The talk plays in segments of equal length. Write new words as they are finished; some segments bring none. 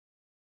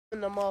in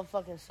the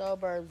motherfucking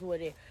suburbs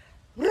with it.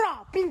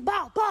 Rah, bing,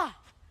 bah, bah.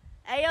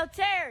 Hey, yo,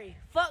 Terry,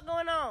 fuck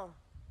going on?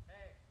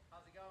 Hey,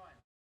 how's it going?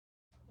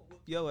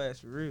 Whoop your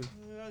ass for real.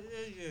 Yeah,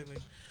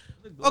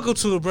 nigga. Welcome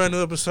to a brand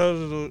new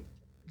episode of the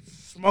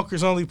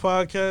Smokers Only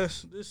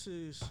podcast. This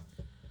is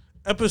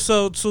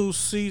episode 2,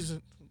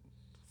 season.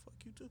 Fuck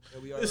you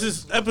too. This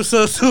is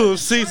episode 2 of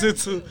season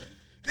 2.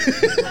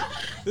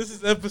 This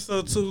is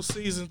episode 2,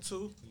 season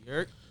 2.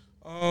 Yerk.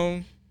 How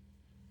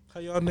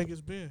y'all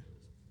niggas been?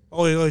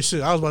 Oh, wait,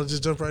 shit. I was about to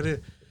just jump right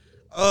in.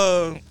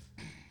 I'll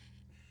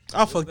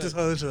fuck this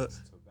whole intro.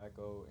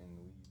 Tobacco and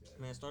weed.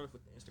 Man, start off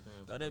with the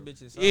Instagram. Throw that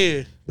bitch in.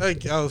 Yeah,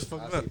 thank you. I was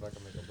fucking I'll see up. if I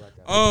can make a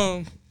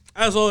blackout.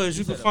 As always,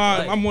 you can said a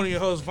find. black. I'm one of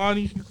your hosts,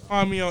 Vonnie. You can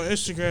find me on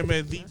Instagram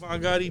at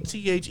TheVongotti,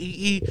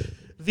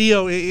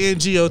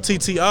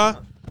 TheeVongotti.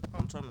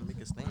 I'm trying to make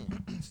a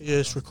stand. Yeah,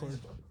 it's recording.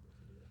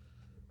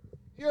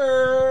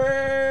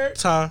 Yerk!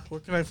 Ty,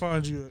 where can I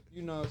find you at?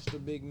 You know, it's the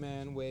big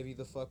man, Wavy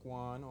the Fuck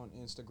One on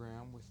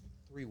Instagram with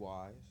 3 Ys.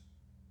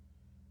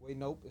 Wait,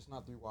 nope, it's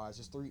not 3 Ys,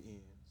 it's 3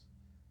 N's.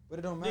 But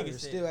it don't matter. Nigga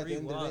It's said still, at the 3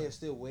 end of the day, Ys. it's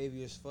still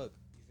wavy as fuck.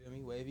 You feel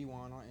me? Wavy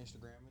One on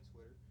Instagram and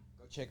Twitter.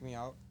 Go check me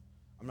out.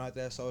 I'm not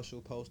that social,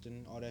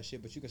 posting, all that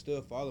shit, but you can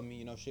still follow me.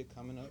 You know, shit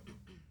coming up.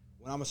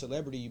 When I'm a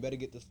celebrity, you better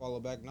get this follow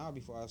back now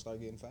before I start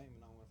getting fame,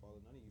 and I don't want to follow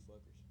none of you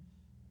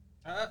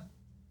fuckers.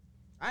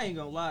 I ain't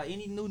gonna lie.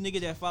 Any new nigga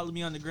that follow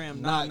me on the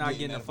gram, Not not getting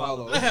getting a that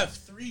follow. follow. I have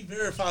 3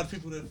 verified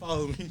people that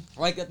follow me.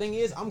 Like, the thing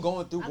is, I'm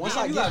going through. Once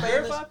I you get got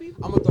famous, verified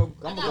people? I'm gonna throw.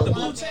 I I'm got gonna go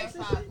one blue checks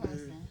and verified shit?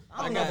 person. I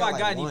don't I know if got I like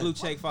got any one. blue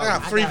check I followers.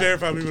 got 3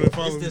 verified people that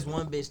follow It's me. this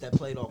one bitch that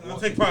played off. And I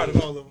take pride in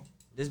all of them.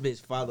 This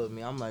bitch followed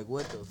me. I'm like,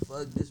 what the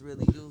fuck? This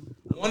really do?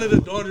 One of the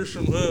daughters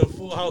from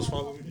Full House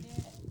follow me.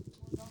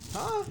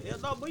 Huh? Hell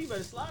no, boy, you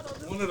better slide on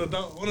this. One of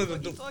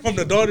the from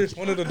the daughters.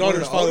 One of the daughters One of the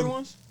older follow me.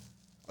 ones?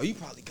 Oh, you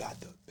probably got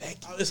the Becky.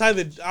 It's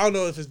either I don't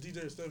know if it's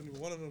DJ or Stephanie, but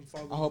one of them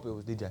follow me. I hope it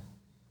was DJ. I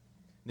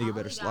Nigga only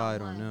better got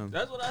slide on one. them.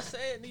 That's what I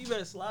said. Nigga, you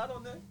better slide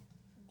on that.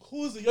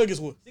 Who is the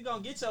youngest one? She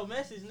gonna get your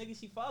message, nigga.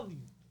 She follow you.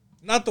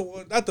 Not the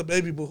one, not the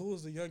baby, but who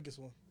is the youngest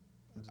one?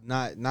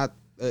 Not.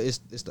 It's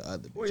the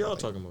other. What y'all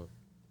talking about?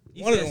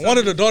 You One said of the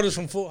something. daughters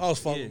from Full House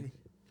follow Yeah. me.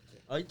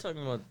 Are you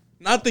talking about?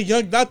 Not the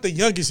youngest,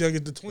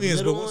 the twins,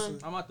 middle but what's one?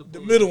 I'm out the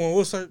middle one?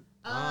 What's her?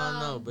 I don't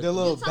know, but The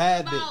little You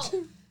bad talking bitch.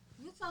 about-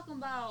 You talking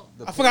about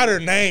I forgot her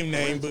name,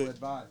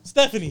 but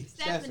Stephanie.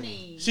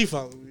 Stephanie? She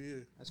followed me. Yeah,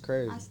 That's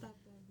crazy. I stopped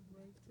that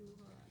way too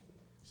hard.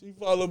 she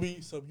followed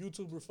me. Some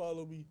YouTuber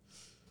followed me,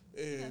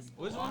 and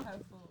Which one?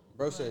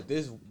 Bro said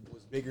this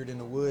was bigger than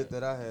the wood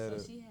that I had.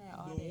 So she had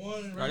all the that.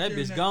 one Bro, right that there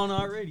bitch next- gone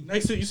already.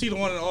 Next to you, see the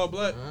one in all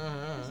black, She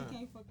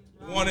can't fucking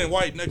the drive. one in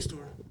white next to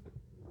her.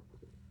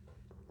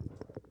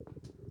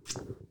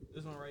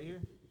 This one right here.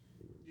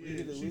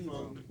 Yeah, she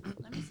followed me.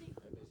 Let me see.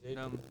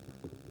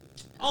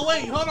 Oh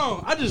wait, hold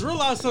on! I just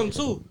realized something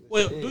too.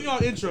 Wait, do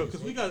y'all intro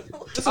because we got.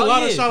 It's a Oh,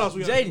 lot of yeah. shout outs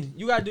we got. Jaden,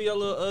 you gotta do your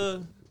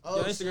little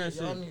your Instagram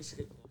Y'all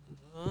shit.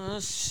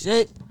 need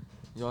shit.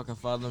 Y'all can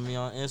follow me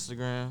on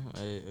Instagram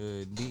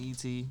at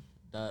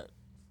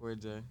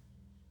det.4j.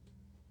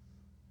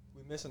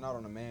 We missing out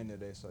on a man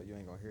today, so you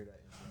ain't gonna hear that.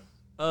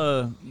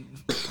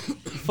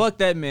 Fuck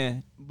that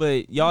man.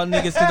 But y'all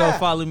niggas can go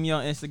follow me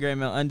on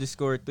Instagram at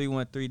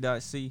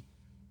 _313.c.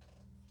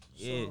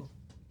 Yeah. So,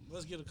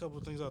 let's get a couple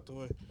of things out the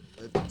way.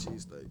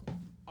 Cheesesteak.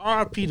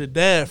 R.I.P. the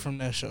dad from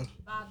that show,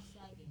 Bob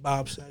Saget.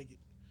 Bob Saget.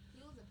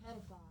 He was a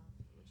pedophile.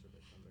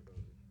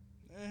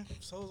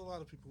 So was a lot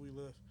of people we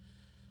left.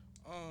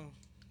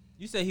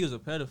 You said he was a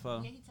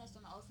pedophile. Yeah, he touched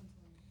on the Olsen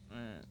twins.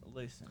 Man,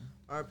 listen.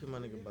 RP my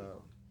nigga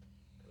Bob.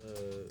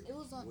 It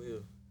was on.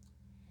 Will.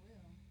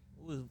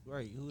 Who was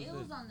right? Who was It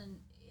this? was on the.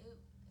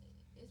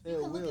 You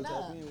can look it up.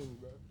 Tap in with me,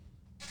 bro.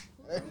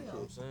 Who's Hey. You know what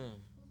real? I'm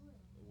saying?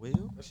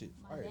 Will? That shit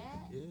My fire. dad?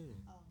 Yeah.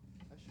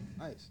 That shit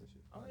nice. That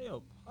shit Oh, fire.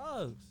 yo,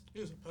 Pugs. he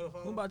was a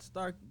pedophile. Who about to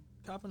start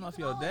copping You off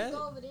can your always dad?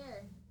 Go over there,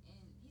 and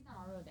he's not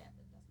my real dad,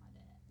 but that's my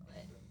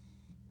dad.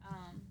 But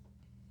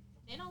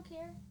they don't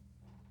care.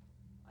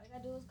 All you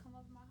gotta do is come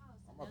over to my house.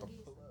 I'm And about to they'll give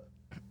you pull some. up.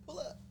 Pull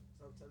up.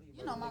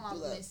 You know my mom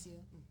miss you.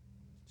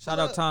 Shout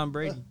out Tom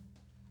Brady.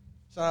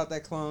 Shout out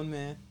that clone,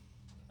 man.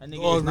 That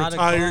nigga Dog is not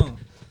retired. a clone.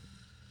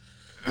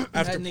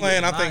 After That nigga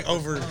playing, is I think not a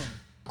over clone.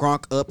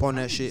 Gronk up on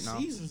How that many shit now.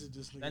 seasons did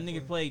this nigga That nigga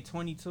play? played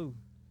 22.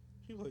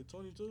 He played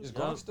 22. Is Yeah.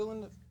 Gronk still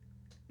in the?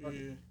 Yeah.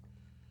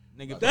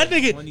 Nigga That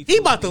played nigga, 22. he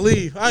about to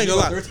leave. I ain't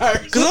gonna lie. Retire.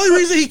 Cause the only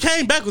reason he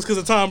came back was because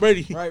of Tom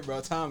Brady. Right,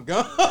 bro. Tom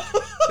gone.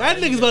 That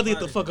nigga's about to get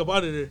the fuck up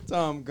out of there.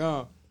 Tom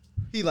gone.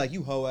 He like,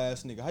 you hoe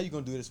ass nigga. How you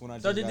gonna do this when I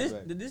just So got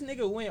back? did this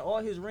nigga win all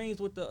his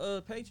rings with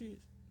the Patriots?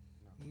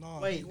 No,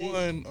 Wait, he did-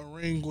 won a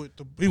ring with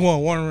the. He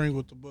won one ring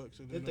with the Bucks.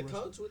 And then Did the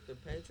rest- coach with the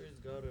Patriots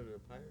go to the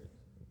Pirates?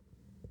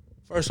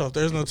 First off,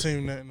 there's no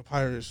team that in the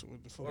Pirates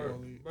with the football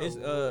league. Bro, It's,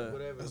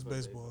 whatever. That's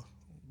baseball.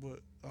 But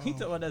He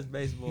talking about that's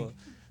baseball.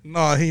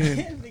 no, he This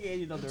didn't. nigga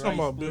ain't on the I'm right talking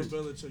about Bill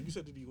sport. Belichick. You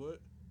said did he what?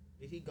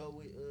 Did he go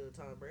with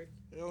Tom Brady?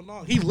 Hell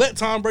no. He let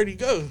Tom Brady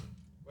go.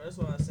 Bro, that's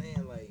what I'm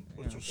saying. Like,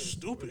 But what you you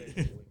stupid. with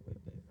that?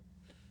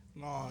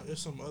 Nah,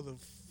 it's some other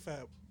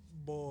fat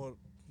bald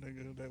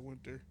nigga that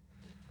went there.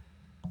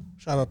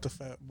 Shout out to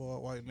fat boy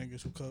white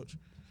niggas who coach.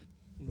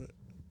 But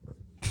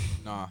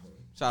Nah.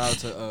 Shout out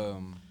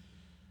to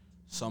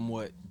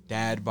somewhat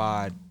dad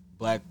bod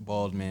black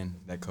bald men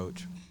that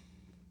coach.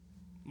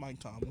 Mike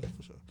Tomlin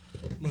for sure.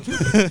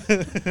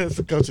 That's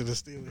the coach of the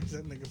Steelers.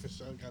 That nigga for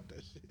sure got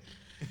that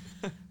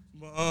shit.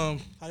 But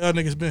how y'all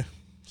niggas been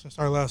since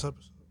our last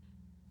episode?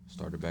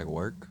 Started back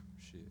work.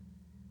 Shit.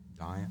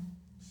 Dying.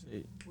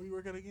 Shit. Where you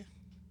work at again?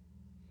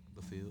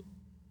 The field.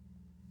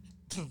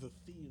 The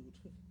field.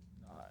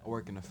 I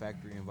work in a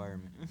factory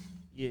environment.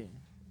 Yeah.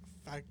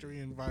 Factory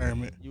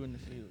environment. You in the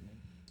field, man.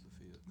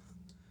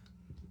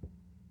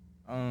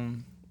 The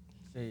field.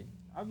 Shit.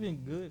 I've been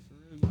good for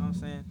real, you know what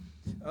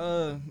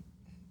I'm saying?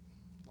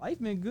 Life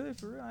been good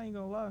for real, I ain't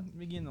gonna lie.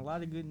 Been getting a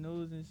lot of good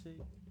news and shit.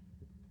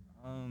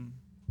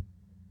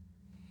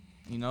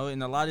 You know,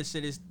 and a lot of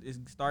shit is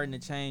starting to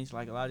change.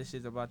 Like, a lot of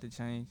shit's about to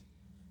change.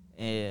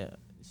 And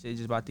shit's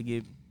just about to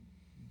get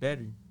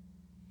better.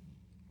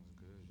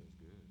 That's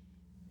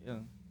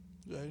good.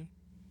 Yeah. Yeah.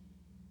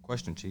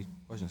 Question, Chief.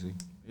 Question, C.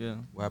 Yeah.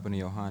 What happened to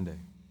your Hyundai?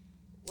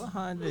 What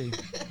Hyundai?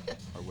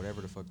 Or whatever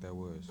the fuck that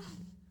was.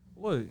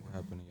 What? What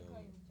happened to your...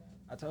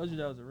 I told you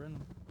that was a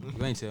rental.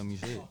 You ain't tell me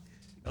shit.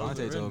 That was a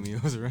Dante told rental. me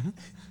it was a rental.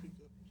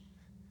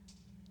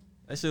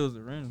 That shit was a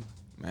rental.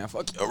 Man,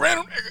 fuck a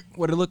rental, nigga.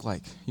 What'd it look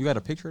like? You got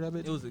a picture of that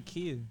bitch? It was a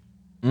kid.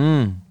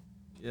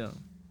 Yeah.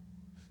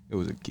 It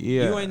was a kid.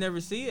 You ain't never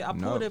see it? I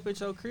No. pulled up at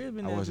your crib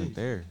and I that wasn't bitch.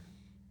 there.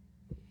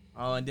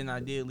 Oh, and then I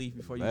did leave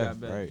before you Left,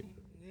 got back. right.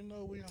 You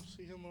know we don't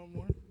see him no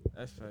more.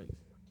 That's facts.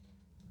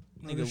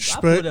 No Nigga, I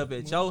respect. pulled up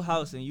at your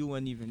house and you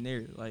wasn't even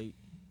there. Like,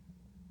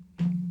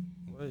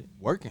 what?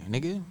 Working,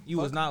 nigga. You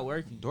was not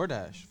working.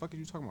 DoorDash. Fuck are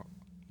you talking about?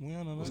 We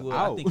don't know that. Well,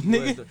 out, I think you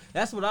nigga. was.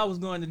 That's what I was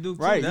going to do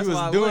too. Right, That's you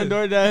why I was doing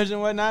was. DoorDash and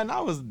whatnot, and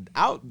I was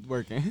out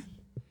working.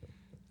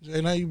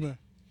 Jay, how you been?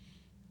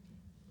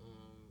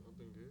 I've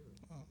been good.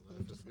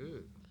 Life is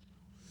good.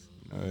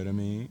 You know what I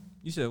mean?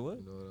 You said what?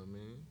 You know what I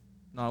mean?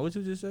 No, what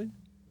you just say? Life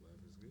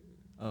is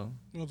good. Oh,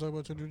 You want to talk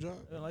about your new job?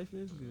 yeah, life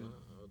is good.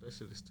 Oh, that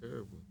shit is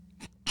terrible.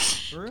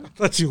 For real? I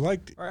thought you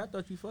liked it. All right, I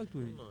thought you fucked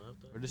with it. No, I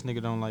thought- Or this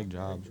nigga don't like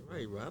jobs.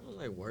 Right, bro. I don't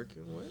like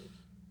working. What?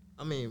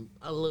 I mean,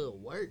 I love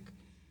work,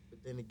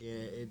 but then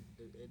again, it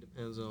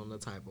depends on the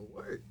type of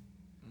work.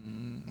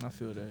 I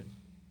feel that.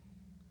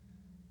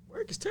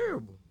 Work is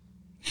terrible.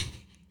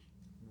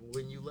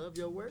 When you love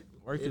your work,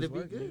 Work it'll is be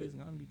work. good. Nigga. It's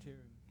gonna be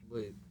terrible.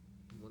 But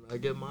when I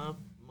get my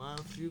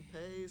few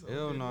pays, I'm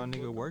Hell getting no, the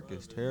nigga. fuck Work above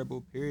is it.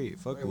 terrible, period.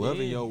 Fuck Right,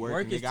 loving Yeah, your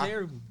work, is nigga.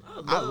 terrible.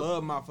 I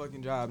love my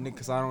fucking job, nigga,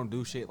 because I don't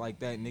do shit like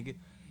that, nigga.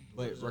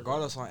 But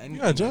regardless on anything,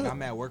 got a job? nigga,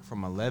 I'm at work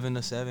from 11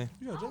 to 7.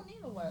 You got a I job? don't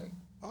need to work.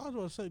 I was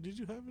going to say, did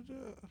you have a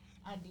job?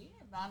 I did,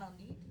 but I don't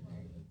need to work.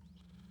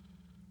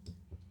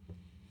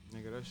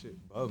 Nigga, that shit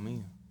above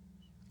me.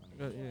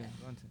 Yeah,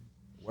 Dante.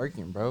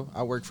 Working, bro.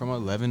 I work from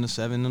 11 to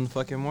 7 in the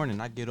fucking morning.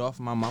 I get off,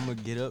 my mama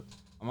get up.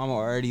 My mama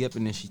already up,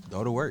 and then she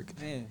go to work.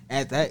 Man,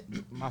 At that,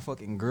 my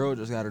fucking girl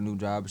just got a new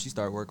job. She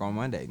start work on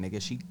Monday.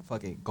 Nigga, she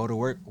fucking go to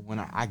work when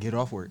I get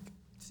off work.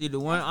 see the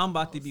one I'm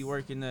about to be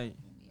working at.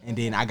 And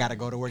then I got to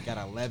go to work at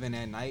 11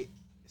 at night.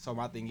 So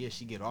my thing is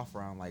she get off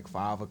around like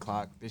 5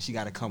 o'clock. Then she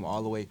got to come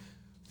all the way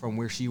from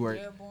where she work.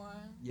 Airborne.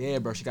 Yeah,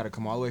 bro. She got to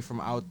come all the way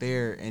from out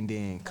there and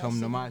then come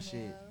to my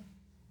shit.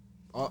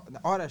 All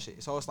that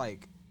shit. So it's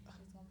like,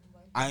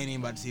 I ain't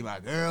even about to see my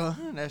girl.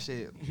 That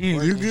shit. You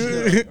working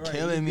good? shit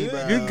killing me,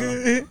 bro. You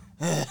good?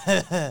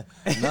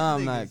 No,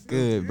 I'm not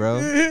good, bro.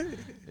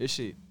 This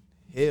shit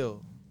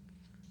hell.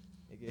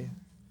 Nigga.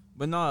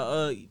 But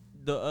no,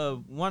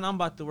 the one I'm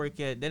about to work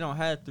at, they don't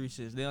have 3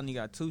 shifts. They only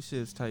got 2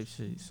 shifts type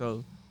shit.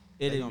 So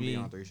They it'll gonna be. be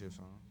on 3 shifts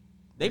on.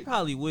 They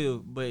probably will,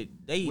 but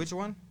they Which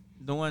one?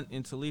 the one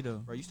in Toledo.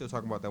 Bro, you still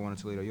talking about that one in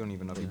Toledo. You don't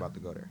even know if you about to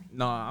go there.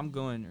 No, I'm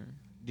going there.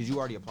 Did you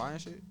already apply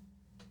and shit?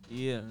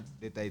 Yeah,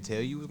 Did they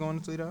tell you was going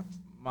to Toledo?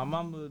 my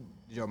mama.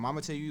 Did your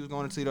mama tell you was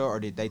going to Toledo, or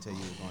did they tell you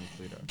was going to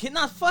Toledo? Can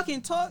I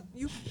fucking talk?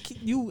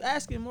 You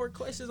asking more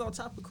questions on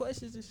top of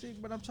questions and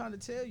shit, but I'm trying to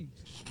tell you.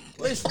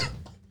 Listen,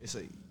 It's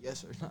a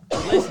yes or no.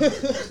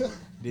 listen.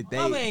 Did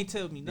Mama they? ain't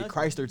tell me Did nothing.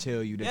 Chrysler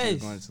tell you that you was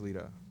Yes. going to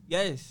Toledo?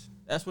 Yes,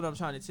 that's what I'm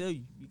trying to tell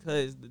you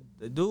because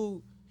the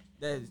dude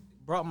that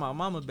brought my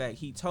mama back,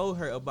 he told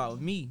her about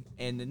me,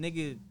 and the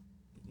nigga,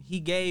 he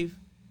gave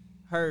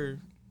her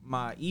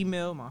my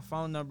email, my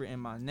phone number,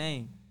 and my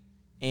name,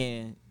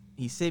 and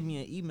he sent me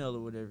an email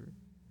or whatever.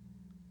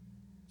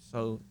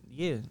 So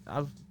yeah,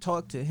 I've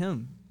talked to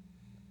him.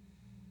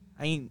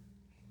 I ain't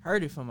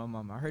heard it from my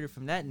mama. I heard it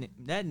from that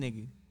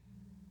nigga.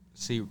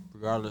 See,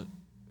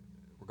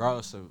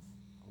 regardless of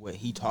what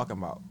he talking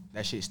about,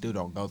 that shit still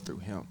don't go through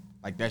him.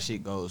 Like that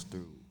shit goes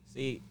through.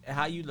 See,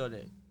 how you know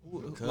that?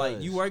 Because-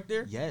 Like you work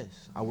there? Yes,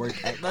 I work.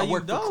 At, No, I you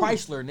work for don't.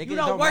 Chrysler, nigga. You It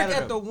don't work matter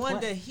at the one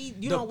plant- that he.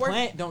 You the don't work.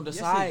 plant don't Yes, it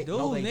decide. do,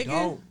 no, they nigga.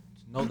 don't.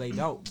 No, they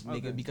don't, Okay.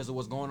 nigga. Because of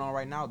what's going on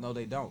right now, no,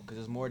 they don't. Because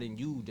it's more than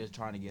you just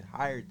trying to get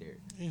hired there,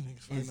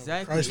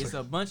 Exactly. It's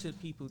a bunch of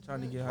people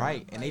trying to get hired.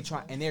 right? And they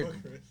try, and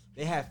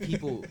they have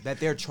people that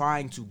they're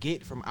trying to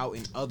get from out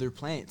in other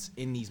plants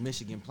in these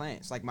Michigan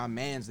plants. Like my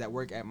mans that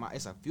work at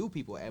it's a few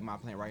people at my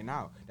plant right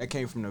now that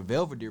came from the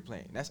Belvedere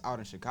plant. That's out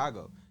in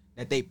Chicago.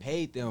 that they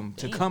paid them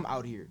to come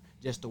out here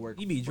just to work.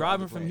 You be for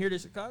driving other from players. here to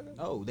Chicago?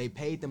 No, they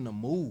paid them to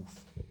move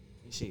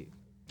and shit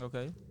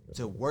Okay.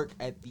 to work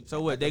at the.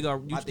 So what? They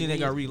gonna you my think thing they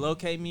gonna is,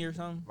 relocate me or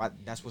something? right,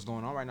 that's what's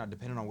going on right now.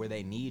 Depending on where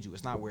they need you,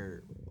 it's not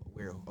where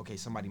okay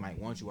somebody might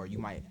want you or you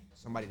might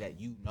somebody that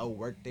you know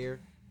work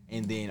there,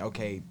 and then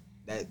okay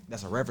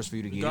that's a reference for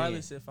you to get in.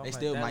 Regardless if I'm They at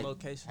still that might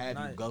location have or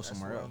you not, go that's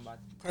somewhere where else. I'm about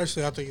to-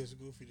 Personally, I think it's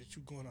goofy that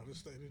you going out of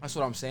state. That's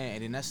what I'm saying,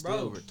 and then that's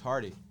still Bro.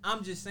 retarded.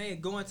 I'm just saying,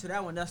 going to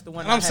that one. That's the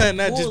one. And I'm I saying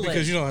had that just full because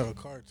at. you don't have a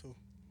car too.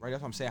 Right,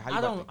 that's what I'm saying. How you I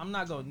about don't. I'm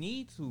not gonna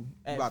need to. you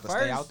At about to first,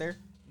 stay out there?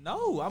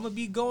 No, I'm gonna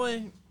be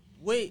going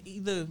with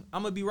either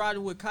I'm gonna be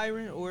riding with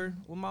Kyron or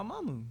with my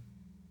mama.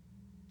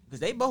 Cause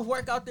they both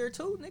work out there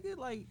too, nigga.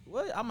 Like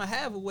what? I'm gonna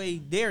have a way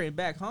there and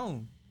back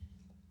home.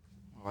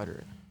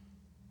 Harder.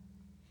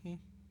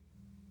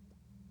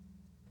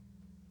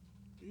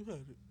 You had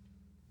it.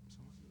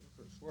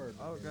 Swear,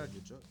 Oh, God.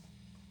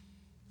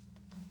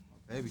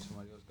 Maybe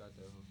somebody else got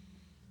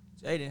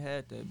that. Jaden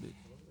had that bitch.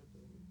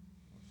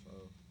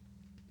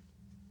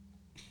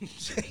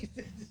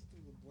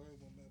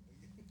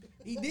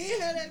 He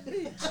did have that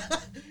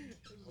bitch.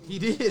 He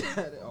did.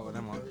 Oh,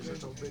 that one.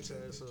 Shut your bitch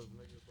ass up,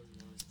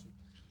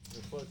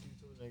 nigga. Fuck you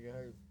too, nigga.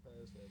 Hurt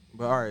past that.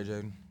 But all right,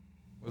 Jaden,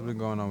 what's been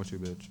going on with you,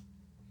 bitch?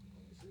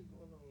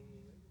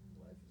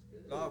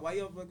 God, why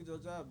you don't fucking your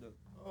job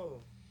though?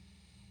 Oh,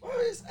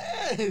 where is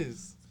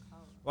ass?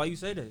 Why you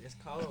say that? It's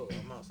cold.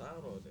 I'm outside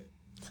all day.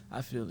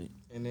 I feel it.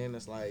 And then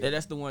it's like, Yeah,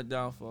 that's the one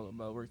downfall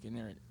about working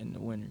there in the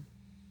winter.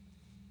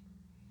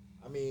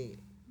 I mean,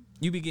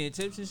 You be getting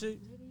tips and shit.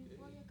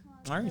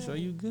 Alright, so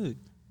you good.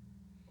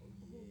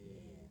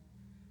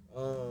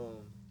 but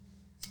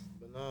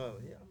no,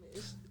 yeah, I mean,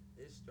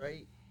 it's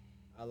straight.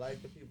 I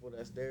like the people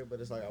that's there, but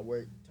it's like I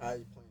work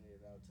tight planning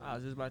it out too. I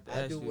was just about to I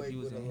ask do you if work you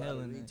was with a in lot hell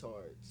of in there.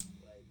 retards,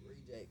 like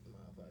reject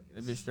motherfuckers.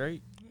 That bitch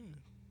straight.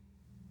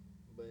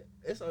 But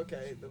it's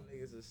okay. Them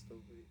niggas is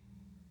stupid,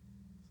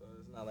 so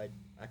it's not like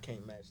I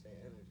can't match their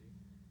energy.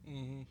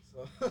 Mm-hmm.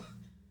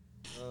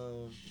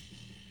 So,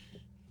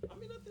 I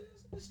mean,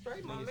 it's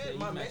straight. My Nigga man, said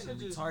my you matching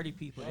managers, retarded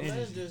people. my energy.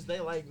 managers, they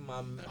like my.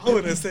 I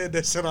wouldn't have said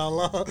that shit out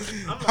loud.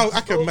 I'm I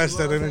not could match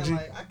stupid, that but I'm saying, energy.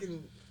 Like, I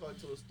can talk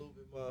to a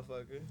stupid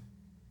motherfucker.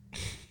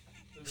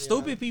 To be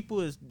Stupid honest.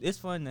 people is it's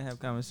fun to have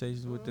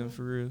conversations with them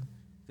for real,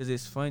 cause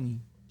it's funny.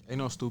 Ain't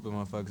no stupid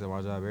motherfuckers at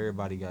my job.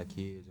 Everybody got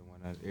kids and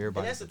whatnot. And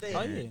Everybody. that's the thing.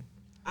 Oh yeah.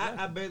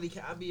 I barely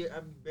can. I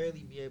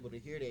barely be able to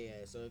hear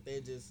their ass. So if they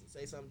just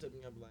say something to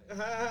me, I'm like,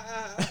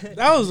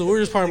 That was the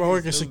weirdest part about Niggas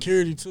working stupid.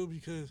 security too,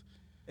 because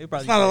They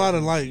probably it's not a lot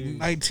of say like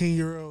serious.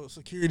 19-year-old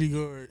security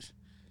guards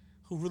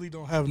who really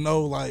don't have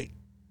no like,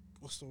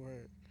 what's the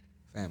word?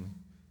 Family.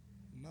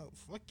 No,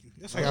 fuck you.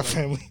 Yes, I got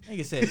family.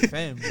 Nigga said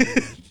family.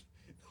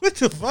 What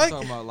the I'm fuck?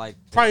 talking about like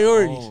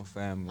Priorities. their own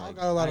family. I Like,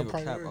 got a lot I of ain't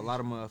gonna cap. priorities. A lot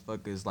of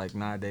motherfuckers like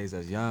nowadays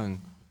that's young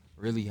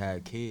really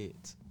had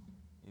kids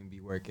and be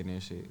working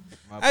and shit.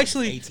 Motherfuckers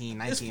Actually, 18,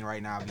 19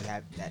 right now be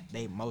have that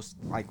they most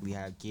likely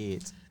have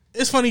kids.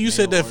 It's funny you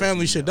said Male that or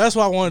family shit.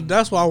 female.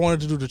 That's why I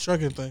wanted to do the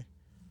trucking thing.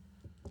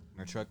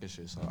 Their trucking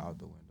shit so out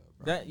the window,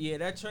 bro.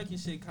 That trucking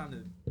shit kind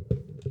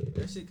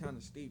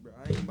of steep, bro.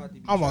 I ain't about to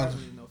be I'm on-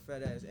 traveling in no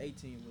fat ass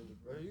 18 wheeler,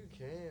 bro. bro, you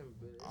can,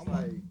 but it's I'm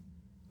like.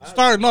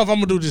 Starting off, I'm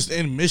gonna do just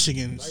in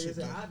Michigan and Like I shit.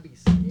 said, though. I'd be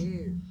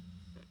scared.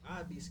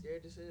 I'd be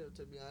scared as hell,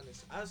 to be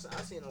honest. I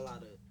seen a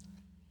lot of.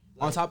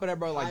 On top of that,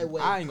 bro, like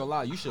highway- I ain't gonna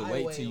lie, you should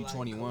wait highway, till you like,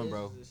 21,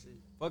 bro. collisions and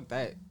shit. Fuck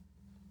that.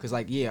 Cause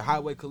like yeah,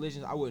 highway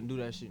collisions, I wouldn't do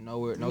that shit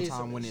nowhere. No You need time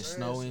some when it's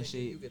insurance, snowing none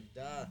shit. You could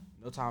die.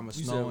 No time of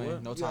You said snowing.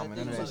 what? No You time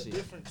gotta of none of think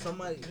that about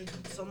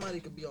shit. Somebody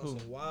could be on Who?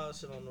 some wild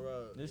shit on the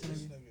road. This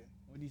nigga.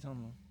 What are you talking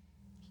about?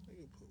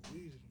 Nigga put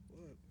weed in the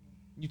blood.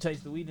 You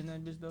taste the weed in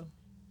that bitch though?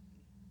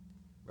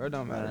 Bro,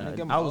 don't matter. I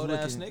Nigga, I'm I an was old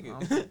ass looking,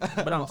 nigga.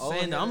 but I'm an old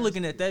saying that I'm ass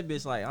looking at that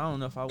bitch like I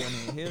don't know if I want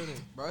to inhale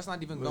it. Bro, it's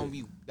not even gonna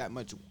be that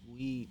much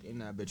weed in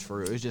that bitch for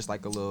real. It's just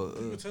like a little.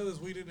 You can tell there's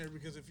weed in there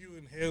because if you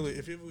inhale it,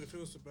 if it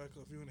was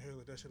tobacco, if you inhale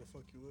it, that shit'll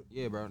fuck you up.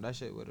 Yeah, bro, that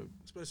shit would have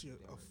Especially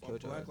a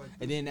killed your black ass. like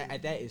And this. then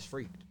at that it's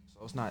freaked,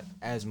 so it's not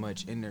as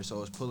much in there,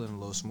 so it's pulling a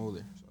little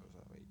smoother. So it's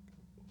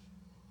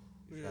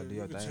like, Yeah, gotta do you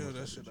your can thing tell with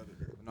that that shit bitch. out of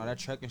there. no, that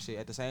trucking shit.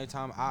 At the same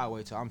time, I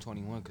wait till I'm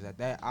 21, cause at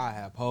that I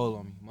have pole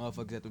on me.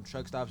 Motherfuckers at them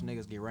truck stops,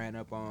 niggas get ran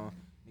up on.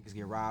 Niggas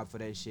get robbed for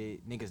that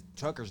shit. Niggas,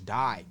 truckers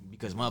die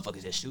because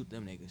motherfuckers just shoot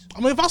them niggas. I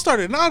mean, if I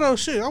started now though,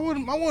 shit, I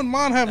wouldn't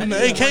mind having the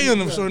AK in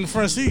the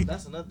front seat.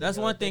 That's another. That's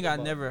you one gotta thing think I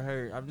about. never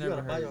heard. I've You never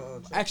gotta buy heard. your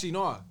own truck. Actually,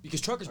 no, because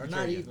truckers Or be not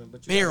carrying even,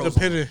 but you barrels.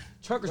 Depending,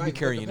 Truckers Right, be but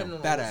carrying depending them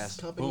on fat what ass.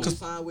 company you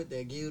sign with,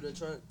 they give you the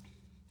truck.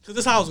 cause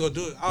this how I was gonna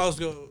do it. I was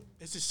gonna.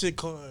 It's this shit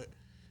called.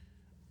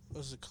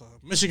 What's it called?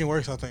 Michigan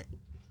Works, I think.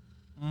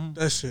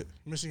 That shit,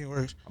 Michigan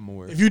Works. I'm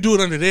aware. If you do it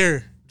under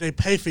there, they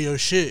pay for your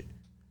shit.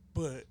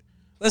 But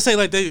let's say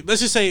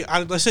let's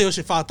say your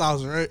shit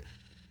 5,000, right?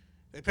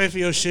 They pay for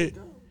your shit.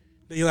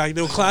 They like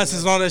their classes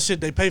and all that shit.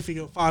 They pay for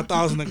your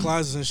 5,000 in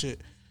classes and shit.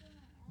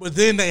 But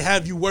then they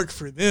have you work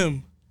for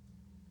them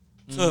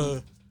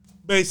to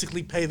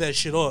basically pay that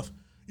shit off.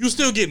 You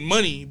still get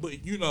money,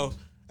 but you know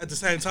at the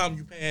same time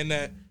you paying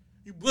that.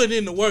 You put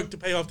in the work to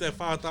pay off that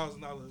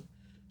 $5,000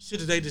 shit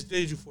that they just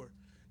did you for.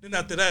 Then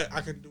after that,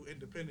 I can do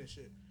independent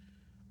shit.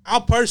 I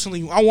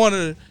want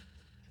to.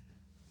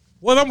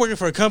 Whether I'm working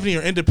for a company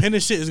or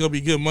independent shit is gonna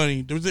be good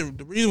money. The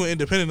reason we're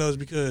independent though is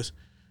because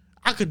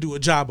I could do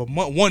one job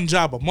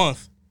a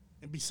month,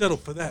 and be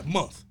settled for that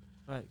month.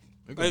 Right.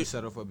 You could be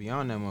settled for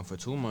beyond that month for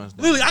 2 months.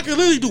 Though. Literally, I could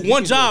literally do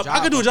one job. I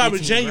could do a job in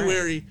 15 grand.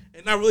 January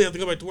and not really have to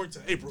go back to work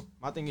till April.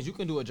 My thing is, you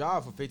can do a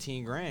job for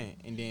 15 grand,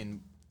 and then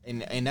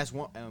and that's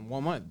 1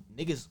 month.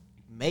 Niggas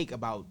make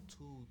about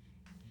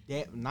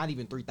not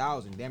even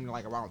 3,000, damn near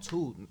like around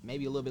 2,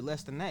 maybe a little bit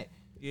less than that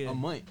a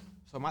month.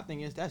 So my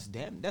thing is, that's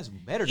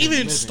better. Than even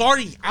living.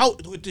 starting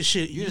out with this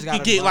shit, you just can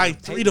gotta get learn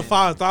like 3,000 to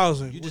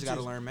 5,000. You just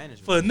gotta learn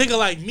management. For a nigga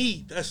like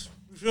me, that's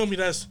you feel me.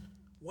 That's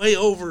way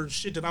over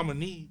shit that I'm gonna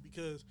need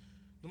because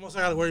the most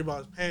I gotta worry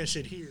about is paying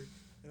shit here,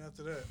 and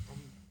after that,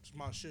 it's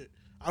my shit.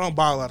 I don't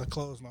buy a lot of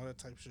clothes and all that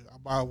type of shit. I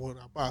buy what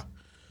I buy.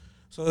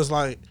 So it's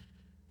like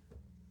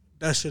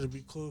that shit'll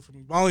be cool for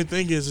me. My only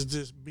thing is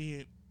just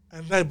being,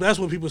 and that's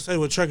what people say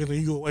with trucking. Then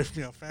you go away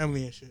from your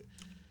family and shit.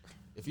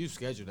 If you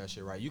schedule that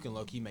shit right, you can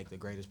low-key make the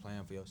greatest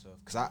plan for yourself.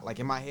 Because I like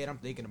in my head, I'm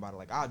thinking about it.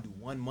 Like, I'll do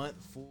 1 month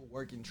full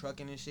working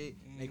trucking and shit,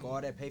 make all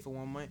that, pay for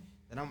 1 month.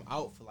 Then I'm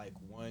out for like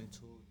 1,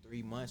 2,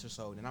 3 months or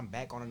so. Then I'm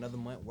back on another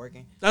month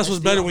working. That's what's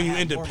better when you're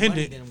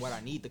independent. Than what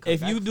I need to come If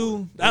back you for.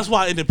 do, That's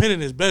why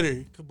independent is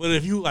better. But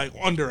if you like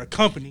under a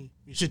company,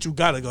 shit, you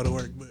gotta go to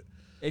work. But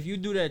if you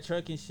do that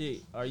trucking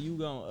shit, are you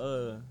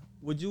gonna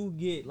would you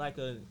get like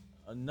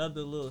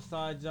another little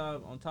side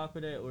job on top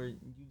of that, or you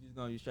just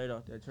gonna be straight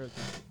off that trucking?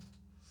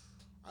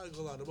 I ain't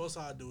gonna lie. The most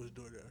I do is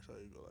DoorDash. I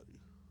ain't gonna lie to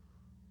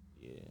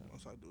you. Yeah.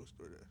 Most I do is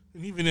DoorDash.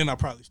 And even then, I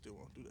probably still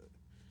won't do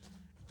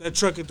that. That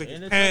trucking thing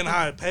is paying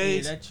how it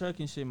pays. Yeah, that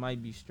trucking shit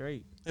might be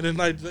straight. And then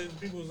like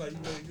people was like,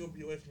 you'll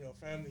be away from your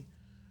family.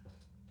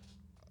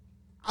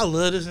 I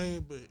love this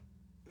thing, but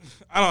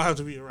I don't have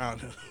to be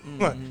around him.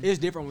 It's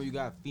different when you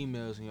got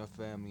females in your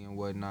family and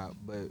whatnot,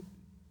 but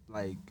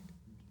like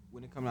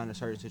when it comes down to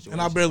certain situations,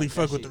 and I barely like,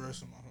 fuck with the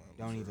rest of my family.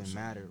 Don't even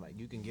matter. Like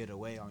you can get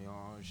away on your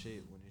own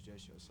shit when it's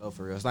just yourself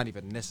for real. It's not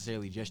even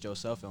necessarily just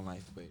yourself in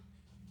life, but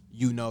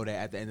you know that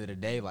at the end of the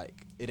day,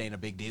 like it ain't a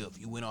big deal if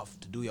you went off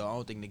to do your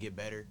own thing to get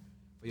better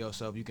for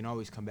yourself. You can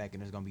always come back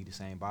and it's gonna be the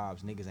same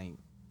vibes. Niggas ain't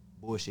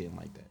bullshitting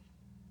like that.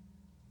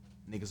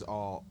 Niggas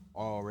all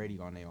already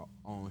on their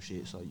own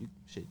shit. So you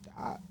shit.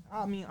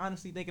 I mean,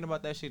 honestly, thinking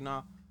about that shit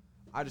now,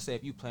 I just say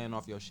if you playing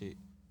off your shit,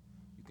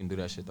 you can do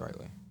that shit the right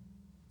way.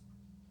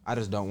 I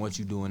just don't want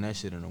you doing that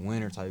shit in the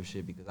winter type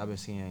shit because I've been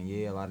seeing,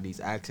 a lot of these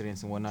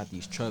accidents and whatnot,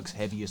 these trucks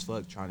heavy as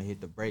fuck trying to hit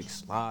the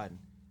brakes, sliding,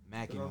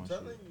 macking on shit.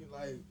 You,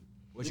 like,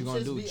 what you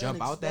gonna do, jump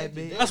out that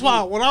bitch? That's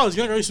why when I was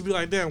younger, I used to be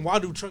like, damn, why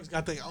do trucks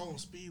got their own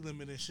speed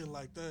limit and shit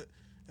like that?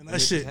 And that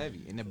shit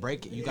heavy. And the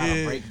brake, you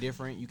gotta brake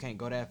different. You can't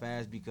go that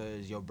fast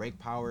because your brake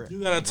power.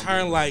 You gotta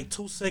turn like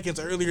 2 seconds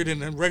earlier than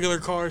the regular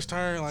cars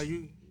turn. Like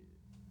you,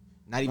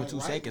 not even like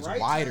 2 seconds right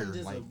wider.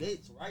 Turns Like a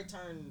bitch. Right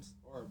turns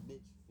are a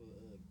bitch for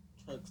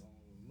trucks on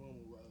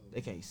normal roads.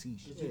 they can't see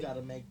shit. But you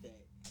gotta make that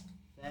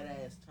fat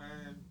ass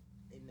turn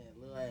in that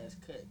little ass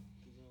cut. 'Cause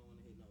you don't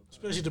wanna hit no car.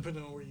 especially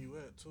depending on where you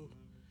at too.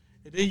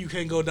 And then you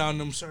can't go down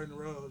them certain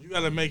roads. You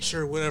gotta make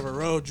sure whatever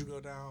road you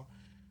go down,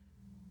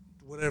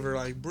 whatever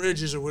like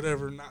bridges or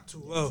whatever, not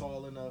too low.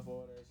 Tall enough,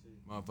 all that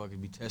shit. Motherfuckers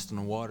be testing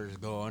the waters,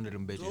 go under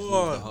them bitches, lose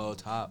Lord. the whole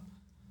top.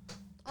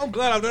 I'm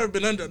glad I've never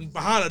been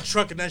behind a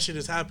truck and that shit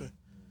has happened.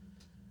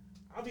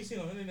 I'll be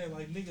seeing on the internet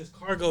like niggas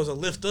cargos will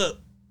lift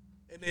up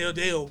and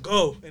they'll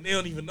go and they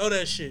don't even know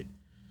that shit.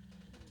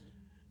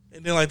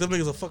 And then like them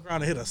niggas will fuck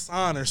around and hit a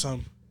sign or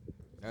something.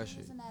 That shit.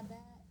 What's in that bag?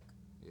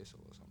 Yeah, it's a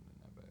little something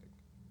in that bag.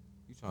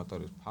 You trying to throw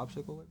this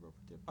popsicle away, bro?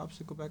 Put that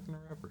popsicle back in the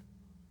wrapper.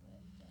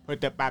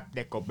 Put the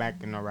popsicle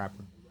back in the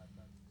wrapper.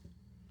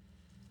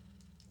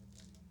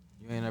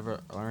 You ain't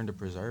ever learned to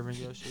preserve in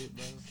your shit,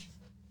 bro?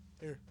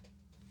 Here.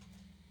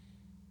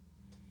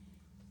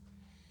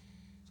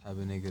 Type of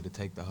nigga to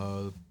take the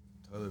whole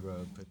toilet roll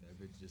and put that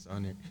bitch just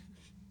on there.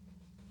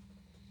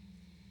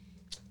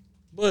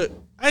 But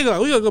I ain't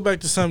gonna, we gonna go back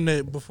to something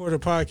that before the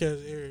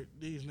podcast aired,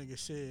 these niggas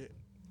said.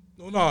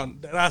 No,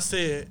 that I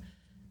said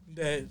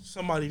that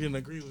somebody didn't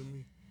agree with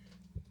me.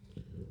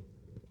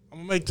 I'm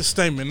gonna make the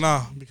statement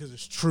now because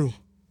it's true.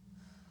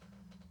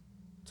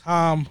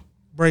 Tom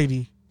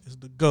Brady is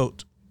the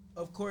GOAT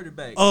Of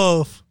quarterbacks.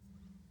 of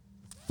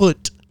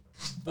football.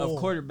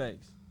 Of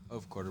quarterbacks.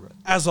 Of quarterbacks.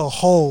 As a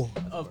whole.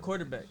 Of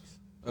quarterbacks.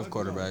 Of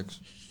quarterbacks.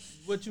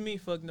 What you mean?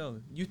 Fuck no.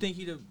 You think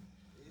he the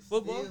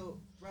football?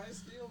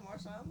 Still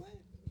Marshawn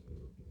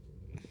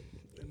Lynch.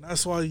 And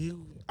that's why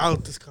you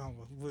out this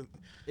combo. But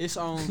It's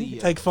only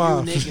Take a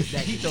five. few niggas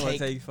that He can throwing take.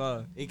 take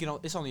 5.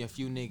 It's only a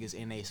few niggas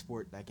in a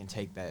sport that can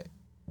take that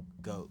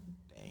GOAT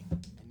thing,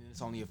 and then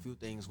it's only a few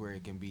things where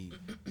it can be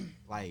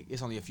like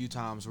it's only a few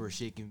times where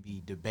shit can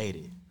be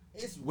debated.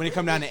 It's When it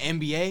come down to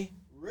NBA,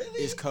 really,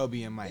 it's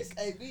Kobe and Mike. It's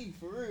AB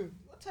for real.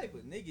 What type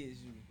of nigga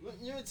is you?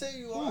 Let me tell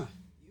you why.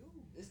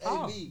 It's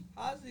How? AB.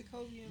 How's it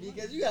Kobe and Bron?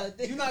 Because you gotta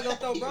think. You not gonna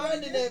throw Bron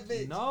in in there? that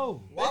bitch.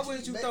 No. Why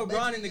wouldn't you throw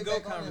Bron in the get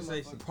GOAT back on that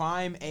conversation?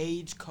 Prime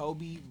age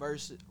Kobe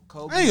versus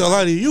Kobe. I ain't gonna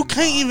lie to you. You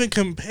can't even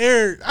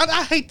compare.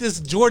 I hate this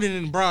Jordan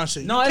and Bron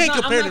shit. No, you it's can't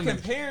not, compare I'm not them.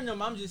 comparing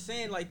them. I'm just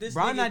saying like this.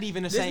 Bron nigga, not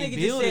even the this same nigga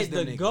build just as said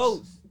them the niggas.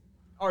 GOATs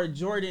are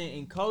Jordan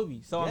and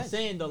Kobe. So I'm Yes.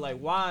 saying though, like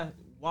why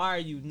are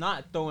you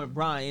not throwing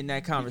Bron in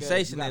that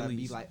conversation you at gotta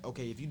least? be like,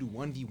 okay, if you do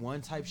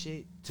 1v1 type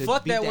shit, to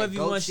Fuck beat that GOAT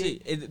 1v1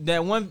 shit.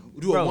 That one,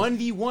 Do bro. a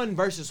 1v1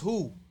 versus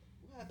who?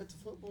 What happened to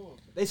football?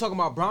 They talking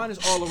about Bron is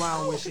all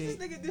around with This shit.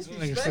 nigga Niggas for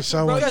disrespectful, sure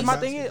bro. want Because to my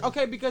basketball. thing is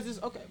okay. Because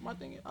it's okay. My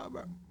thing is,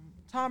 bro,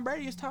 Tom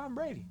Brady is Tom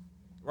Brady.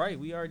 Right,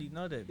 we already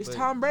know that. It's but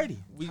Tom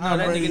Brady. We know Tom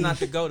that Brady. nigga not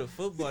the GOAT of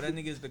football. That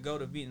nigga is the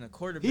GOAT of being a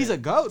quarterback. He's a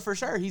GOAT for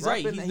sure. He's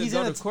Right, up in, he's the he's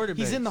GOAT in of quarterbacks.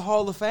 he's in the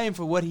Hall of Fame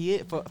for what he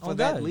is for Oh,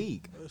 that God.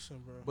 league. Listen,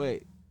 bro.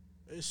 But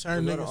It's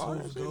certain Go to niggas all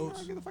who's that shit, goats,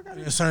 man, get the fuck outta and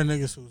here. there's certain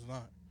niggas who's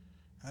not.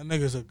 That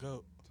nigga's a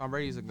goat. Tom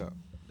Brady's a GOAT,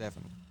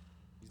 definitely.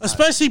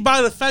 Especially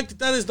by the fact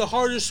that is the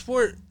hardest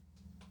sport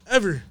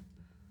ever.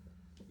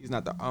 He's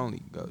not the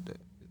only GOAT.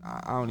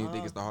 I don't even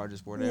think it's the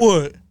hardest sport ever.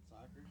 What?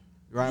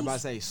 Right, I'm about to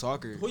say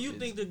soccer. Who you is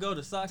think to go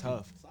to soccer?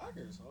 tough? Soccer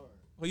is hard.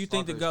 Who you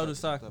think to go to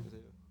soccer? Tough as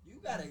hell. You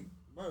gotta,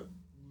 bro.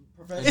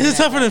 It's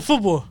tougher than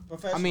football.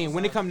 I mean,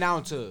 when it come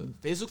down to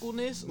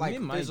physicalness, like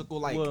It might- physical,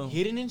 like well-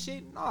 hitting and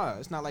shit, nah,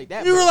 it's not like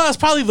that. You but realize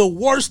probably the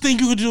worst thing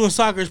you could do in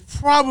soccer is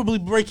probably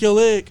break your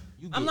leg.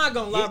 you I'm get not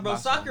gonna lie, hit bro. by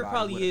Soccer somebody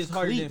probably with a is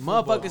harder cleat. than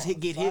football. Motherfuckers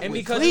get hit And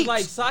with because cleats. it's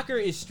like soccer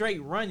is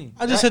straight running.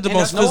 I just said the And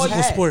most that's all it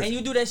physical had. sport. And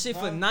you do that shit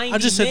for 90 I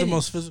just said the minutes.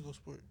 most physical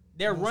sport.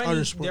 They're most running.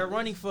 harder sport. They're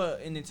running for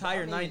an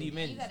entire 90 You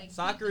minutes. gotta keep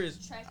Soccer the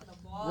is track of the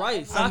ball. right.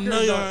 I Soccer know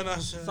is y'all the-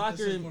 not saying soccer this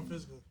is is more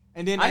physical.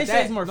 And then I at didn't that,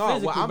 say it's more no,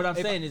 physical, well, but I'm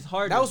if- saying it's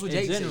harder. That was what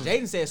in Jaden said. general.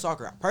 Jaden said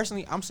soccer.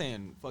 Personally, I'm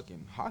saying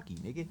fucking hockey,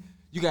 nigga.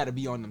 You got to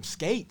be on them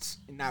skates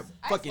and not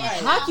fucking.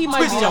 said Hockey might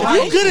twist be your the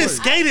leg. You good at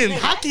skating.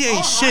 Hockey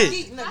ain't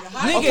shit.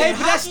 Okay, but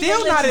that's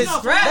still not as.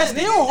 That's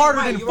still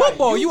harder than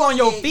football. You on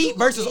your feet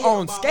versus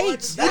on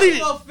skates.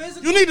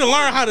 You need to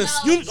learn how to.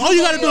 All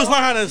you got to do is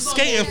learn how to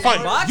skate and fight.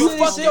 You Boxing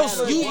fuck is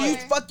your shit. you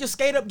fuck your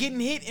skate up getting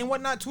hit and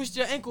whatnot, twist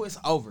your ankle. It's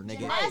over,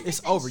 nigga. Gymnastics It's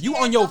and over. You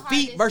shit on is your the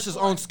feet hardest versus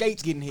sport. on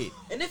skates getting hit.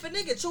 And if a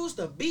nigga choose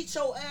to beat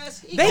your ass,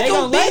 he They gonna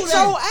gonna beat let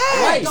your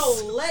They ass.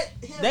 gonna let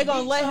him. They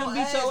gonna let him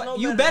beat your.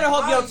 You better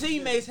hope your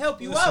teammates help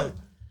you out.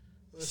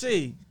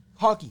 See,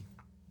 Hockey.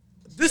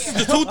 This is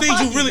the two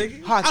things you really.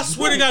 Hockey. I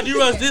swear to God, you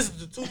realize this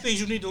is the two things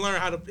you need to learn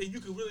how to. And you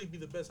can really be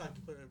the best hockey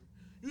player ever.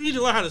 You need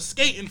to learn how to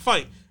skate and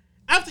fight.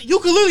 After you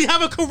can literally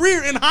have a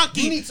career in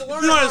hockey. You need to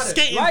learn You know how how to to-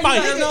 skate Right, and you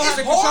fight. gotta know how to It's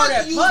control hard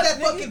that to use puck, that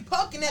nigga. fucking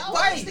puck and that No,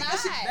 fucking it's stick.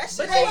 not. That shit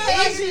But ain't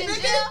they easy, in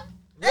nigga. jail.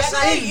 That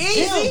shit ain't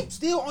easy. Damn,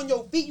 still on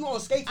your feet. You on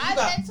skates. You I've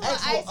got been to an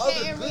actual ice other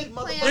skating good rink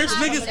playing motherfuckers. There's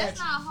hockey. niggas- That's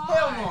not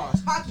Hell hard.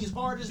 no. Hockey is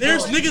hard as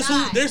There's hell. niggas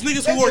who there's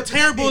niggas who are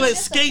terrible at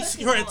skates.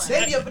 Who are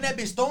They be up in that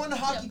bitch throwing the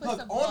hockey put puck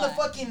some on the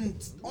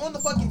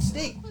blood. fucking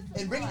stick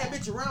and bringing that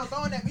bitch around,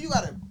 throwing that. You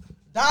gotta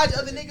dodge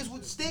other niggas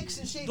with sticks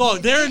and shit.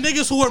 Dog, there are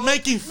niggas who are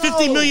making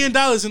 $50 million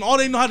and all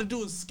they know how to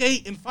do is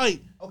skate and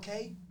fight.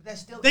 Okay, but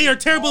that's still. They are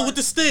terrible hard. with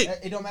the stick.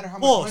 It don't matter how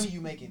much Pause. money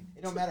you making.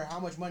 It don't matter how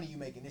much money you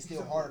making. It's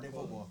still harder than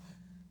football.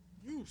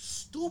 You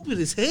stupid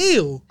as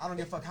hell. I don't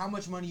give a fuck how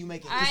much money you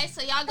making. All right,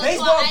 so y'all go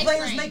Baseball to an ice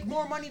players rink. make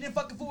more money than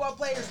fucking football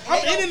players.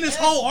 I'm ending this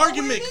whole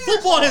argument.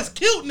 Football has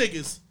killed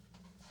niggas.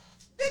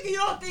 nigga, you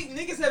don't think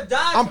niggas have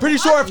died? I'm from pretty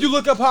sure if hockey? you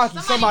look up hockey,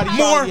 somebody Somebody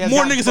probably has More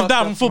gotten niggas have fucked died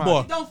up from football.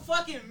 It don't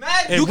fucking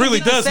matter. It You can really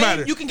get the does same-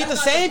 matter. You can get the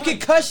That's not same the point.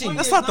 concussion.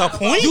 That's not the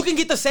point. You can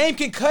get the same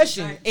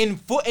concussion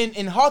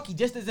in hockey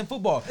just as in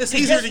football. It's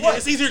And easier guess to what? get.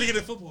 It's easier to get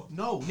in football.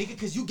 No, nigga,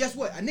 cause you guess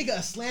what? A nigga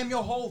will slam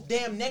your whole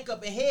damn neck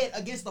up and head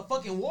against the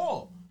fucking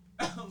wall.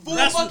 Full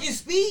That's- fucking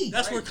speed.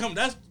 That's where it comes.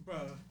 That's bro.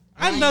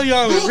 I know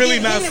y'all are really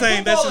get not hit in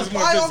saying that football shit's and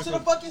more fly off to physical.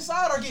 the fucking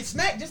side or get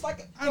smacked just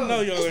like. I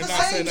know y'all It's are the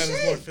not saying same that is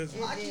shit. more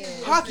physical.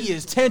 Hockey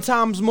is 10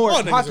 times more.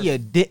 All niggas Hockey are- a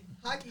dick.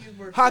 Hockey is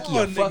worth. Hockey All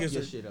a fuck niggas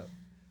your are- shit up.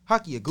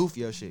 Hockey a goof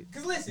your shit.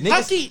 Cause listen, Niggas-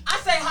 Hockey. I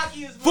say hockey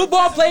is more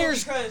Football physical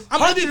players, because I'm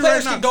hockey telling you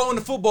players right can now, go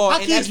into football.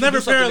 hockey and has actually never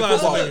do something in paralyzed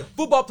a football. nigga.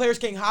 Football players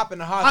can't hop in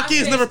the hockey. Hockey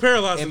has never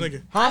paralyzed a And-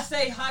 nigga. I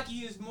say hockey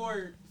is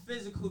more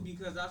physical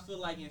because I feel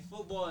like in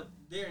football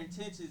their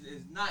intentions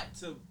is not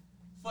to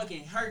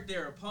fucking hurt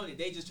their opponent.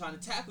 They just trying to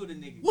tackle the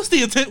nigga. What's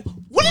the intent?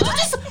 What did you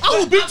just? I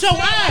will beat your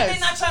They're ass.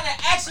 not trying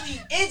to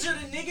actually injure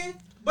the nigga.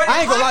 But I in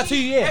ain't gonna lie hockey, to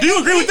you, yeah. if Do you they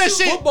agree with hit that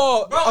you- shit?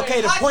 Football, Bro, okay,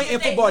 in the hockey, point if in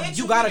they football, hit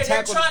you you, gotta nigga, they're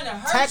tackle. trying to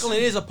hurt Tackling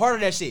you. is a part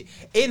of that shit.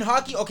 In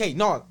hockey, okay,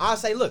 no, I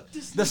say, look,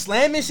 the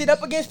slamming shit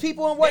up against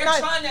people and whatnot.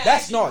 trying to That's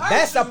actually no, hurt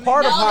that's a you,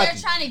 part of nigga. No, they're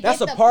hockey. trying to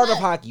That's a get the part of puck.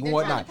 hockey and They're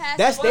whatnot. trying to pass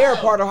That's the their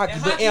ball. part of hockey. In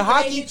But hockey, in when they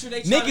hockey, hit you,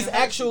 they trying to niggas hurt you,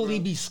 actually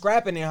bro. be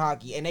scrapping in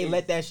hockey and they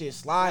let that shit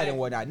slide and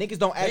whatnot. Niggas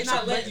don't They not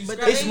actually. letting you But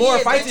scrap. It's more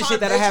fights and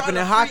shit that happen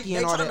in hockey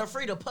and all They trying that. to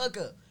free the puck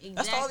up.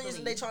 That's the only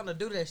reason they trying to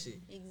do that shit.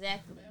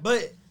 Exactly.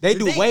 But They the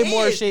do thing way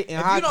more is, shit in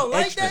if hockey you don't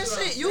like extra. that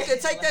shit, you can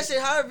take that shit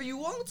however you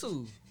want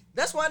to.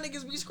 That's why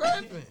niggas be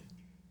scrapping.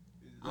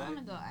 I want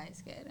to go ice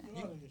skating.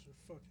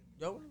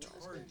 Yo,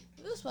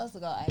 We were supposed to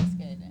go ice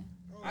skating.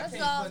 I Let's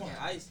can't go. fucking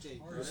ice skate,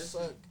 bro. That's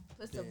suck.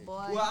 Push the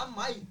boy. Well, I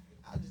might.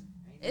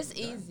 It's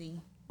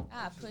easy.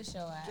 I push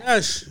your ass.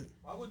 Yes.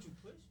 Why would you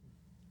push me?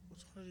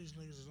 None of these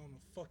niggas is on the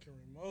fucking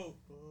remote,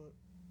 bud.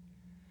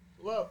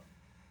 Well,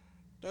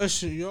 That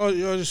shit, y'all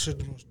just said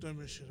the most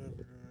dumbest shit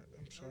ever.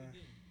 I'm sorry.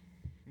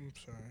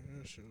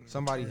 That shit was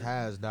Somebody retarded.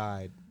 has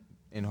died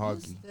in You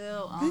hockey.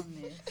 still on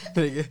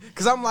this.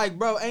 Cause I'm like,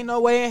 bro, ain't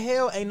no way in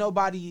hell, ain't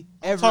nobody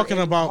ever Talking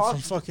in about hockey.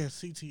 from fucking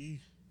CTE.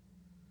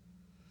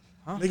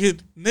 Huh?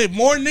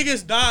 More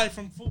niggas die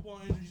from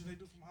football injuries than they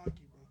do from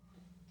hockey,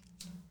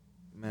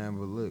 bro. Man,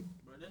 but look,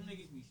 Bro, them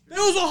niggas be straight. There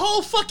was a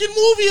whole fucking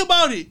movie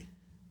about it.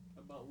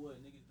 About what?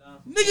 Niggas dying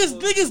from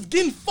Niggas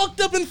getting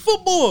fucked up in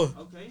football.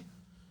 Okay.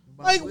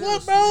 Like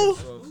what, bro?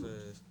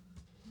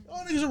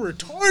 Y'all niggas are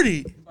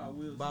retarded.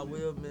 About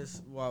Will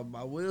Smith.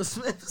 By Will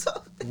Smith.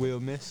 Will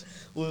Miss.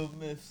 Will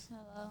Smith.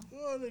 Hello.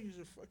 Y'all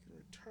niggas are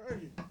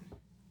fucking retarded.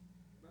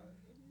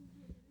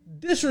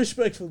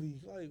 Disrespectfully.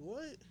 Like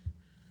what?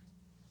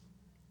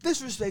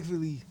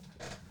 Disrespectfully.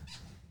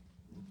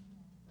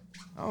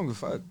 I don't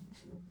give a fuck.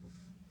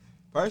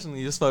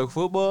 Personally, it's fuck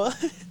football.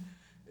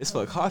 It's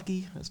fuck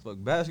hockey. It's fuck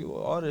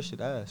basketball. All that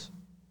shit ass.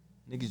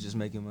 Niggas just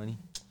making money.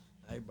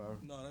 Hey, bro.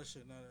 No, that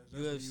shit not ass.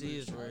 UFC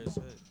is where it's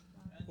at.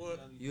 What?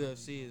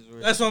 UFC is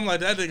where That's something like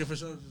that nigga for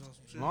sure. Just on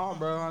some shit. Nah,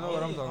 bro, I know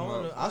what I'm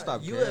talking about. I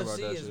stopped caring about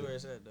that UFC is shit. where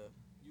it's at,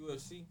 though.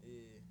 UFC. Yeah.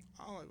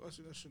 I don't like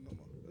watching that shit no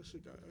more. That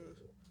shit got ass.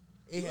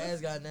 It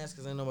has gotten ass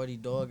because ain't nobody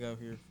dog out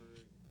here for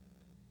it.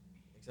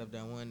 Except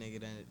that one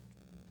nigga that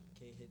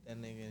can't hit that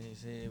nigga in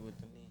his head with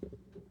the knee.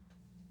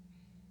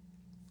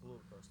 Flew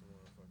across the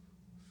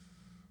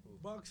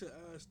motherfucker. Boxing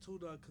ass too,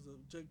 dog, because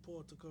Jake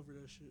Paul took over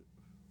that shit.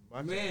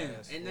 Man,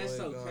 and that's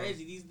so God.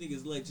 crazy. These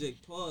niggas let Jake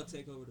Paul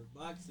take over the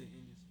boxing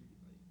industry.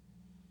 Like,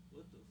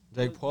 what the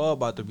Jake fuck? Paul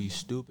about to be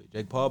stupid.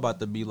 Jake Paul about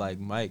to be like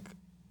Mike.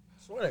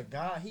 Swear to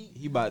God,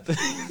 He about to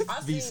I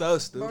be seen- so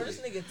stupid. Bro, this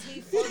nigga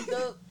teeth fucked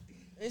up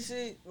and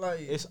shit.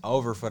 Like, It's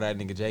over for that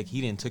nigga Jake.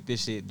 He didn't took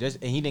this shit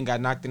and he didn't got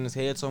knocked in his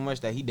head so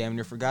much that he damn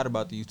near forgot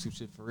about the YouTube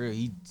shit for real.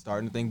 He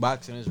starting to think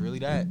boxing is really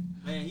that.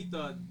 Man, he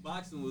thought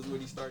boxing was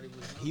what he started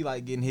with. He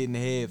like getting hit in the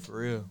head for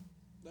real.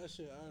 That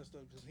shit ass though,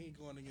 because he ain't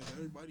going against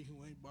everybody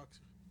who ain't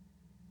boxing.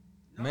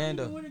 No,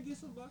 Manda. He went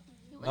against some boxing.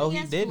 No, he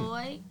Against didn't.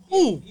 Floyd.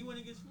 Who? He went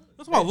against Floyd.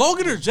 That's about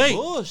Logan or Jake?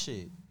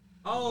 Bullshit.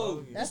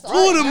 Oh, That's Two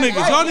of them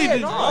niggas. Y'all need Yeah, to.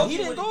 no, he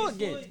didn't went go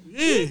against against.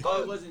 Floyd? Yeah.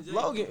 Oh, it wasn't Jake.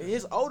 Logan,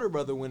 his older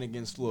brother went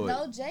against Floyd.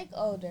 No, Jake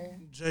older.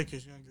 Jake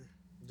is younger.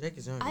 Jake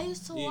is younger. I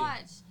used to Yeah.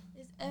 watch.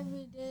 It's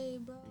every day,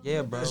 bro.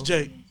 Yeah, bro. That's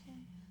Jake.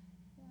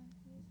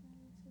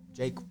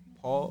 Jake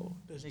Paul.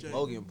 That's Jake.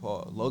 Logan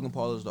Paul. Logan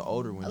Paul is the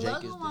older one. Jake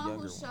Logan is the one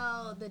younger who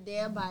one. showed the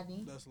dead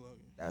body. That's Logan.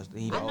 That's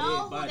he the I older.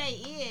 know body. who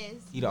they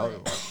is. He the older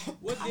but one.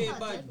 What I dead thought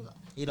body? Jake was-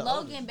 He the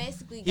Logan older.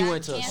 basically He got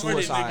went to a cancer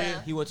suicide.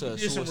 stuff He went to a He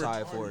did some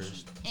suicide retarded forest.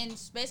 shit.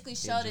 and basically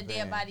showed the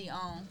Japan. dead body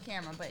on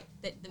camera, but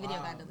the video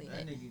got That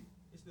deleted. nigga,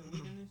 it's the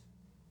weed in this?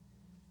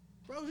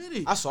 Bro, hit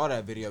it. I saw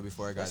that video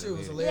before I got That shit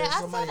was it. hilarious. Yeah, I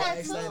saw Somebody that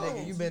asked that too.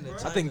 nigga, you been to I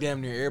China? think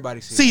damn near everybody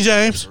seen See it.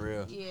 James. For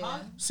real. Yeah,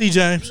 See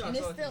James. and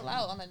it's still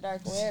out on the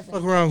dark web.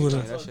 Fuck wrong with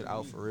Yeah, him. that shit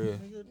out for real.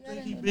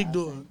 Think he big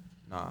dog.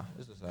 Nah,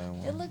 it's the same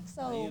It one. looks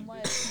so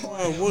much more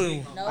Oh,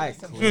 what? I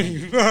noticeable. clean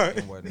You not.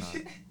 and whatnot.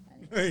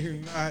 You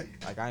not.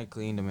 Like I ain't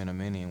cleaned them in a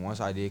minute, and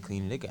once I did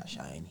clean it, it got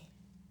shiny.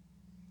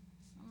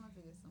 I'm about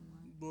to get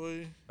someone.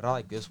 Boy. But I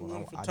like this one.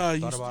 Well, for I Ty,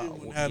 you thought still about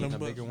wouldn't have getting a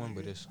them bigger bucks, one,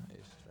 but nigga. it's straight.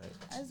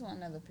 I just want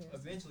another pair.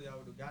 Eventually, I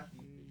would have got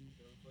these.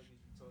 The fuck is you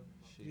talking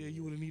about? Yeah,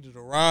 you would have needed a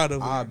ride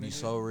over I'd there, be nigga.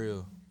 so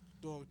real.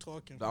 Dog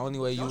talking. The only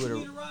way you Don't would you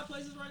need have, to ride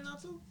places right now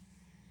too?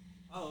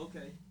 Oh,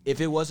 okay. if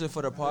it wasn't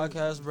for the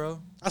podcast,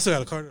 bro. I still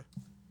got a car. It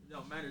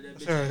don't matter that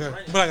bitch. But ain't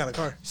running. I got a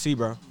car. See,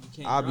 bro. You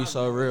can't I'll be drive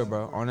so with real, that.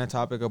 bro. On that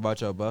topic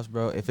about your bus,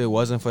 bro. If it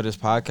wasn't for this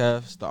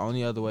podcast, the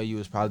only other way you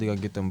was probably gonna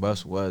get them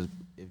bus was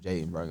if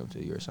Jaden brought them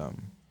to you or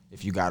something.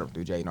 If you got them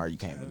through Jaden or you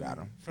came and got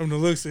them. From the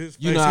looks of his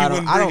face, You know, he I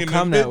wasn't don't bringing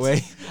come them that way.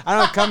 bitches. I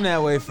don't come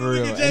that way for Look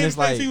real. at And James' it's face,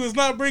 like, he was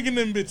not bringing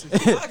them bitches.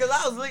 Because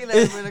I was looking at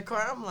him in the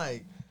car, I'm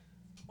like,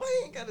 why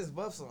he ain't got his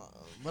buffs on?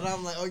 But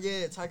I'm like, oh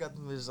yeah, Ty got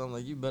the bitches. I'm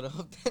like, you better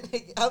hope that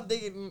nigga. I'm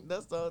thinking,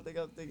 that's the only thing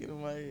I'm thinking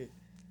in my head.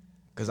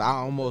 cause I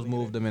almost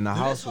moved them in the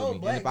house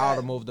with me. And if I would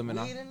have moved them in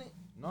the weed in it?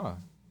 no,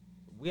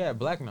 we had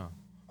black now.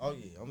 Oh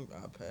yeah,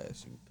 I'll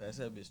pass. You pass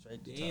that bitch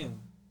straight to Damn. Tom.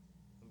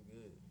 I'm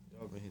good.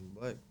 Y'all been hitting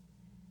black.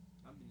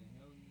 I've been in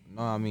hell.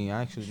 No, I mean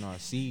actually no.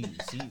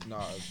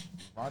 No.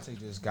 Vontae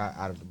just got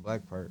out of the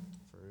black part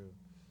for real.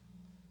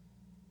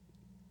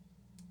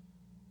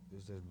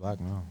 It's just black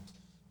now.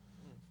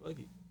 Fuck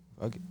it.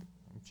 Fuck it.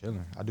 I'm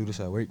chilling. I do this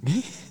at work.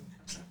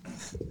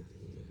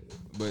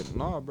 But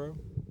nah, bro.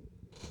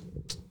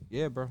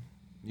 Yeah, bro.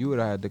 You would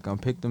have had to come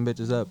pick them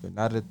bitches up, and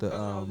now that the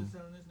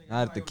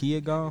now that the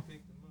Kia gone,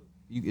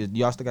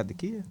 y'all still got the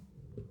Kia.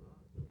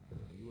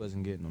 You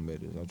wasn't getting them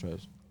bitches. I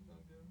trust.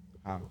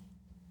 How?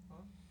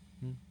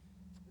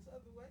 It's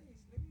other ways,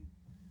 nigga.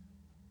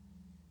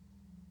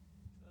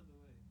 It's other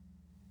ways.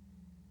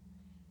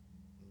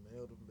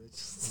 Mail them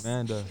bitches.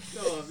 Amanda,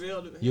 Yo,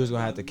 mail the- you was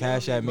gonna have to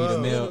cash at me to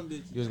Bro. mail.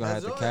 You was gonna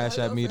have to cash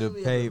at me to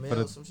pay for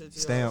the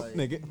stamp,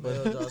 nigga.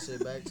 Mail y'all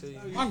shit back to you.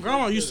 My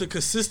grandma used to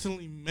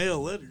consistently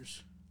mail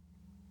letters.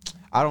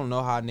 I don't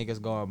know how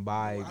niggas go and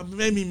buy It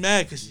made me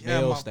mad because she had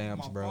Mail my,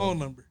 stamps, my bro. phone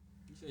number.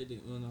 You said they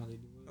don't know how they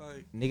do it.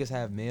 Like, niggas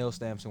have mail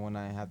stamps and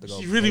whatnot and have to go.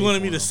 she really pay wanted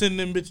for me to them. send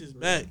them bitches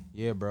back.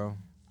 Yeah, bro.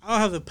 I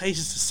don't have the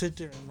patience to sit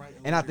there and write.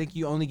 And I think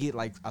you only get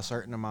like a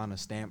certain amount of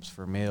stamps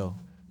for mail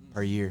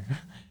per year.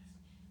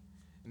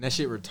 And that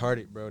shit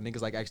retarded, bro.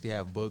 Niggas like actually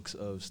have books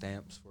of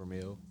stamps for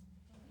mail.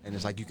 And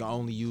it's like you can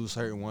only use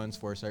certain ones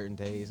for certain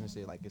days and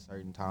shit, like at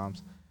certain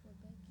times.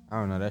 I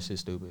don't know, that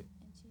shit's stupid.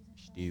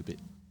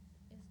 Stupid.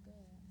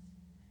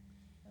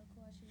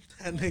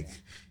 that nigga.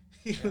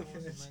 He was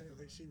gonna say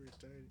like she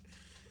retarded.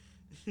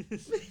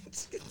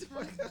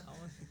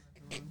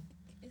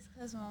 It's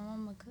because my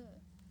mama cooked.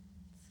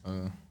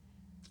 Well,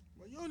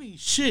 you don't need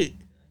shit.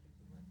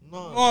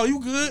 No, Oh, you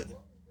good?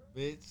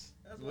 bitch.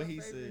 That's what he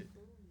said.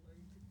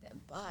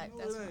 That bot, No,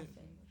 that's it my ain't. favorite.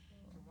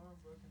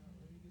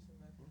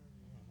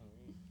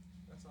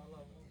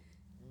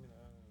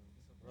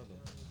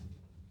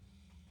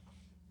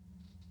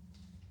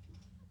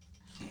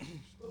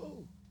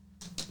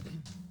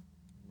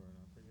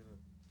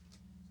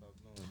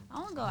 I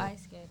want to go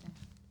ice skating.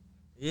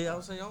 Yeah, I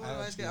was saying I want to go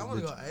ice skating. I want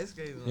to go ice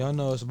skating. Y'all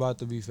know it's about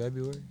to be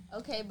February.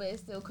 Okay, but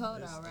it's still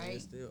cold out, right?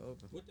 It's still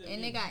open.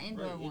 And they got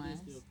indoor ones.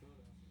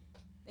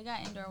 They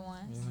got indoor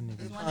ones. Y'all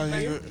niggas- It's one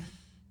in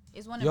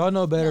it's one in- Y'all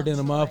know better no, than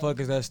the Troy.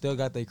 motherfuckers that still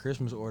got their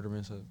Christmas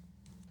ornaments up.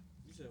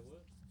 You said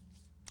what?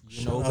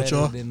 You know Shout out, better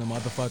y'all. than the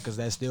motherfuckers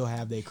that still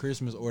have their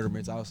Christmas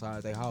ornaments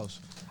outside their house.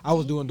 I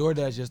was doing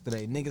DoorDash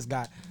yesterday. Niggas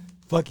got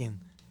fucking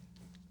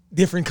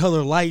different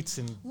color lights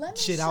and Let me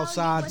shit show you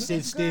outside. what Shit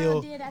this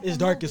girl still. did at It's the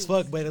dark as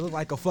movies. fuck, but it looked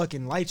like a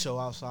fucking light show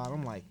outside.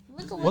 I'm like,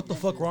 Look at what the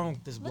this fuck is. wrong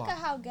with this Look block? at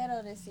how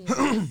ghetto this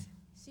is.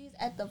 She's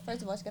at the,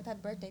 first of all, she got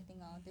that birthday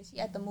thing on. Then she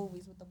at the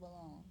movies with the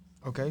balloon.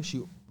 Okay, she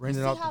You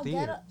rented see out how the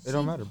theater. ghetto- It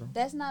don't she- matter, bro.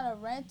 That's not a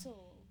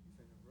rental.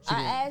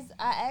 I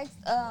asked,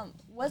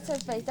 what's her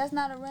face? That's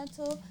not a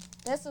rental.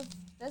 That's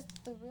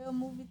the real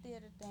movie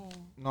theater thing.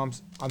 No,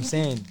 I'm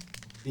saying,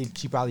 did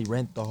she probably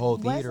rent the whole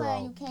theater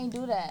Westland, you out? can't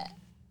do that.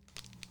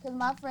 Cause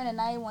my friend and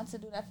I wants to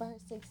do that for her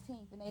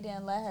 16th, and they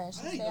didn't let her. She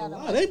I ain't stayed gonna out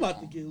of lie, they about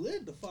to Westland. get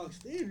lit the Fox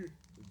Theater.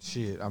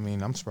 Shit, I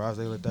mean, I'm surprised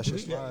they let that shit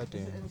slide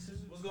then.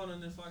 What's going on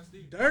in the Fox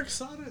Theater? Dirk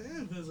Sada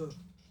and Vizza.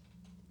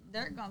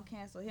 Dirk gonna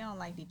cancel. He don't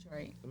like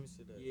Detroit. Let me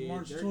see that. Yeah,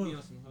 March Dirk 12th. be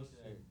on some host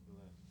shit.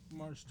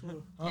 March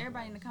 12th.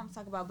 Everybody in the comments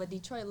talk about, but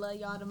Detroit love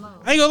y'all the most.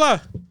 I ain't gonna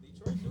lie.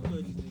 Detroit do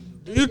love these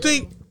niggas. Do you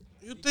think?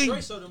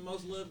 Detroit show the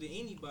most love to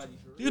anybody.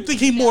 For Do you real. think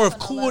he more of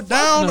Fuck cooled no.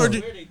 down, or No. do,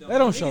 Swear They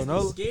don't show Niggas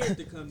no- be scared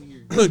to come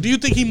here. look? Do you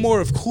think he more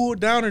of cooled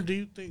down, or do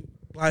you think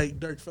like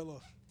Dirk fell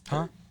off?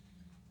 Huh?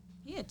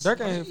 Yeah,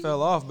 Dirk ain't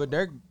fell off, but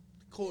Dirk,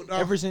 Cooled down.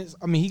 ever since,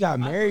 I mean, he got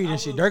married I and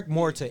shit. will- Dirk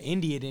more to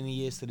India than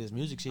he is to this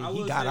music shit. I He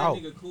will got say out.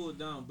 That nigga cooled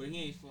down, but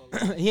he ain't fall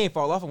off. He ain't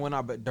fall off and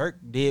whatnot, but Dirk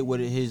did what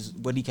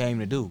he came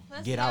to do. Plus,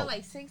 Get he got out.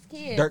 like 6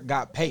 kids. Dirk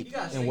got paid He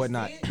got and 6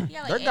 whatnot. kids? He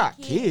got like Dirk 8 got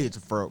kids,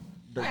 bro.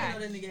 Dirk, I didn't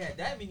know that nigga had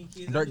that many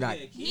kids. Dirk That got-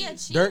 nigga had He a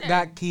kids. cheater. Dirk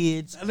got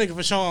kids. That nigga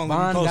for sure only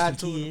Von posting got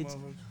two of them kids.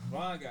 motherfuckers.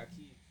 Ron got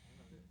kids.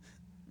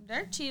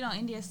 Dirk cheated on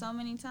India so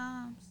many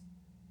times.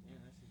 Yeah,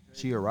 that shit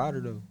crazy. She a rider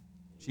though.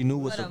 She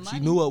knew For the money. she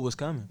knew what was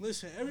coming.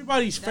 Listen,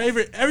 everybody's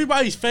favorite.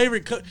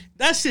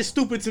 That shit's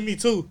stupid to me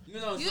too. You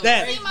know, You so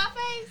That- see my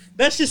face?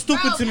 That shit's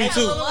stupid Bro, to me look,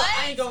 too. look,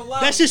 I ain't gonna lie.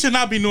 That shit should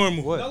not be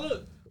normal. What? Now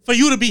look. For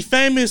you to be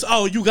famous,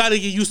 oh, you gotta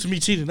get used to me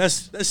cheating. That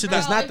shit. Bro, It's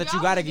That's not if that you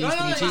y'all gotta was get used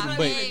to me doing cheating, my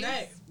but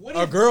things- What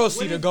a if- girl what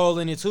see the if- goal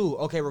in it too.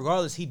 Okay,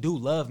 regardless, he do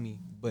love me,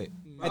 but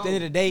at the end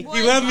of the day, Boy,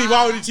 he love me.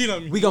 Why would he cheat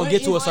on me? we gonna What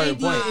get to a if certain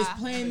India point. is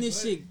playing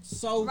this shit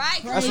so Right,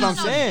 crazy? That's what I'm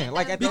saying.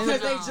 Like, at the end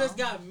Because of they just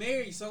got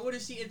married. So what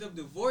if she end up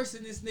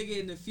divorcing this nigga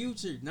in the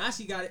future? Now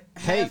she got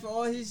Hey. half of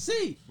all his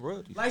shit.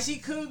 Royalty. Like she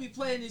could be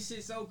playing this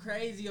shit so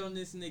crazy on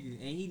this nigga,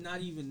 and he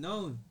not even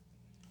knowing.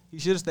 He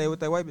should have stayed with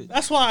that white bitch.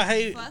 That's why I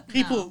hate Fuck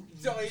people. no.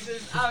 So he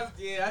just,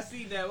 I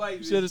see that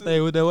white. Should have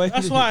stayed with that white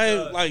That's bitch. why I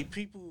hate like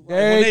people like,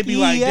 when they be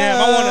like,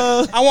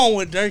 "Damn, I want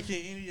what Dirk and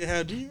India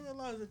had." Do you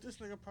realize that this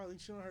nigga probably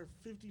showing her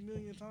 50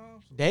 million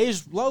times?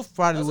 Dej Loaf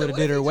probably I said, would have what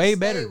did if her he way just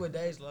stayed better. with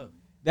Days Love?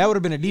 That would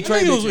have been a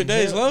Detroit nigga was bitch with in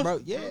Dej hell, Loaf.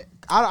 bro. Yeah,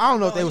 I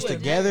don't know if they was he wasn't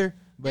together,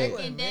 but Dirk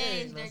and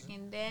Days, married, Dirk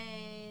and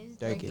Days,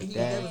 Dirk and He-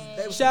 Days.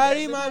 they was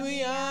Shawty, together. my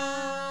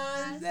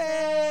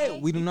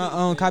Beyonce. We do not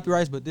own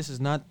copyrights, but this is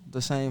not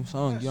the same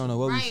song. You don't know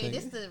what we Right, say.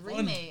 this the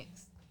remix.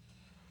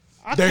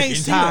 I Dirk can't and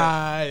see that.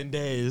 Ty and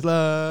Days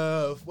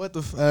Love. What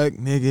the fuck,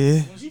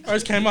 nigga? When she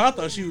first came out, I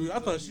thought she was dyking. I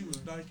ain't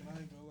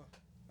gonna lie.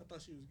 I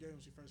thought she was gay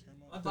when she first came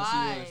I out. thought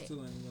she was But too.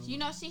 ain't gonna you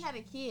lie. know she had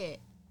a kid.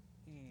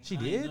 She I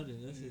didn't know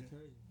did? that. That shit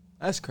crazy.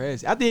 That's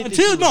crazy. I didn't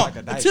Until think she was like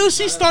a dyke. until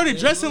she started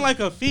dressing like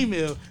a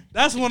female,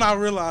 that's when I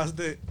realized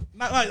that.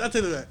 Not like I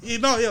tell you that. You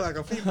know, yeah, like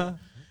a female.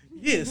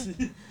 Yes.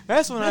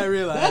 That's when I That's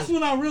realized.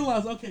 when I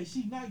realized. Okay,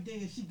 she not gay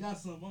and she got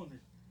something on her.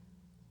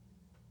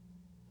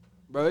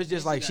 Bro, it's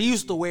just like she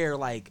used to wear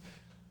like.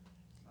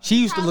 She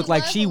used to look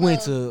like she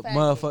went to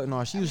motherfucking.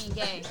 No, she was.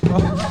 Gay. Oh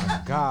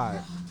my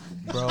god,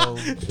 bro.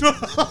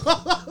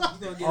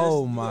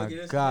 Oh my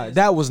god,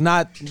 that was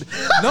not.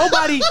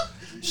 Nobody.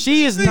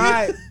 She is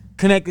not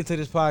connected to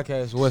this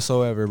podcast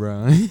whatsoever,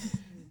 bro.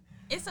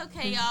 It's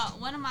okay, y'all.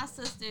 One of my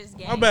sisters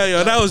gay. My bad,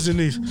 y'all. That was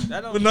Janice.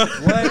 That don't But no,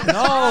 What?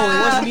 No, it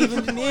wasn't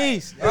even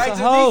Denise. That's right, a Janice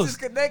is host.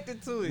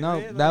 connected to it. No,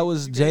 man. that Like,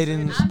 was you can't say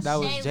Jaden's. I'm That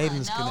was Shayla.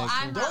 Jaden's No, connection.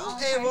 I'm my Don't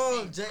own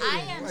involve person. Jaden. I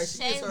am Like,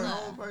 she is her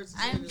Shayla. own person.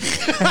 I'm She is-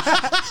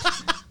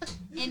 Shayla.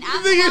 And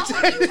I'm the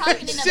one who be talking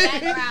in the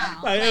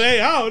background. like,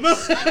 hey, I don't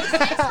know. Let me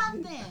say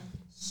something.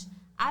 Shh.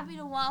 I be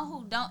the one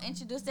who don't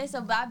introduce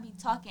themselves, but I be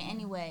talking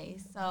anyway.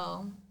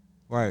 So,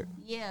 Right.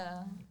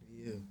 yeah.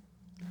 Yeah.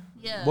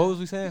 Yeah. What was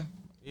we saying?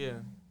 Yeah.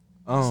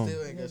 Still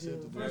ain't got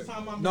shit to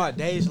do. No,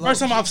 Days Love. First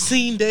time I've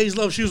seen Days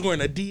Love, she was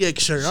wearing a DX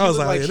shirt. She I was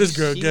looked like, yeah, this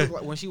girl she gay. looked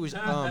like- when she was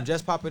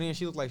just popping in,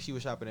 she looked like she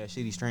was shopping at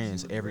Shitty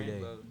Trends every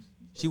day.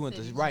 She went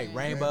to City right Trends.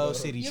 Rainbow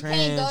City You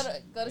Trends.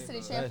 can't go to City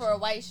Trend for a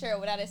white shirt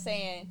without it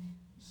saying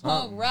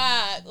punk Something.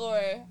 rock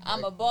or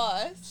I'm a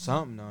boss.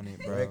 Something on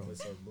it, bro. Reckless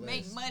or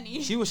Make blessed.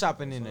 money. She was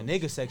shopping in the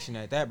nigga section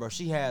at that, bro.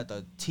 She had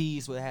the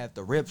tees with have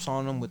the rips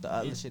on them with the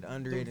other shit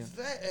under it, Them and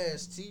fat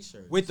ass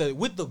t-shirts. with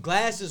the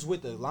glasses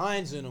with the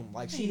lines in them.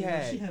 Like she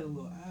had a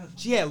little ass.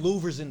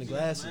 louvers in the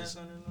glasses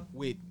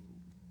with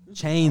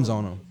chains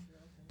on them.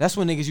 That's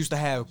when niggas used to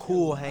have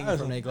cool hanging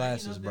from their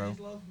glasses, bro.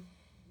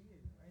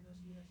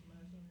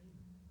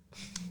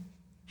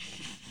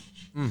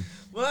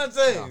 What I'm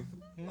saying?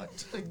 Like,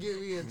 trying to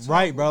get me in trouble.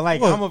 Right, bro. Like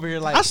What? I'm over here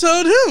like I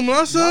showed him.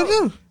 I showed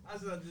him. I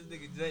saw this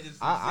nigga Jay just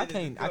I sit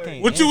in the can't. car.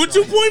 What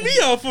you point me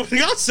out for?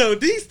 I showed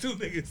these two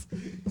niggas.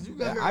 You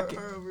got I her, can-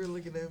 her over here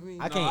looking at me.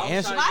 I No, can't I'm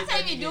answer. trying Why to take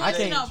get me that doing nigga it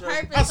Jay on in trouble.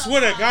 purpose? I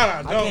swear to God,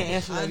 I I don't. can't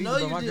answer I that know either,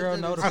 you but my did girl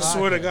that. know the I vibe.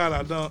 swear to God,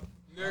 I don't.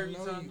 You heard me, I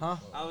know Tom? you- Huh?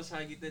 I was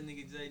trying to get that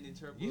nigga Jay in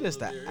trouble. You a just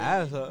little an bit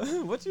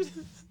asshole.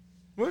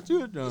 What you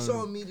You doing?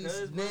 showing me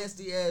these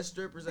nasty ass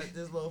strippers at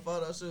this little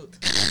photo shoot.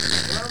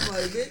 And I'm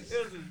like, bitch.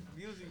 It was a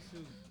music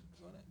shoot.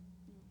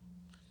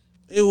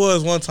 It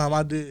was one time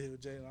I did hit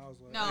with Jay, and I was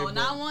like, No, hey, bro,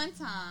 not one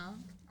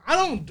time. I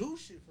don't do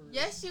shit for real.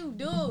 Yes, you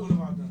do. What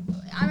have I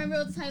done? I remember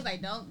it was the time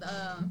like don't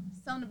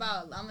something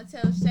about I'm gonna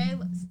tell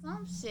Shayla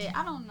some shit.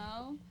 I don't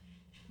know.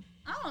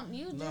 I don't.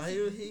 You just Nah, he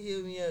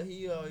hit me up.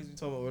 He always be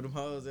talking about where them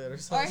hoes at or or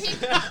something. he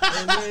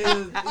And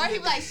then or he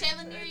be like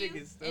Shayla near That you,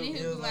 nigga's and then he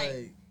he was be like,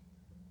 like,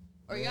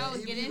 or man, y'all would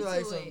he get be into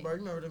like something, it. bro. You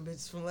remember them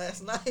bitches from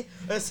last night?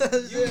 Or some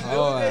shit.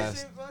 Oh,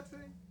 ass.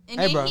 And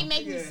Hey, then bro. he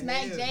make me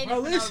smack Jaden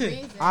Bro, for listen.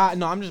 no reason.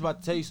 No, I'm just about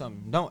to tell you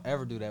something. Don't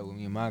ever do that with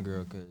me and my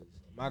girl, cause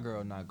my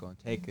girl not gonna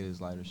take it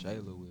as light as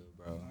Shayla will,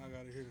 bro. I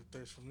gotta hear the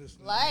thirst from this.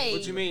 nigga. Like,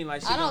 What you mean?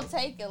 Like she I don't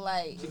gonna, take it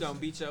like. she gonna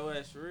beat your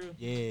ass for real?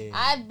 Yeah.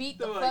 I beat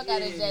the Come on, fuck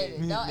out of yeah.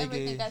 Jaden. Don't ever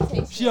Nigga, think I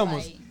take she shit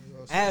almost- like.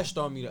 Ashed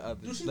on me the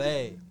other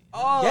day.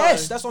 Oh,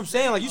 Yes, that's what I'm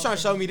saying. Like you trying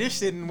to show me this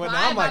shit and whatnot.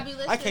 I'm like, Bobby,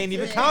 I can't listen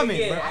even to comment,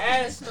 it. bro.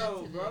 ass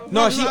though, bro.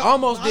 No, she Look,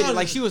 almost did it. I-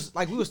 Like she was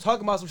like we was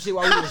talking about some shit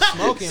while we was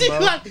smoking, She bro.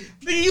 like,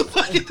 nigga, you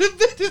fucking the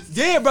bitches.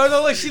 Yeah, bro.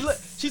 No, look,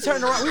 she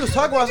turned around. We was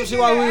talking about some shit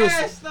while we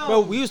was, bro.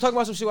 We was talking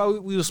about some shit while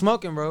we was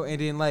smoking, bro. And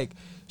then like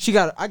she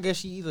got, I guess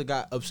she either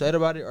got upset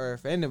about it or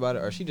offended about it,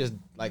 or she just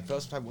like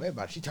felt some type of way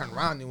about it. She turned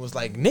around and was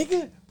like,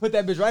 "Nigga," put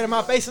that bitch right in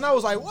my face, and I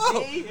was like,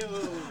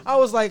 "Whoa!" I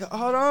was like,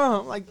 "Hold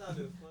on," like.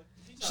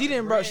 She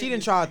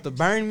didn't try to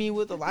burn me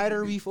with a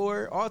lighter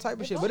before, all type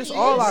of shit. But it's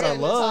all out of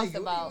love. Talked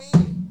about.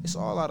 It's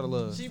all out of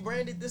love. She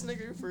branded this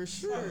nigga for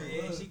sure.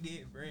 Yeah, she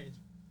did, Branch.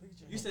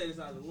 You said it's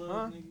out of love,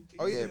 Huh? nigga.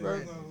 Oh yeah,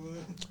 bro.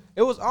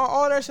 It was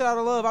all that shit out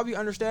of love. I be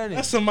understanding.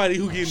 That's somebody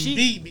who getting She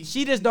beat.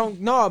 she just don't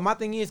know. My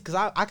thing is because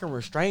I can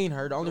restrain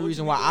her. The only what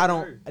reason you why do I with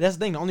don't. her? That's the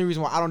thing. The only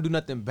reason why I don't do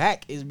nothing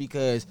back is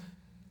because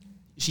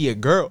she a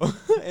girl,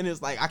 and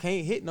it's like I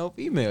can't hit no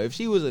female. If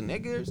she was a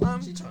nigga or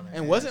something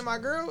and wasn't my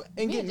girl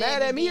and get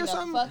mad at me or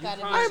something,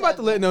 I ain't about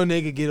to let no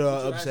nigga get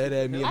upset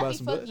at me I about be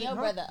some fucking bullshit. your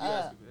Huh? brother You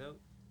up. asking for help?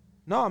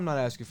 No, I'm not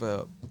asking for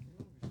help.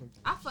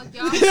 I fuck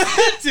y'all.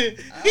 Snitching.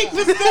 He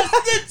was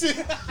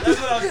snitching.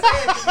 That's what I'm saying.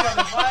 'Cause you on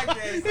the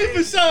podcast. He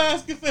for sure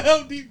asking for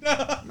help deep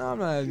down. No, I'm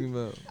not asking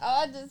for help. Oh,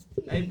 I just.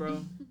 Hey,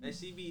 bro.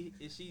 If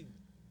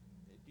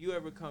you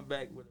ever come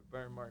back with a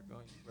burn mark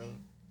on you, bro,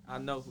 I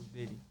know who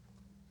did it.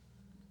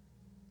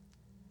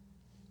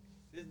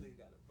 This nigga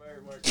got a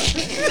burn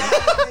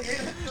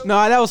mark. No,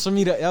 that was for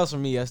me. That was for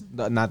me.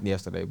 Not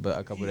yesterday, but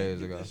a couple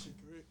days ago.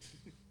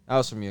 That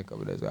was for me a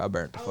couple days ago. I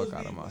burnt the fuck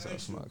out of myself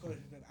smoking.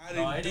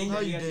 No, it ain't No,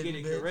 that you you got to get didn't,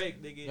 it bitch.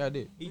 correct, nigga. Yeah, I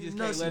did. He just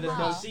No, can't she let us not.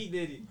 know she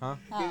did it. Huh?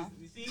 Huh.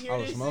 You see, I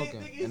was this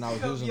smoking, shit, nigga? and I was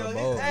She gonna using be a on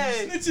bowl.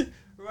 his ass.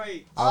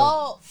 Right.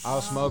 Oh. I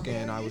was smoking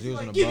and I was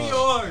using a Give me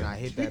ball, yours. and I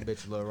hit that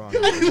bitch a little wrong.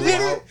 And I blew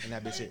out, and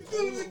that bitch hit.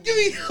 Give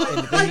me. And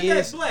the thing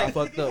is, I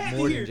fucked up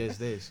more than just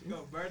this. You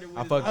gonna burn it with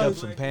I his fucked burn up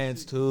some mark and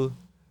pants shit. too.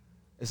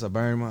 It's a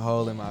burn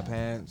hole in my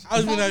pants. I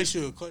was gonna ask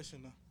you a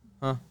question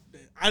though. Huh?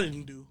 That I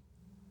didn't do,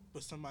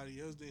 but somebody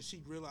else did. She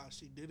realized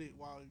she did it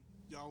while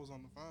y'all was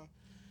on the phone.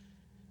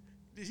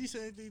 Did she say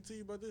anything to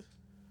you about this?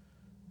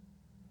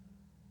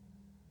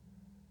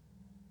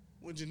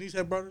 When Janice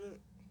had brought it up,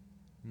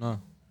 No,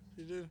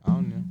 she did. I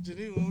don't know.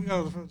 Janice, when we got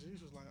on the phone,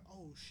 Janice was like,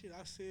 "Oh shit,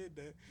 I said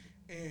that,"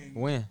 and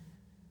When?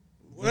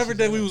 whatever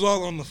day we was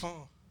all on the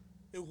phone,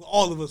 it was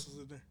all of us was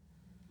in there.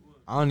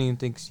 I don't even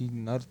think she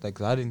noticed that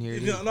because I didn't hear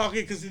it. No, either. no,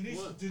 okay, because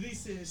Denise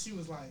said she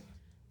was like,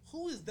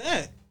 "Who is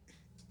that?"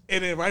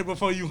 And then right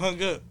before you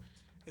hung up,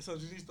 and so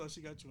Denise thought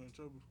she got you in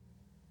trouble.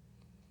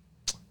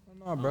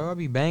 No, bro, I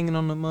be banging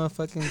on the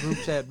motherfucking group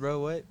chat, bro.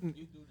 What? You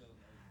do though.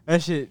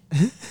 That shit.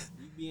 You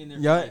be in there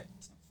Yeah. for like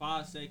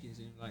 5 seconds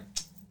and like,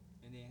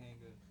 and then hang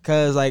up.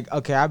 Cause like,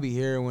 okay, I be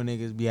hearing when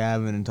niggas be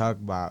having and talk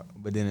about,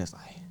 but then it's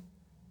like,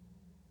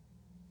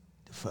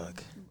 the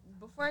fuck.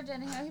 Before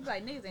Jenny Hill, he be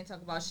like, niggas ain't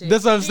talking about shit.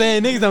 That's what I'm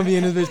saying. Niggas don't be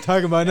in this bitch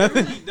talking about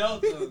nothing. You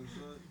don't though.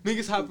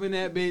 Niggas hop in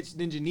that bitch,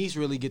 then Janice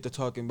really get to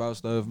talking about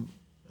stuff,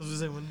 I was just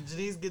saying, when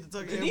Janice get to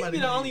talking, Denise everybody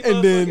be the only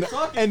and then motherfucker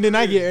talking. and then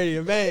I get ready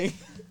to bang.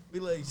 be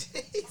like,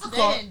 They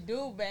didn't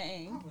do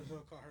bang. I was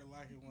gonna call her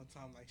lacking one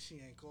time, like she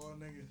ain't called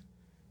niggas.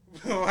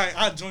 Like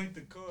I joined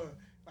the call.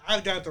 I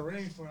got the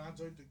ring for her. I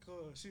joined the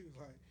call. She was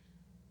like,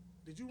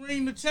 "Did you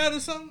ring the chat or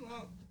something?"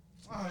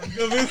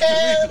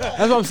 That's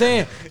what I'm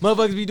saying.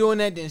 Motherfuckers be doing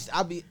that, then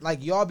I be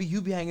like,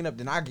 you be hanging up,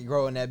 then I get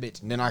grow in that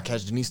bitch, and then I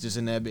catch Janice just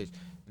in that bitch,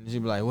 and she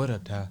be like, "What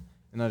up, Ty?"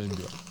 And I just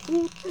be like,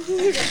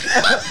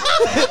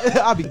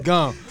 I be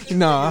gone.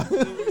 Nah,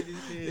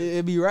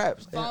 it be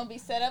raps. Phone be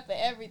set up and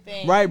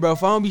everything. Right, bro.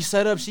 Phone be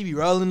set up. She be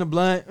rolling the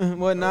blunt,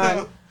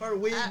 whatnot. her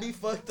weed be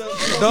fucked up.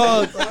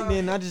 Dog. And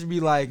then I just be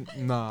like,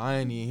 nah, I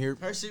ain't even here.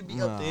 Her shit be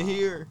up to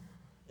here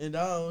and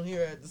down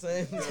here at the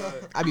same time.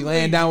 I be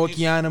laying down with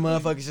Kiana,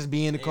 motherfuckers just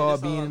be in the car,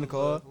 that's being all in the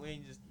love. car.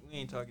 We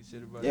ain't talking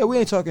shit about it. Yeah, we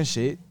ain't talking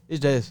shit. It's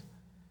just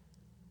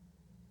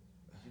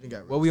You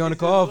done got what we on the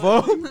call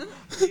for.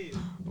 Yeah.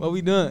 What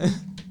we doing?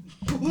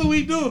 What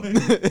we doing?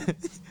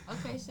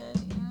 Okay, shit.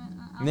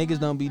 Niggas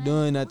don't be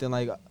doing nothing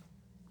like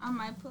I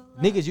might pull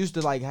up. niggas used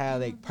to like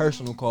have like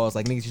personal calls.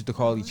 Like niggas used to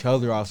call each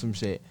other off some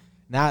shit.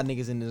 Now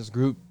niggas in this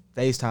group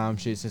FaceTime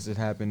shit since it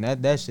happened.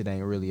 That shit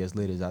ain't really as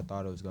lit as I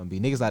thought it was gonna be.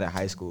 Niggas like in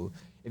high school.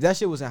 If that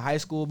shit was in high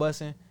school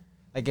busing,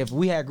 like if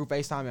we had group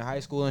FaceTime in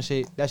high school and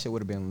shit, that shit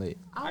would have been lit.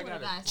 I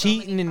would've gotten so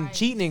Cheating many and fights.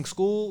 cheating in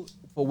school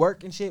for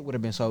work and shit would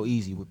have been so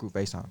easy with group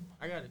FaceTime.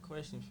 I got a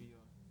question for you.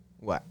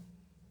 What?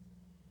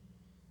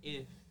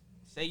 If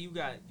say you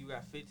got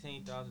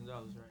 $15,000,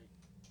 right,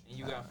 and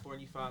you got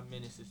 45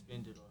 minutes to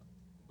spend it on,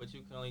 but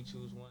you can only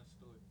choose one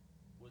store,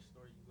 what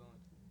store you going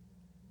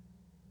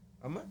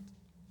to? How much?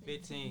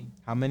 15,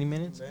 How many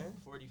minutes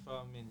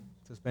 45 minutes.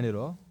 to spend it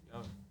all?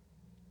 Yo.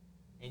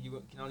 And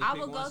you can only I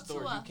pick would one go to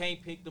store. a- You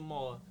can't pick them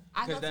all.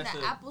 I go 'cause to the that's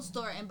a- Apple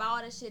store and buy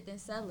all the shit then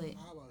sell it.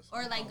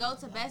 Or like go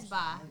to Best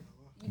Buy.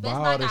 Buy Best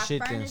all Buy the got shit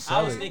then furniture. sell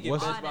I was it. thinking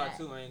What's- Best Buy that.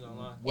 too. I ain't gonna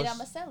lie. And What's-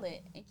 I'ma sell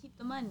it and keep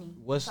the money.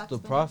 What's So I the can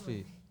spend it.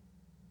 profit?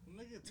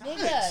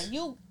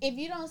 Nigga, if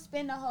you don't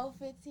spend the whole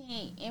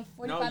 15 in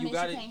 45 you minutes,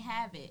 gotta- you can't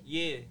have it.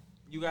 Yeah,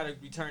 you gotta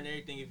return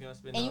everything if you don't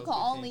spend. And the you can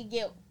whole only 15.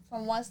 get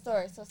from one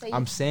store. So say you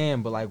I'm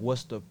saying, but like,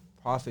 what's the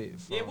profit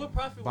from Yeah, what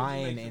profit would you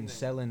buying make from and that?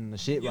 selling the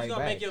shit You right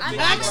gonna back? make your I'm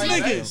 50 Ask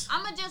right back. niggas.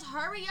 I'ma just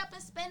hurry up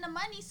and spend the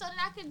money so that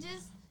I could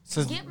just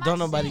Since get my don't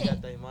nobody shit.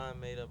 got their mind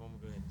made up, I'm gonna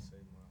go ahead and say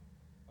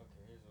mine.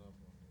 Okay, here's what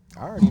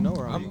I'm I already know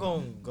where I'm I'm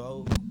gonna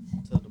go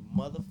to the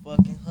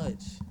motherfucking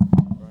Hutch.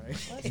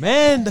 Right?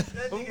 Man,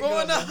 I'm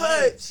going to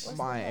Hutch. I'm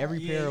buying every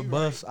Yeah, pair of you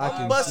buffs I I'm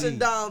can busting see.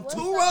 down What's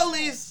 2 that?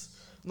 rollies.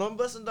 No, I'm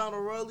busting down a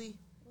rollie,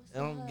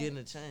 and I'm that? getting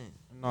a chain.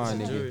 Nah, It's a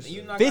nigga. jewelry You store.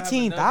 not gonna have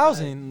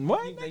 15,000?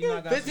 What, enough, nigga? you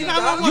not gonna have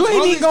 15,000? enough. You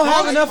ain't even gonna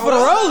have enough for the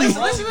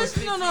rollies.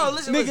 Listen, no,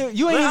 listen. Nigga,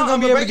 you ain't even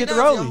gonna be able to get the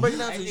rollie. I'm breaking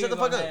down to you. Shut the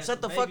fuck up. Nigga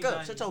Shut the gonna fuck up.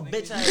 have Shut your baby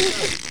bitch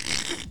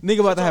ass up. Nigga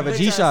about to have a Shut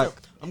your bitch ass G-Shock.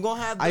 up. I'm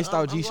gonna have the Iced out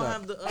I'm gonna G-Shock.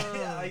 have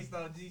the Iced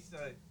out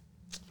G-Shock.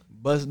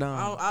 Bust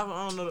down. I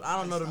don't know. I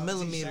don't know the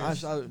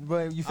millimeters.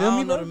 Bro, you I feel me,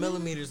 don't know bro? the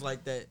millimeters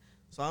like that.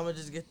 So I'm gonna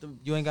just get the.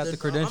 You ain't got the I'm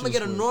credentials gonna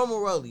get a for it. normal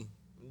rollie.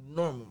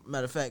 Normal.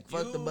 Matter of fact,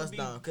 fuck the You bust be-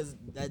 down because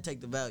that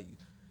take the value.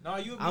 No,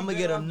 you. I'm gonna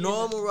get a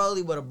normal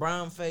rollie with a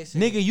brown face.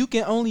 in Nigga, you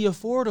can only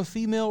afford a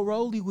female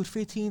rollie with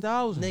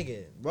 15,000. it.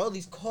 Nigga,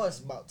 rollies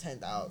cost about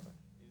 10,000.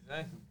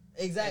 Exactly.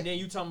 Exactly. And then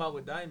you talking about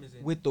with diamonds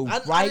in. With the I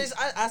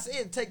right.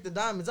 said take the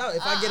diamonds out.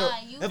 If I get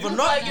you a if you a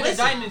probably get a listen,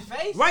 diamond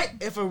face. right,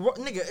 if a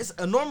nigga, it's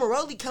a normal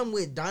rollie come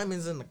with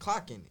diamonds in the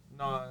clock in it.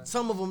 No.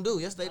 Some of them do.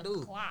 Yes, they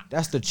do.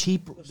 That's the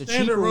cheaper. The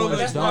standard cheaper Rolex ones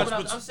That's watch not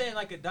don't. what I'm saying.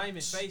 Like a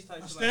diamond face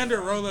type. A of standard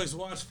like, Rolex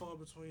watch fall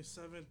between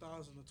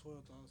 7,000 to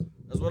 12,000.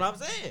 That's what I'm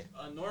saying.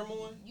 A normal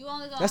one. You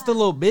only gonna That's the have-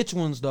 little bitch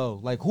ones though.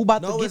 Like who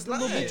about No, to get it's the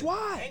little not. bitch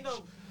watch? Ain't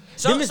no.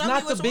 Show- Them is show me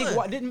not the which big.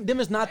 one. Them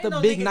is not Ain't the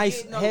no big, nigga nice,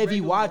 getting no heavy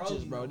regular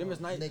watches, Rollie, bro. Them is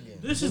bro. nice.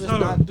 Nigga. This Them is is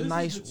hold not on, the this is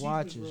nice cheapest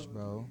watches, Rolex.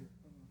 bro.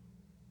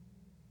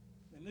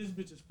 And this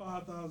bitch is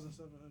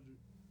 5,700.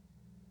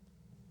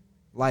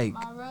 Like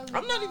My Rollie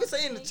I'm not even don't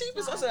saying the take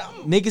cheapest. I time. said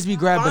I'm niggas be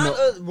grabbing. buying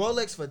The, a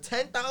Rolex for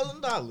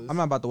 $10,000. I'm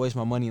not about to waste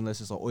my money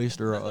unless it's an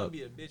oyster That's or gonna up.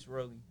 be a bitch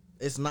rolling.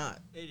 It's not.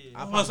 It is.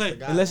 I I'm gonna say,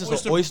 forgot. Unless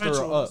it's an oyster or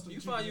Perpetual, up. that's the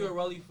You find you a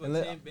rollie for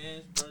Unless- 10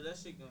 bands, bro. That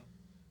shit gonna.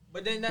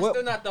 But then that's What-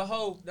 still not the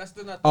whole. That's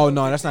still not. The Oh whole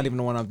no, that's not 15. even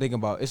the one I'm thinking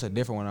about. It's a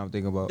different one I'm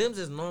thinking about. Them's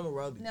is normal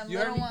rollies. Them You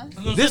heard little me? ones.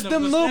 cheapest. This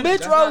them little bitch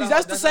That's not rollies. a-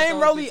 That's the that's not same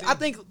the whole rollie. 15. I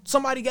think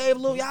somebody gave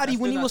Lil Yachty That's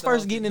when he still was not the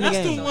first whole getting in the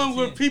 15. That's game. the one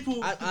where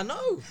people, I know.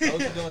 Oh, what you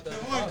doing with the-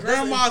 when oh,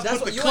 grandmas that's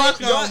put what the you clock ain't-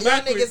 y'all on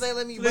backwards. niggas ain't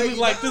let me So they break look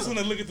it like down. this when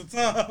they look at the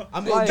time.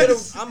 I'm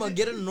Like- gonna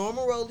get a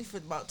normal rollie for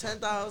about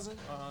 10,000,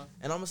 Uh-huh.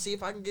 and I'm gonna see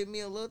if I can get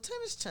me a little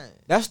tennis chain.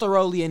 That's the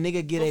rollie and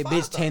nigga get For a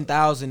bitch 5,000.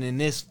 10,000 and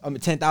this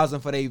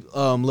 10,000 for they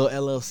little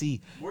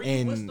LLC Where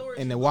you- what and store is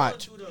the you watch.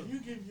 going to, though? You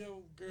give your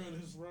girl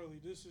this Rollie.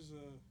 This is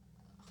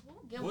a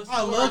give a What's- fuck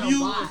I love about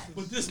you, watch.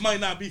 but this might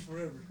not be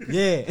forever.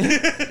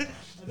 Yeah.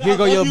 I Here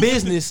go love your you,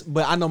 business,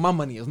 but I know my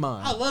money is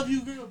mine. I love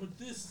you, girl, but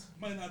this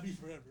might not be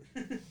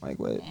forever. Like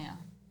what? Damn.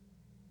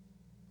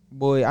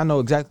 Boy, I know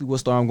exactly what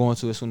store I'm going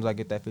to as soon as I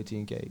get that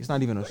 15K. It's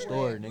not even a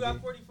store, You got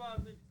nigga. 45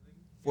 niggas. nigga.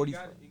 40 You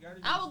got it.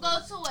 I would go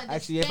to a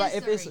Actually, dispensary.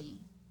 if it's-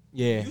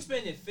 Yeah. You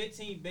spending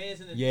 15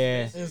 bands in the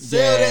Yeah. dispensary? And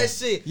sell Yeah. that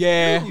shit.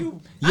 Yeah. I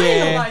ain't gonna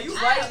Yeah. lie, you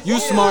right. You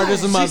smart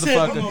as a She said,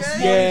 "Come motherfucker. on, smart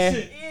Yeah. as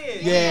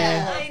shit."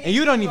 Yeah. And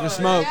you don't even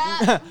smoke.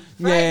 Yeah.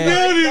 You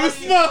Yeah. don't even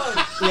smoke.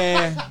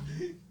 Yeah.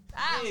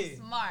 I'm Yeah.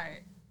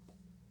 smart.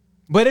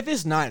 But if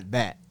it's not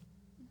that,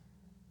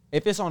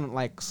 if it's on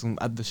like some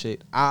other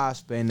shit, I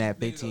spend that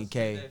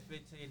 15K. That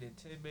 15 to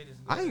 10 minutes.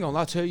 I ain't gonna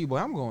lie to you, boy.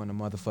 I'm going to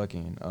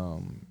motherfucking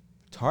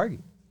Target.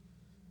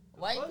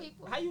 White What?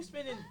 people. How you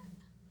spending?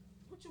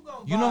 What you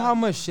gonna buy? You know how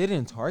much shit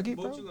in Target,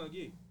 What bro? you gonna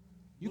get?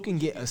 You can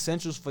get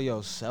essentials for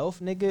yourself,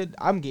 nigga.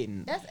 I'm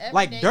getting That's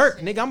like everyday Dirk,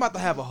 shit. nigga. I'm about to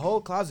have a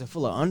whole closet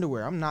full of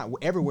underwear. I'm not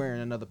ever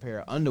wearing another pair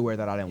of underwear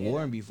that I didn't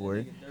worn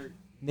before,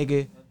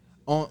 nigga.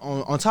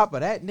 On top of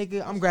that,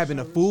 nigga, I'm grabbing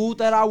the food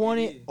that I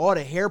wanted, all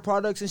the hair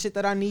products and shit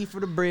that I need for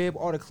the brib,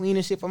 all the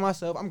cleaning shit for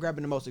myself. I'm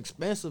grabbing the most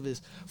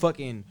expensivest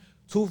fucking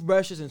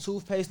toothbrushes and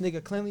toothpaste,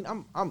 nigga. Cleanly,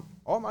 I'm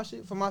all my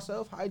shit for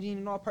myself, hygiene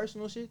and all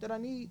personal shit that I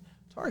need.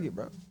 Target,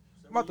 bro.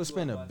 I'm about to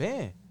spend a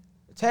band.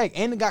 Tag,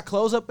 and it got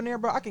clothes up in there,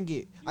 bro. I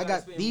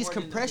got spend these more than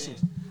the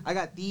compressions. I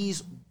got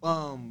these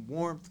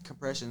warmth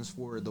compressions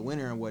for the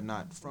winter and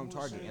whatnot from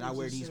Target, and I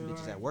wear these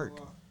bitches at work.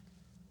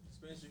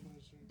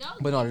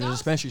 But no, the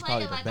dispensary's play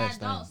probably it the like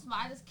best I don't thing. smoke.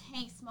 I just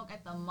can't smoke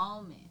at the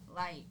moment.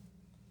 Like,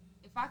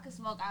 if I could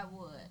smoke, I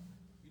would.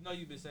 You know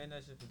you've been saying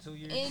that shit for 2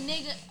 years. And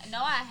nigga, no,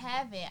 I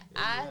haven't.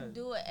 I have.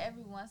 do it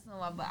every once in a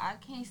while, but I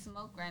can't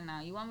smoke right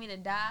now. You want me to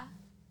die?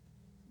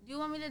 Do you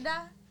want me to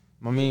die?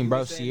 I mean, bro,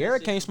 been saying Sierra that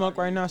shit can't for smoke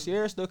about a right now. year.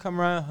 Sierra still come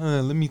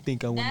around. Let me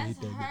think I want to That's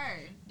hit that. bitch. her.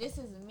 This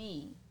is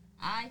me.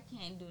 I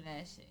can't do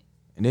that shit.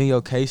 And then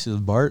your case is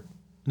Bart,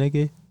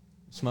 nigga,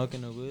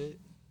 smoking the wood.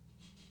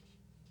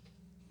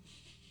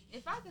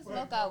 If I could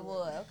smoke, I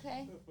would.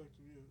 Okay.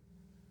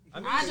 I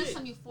mean, I do shit.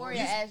 some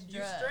euphoria ass You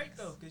drugs. straight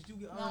though, cause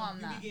you I'm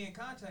you not. be getting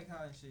contact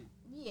high and shit.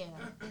 Yeah.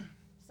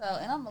 So,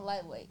 and I'm a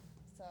lightweight.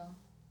 So,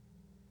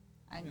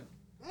 I.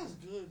 That's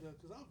good though,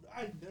 cause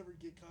I never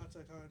get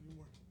contact high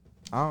anymore.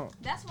 I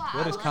don't. That's why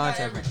What I is like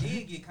contact? I ever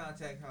did get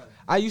contact high.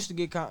 I used to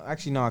get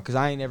actually no, cause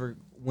I ain't never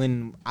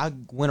when I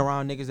went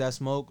around niggas that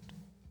smoked.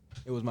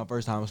 It was my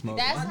first time smoking.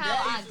 That's My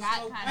how dad I used to got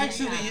smoke. contact.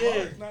 Actually, high.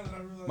 yeah. Now that I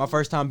realize My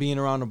first time being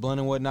around the blunt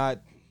and whatnot,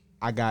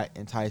 I got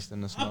enticed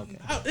into I, smoking.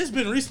 it's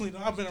been recently though.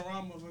 I've been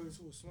around motherfuckers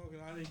who was smoking.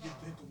 I didn't get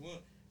to hit the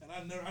blunt, and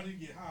I didn't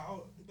get high.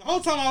 The whole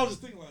time I was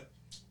just thinking like,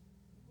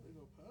 they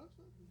go past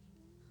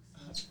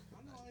that? I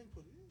know I ain't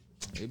put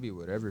it in. It be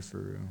whatever for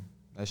real.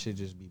 That shit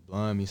just be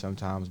blowing me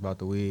sometimes about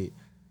the weed.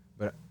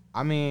 But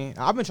I mean,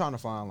 I've been trying to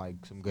find like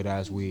some good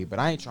ass weed, but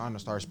I ain't trying to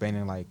start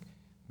spending like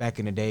back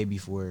in the day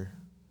before.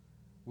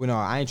 Well, no,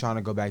 I ain't trying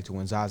to go back to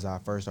when Zaza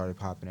first started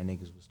popping and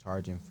niggas was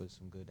charging for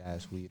some good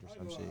ass weed or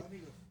some shit. I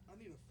need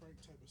a Frank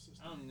type of system.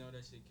 I don't even know where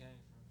that shit came from.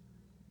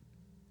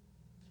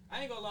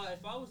 I ain't gonna lie,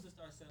 if I was to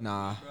start selling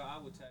Nah. weed, bro, I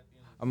would tap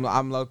in.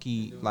 I'm low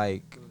key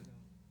like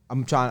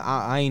I'm trying.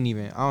 I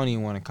don't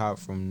even want to cop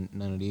from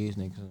none of these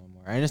niggas no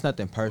more. And it's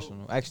nothing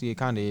personal. Actually, it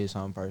kind of is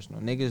something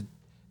personal. Niggas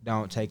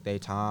don't take their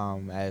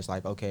time as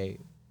like, okay,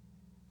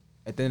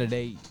 at the end of the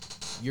day,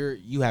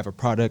 you have a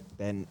product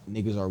that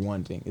niggas are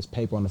wanting. It's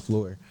paper on the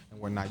floor and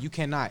whatnot. You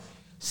cannot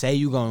say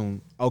you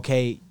gon'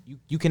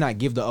 you cannot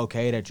give the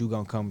okay that you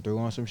gonna come through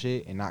on some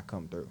shit and not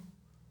come through.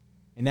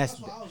 And that's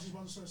That's why I was just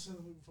about to start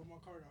selling weed before my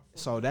car got fucked.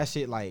 so that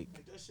shit like.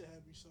 Like that shit had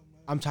me so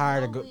mad. I'm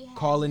tired of Nobody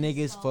calling has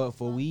niggas so for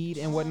fucking weed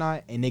and up.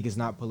 whatnot, and niggas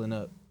not pulling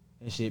up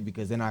and shit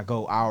because then I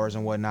go hours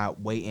and whatnot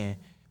waiting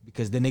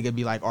because the nigga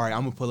be like, all right,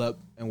 I'm gonna pull up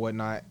and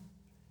whatnot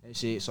and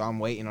shit. So I'm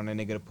waiting on the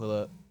nigga to pull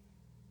up.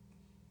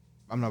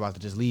 I'm not about to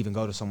just leave and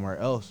go to somewhere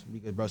else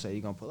because bro said he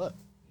gonna pull up.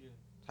 Yeah.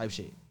 Type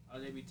shit. Oh,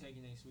 they be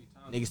taking their sweet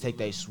time. Niggas take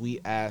their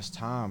sweet ass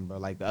time, bro.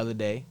 Like the other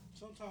day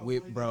Sometimes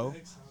with wait bro, till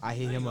next time. I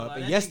hit him up,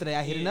 and That yesterday nigga-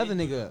 I hit yeah, another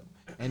he nigga up,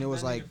 and it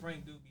was That like, nigga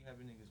Frank do be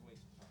having niggas wait.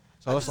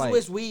 so I it's just like.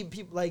 wish weed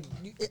people like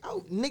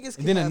niggas.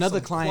 And then can have another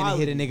some client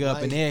quality, hit a nigga up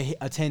like, and they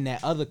attend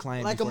that other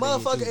client. like a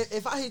before they hit you. motherfucker.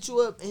 If I hit you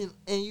up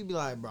and you be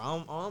like, bro,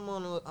 I'm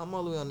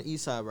all the way on the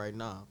east side right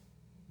now,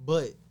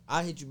 but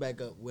I hit you back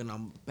up when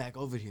I'm back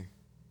over here,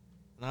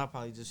 and I'll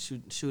probably just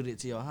shoot it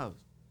to your house,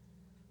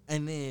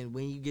 and then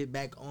when you get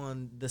back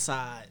on the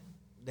side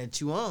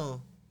that you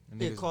on,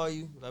 And he'll niggas- call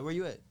you like, where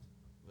you at?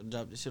 I'll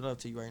drop this shit off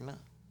to you right now.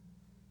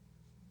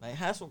 Like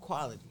have some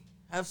quality,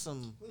 have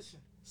some Listen,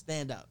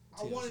 stand out.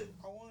 I want to be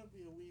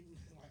a weed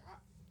man.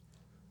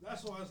 Like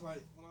that's why it's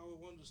like when I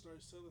wanted to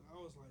start selling, I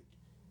was like,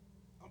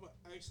 I'm gonna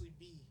actually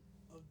be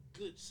a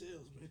good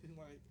salesman.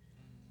 Like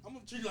I'm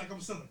gonna treat it like I'm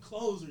selling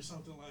clothes or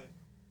something.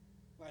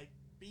 Like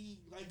be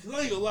like, cause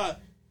I ain't gonna lie.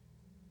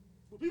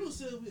 When people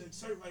sell like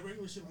certain like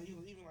regular shit, like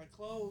even like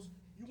clothes,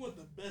 you want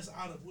the best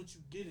out of what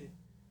you getting,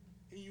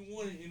 and you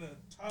want it in a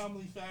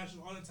timely fashion,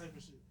 all that type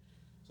of shit.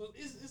 So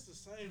it's the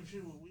same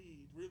shit with weed.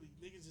 really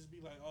niggas just be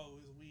like, oh,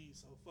 it's weed,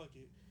 so fuck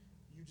it.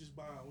 You just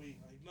buying weed.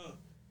 Like, no.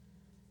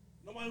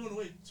 Nobody want to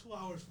wait 2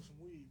 hours for some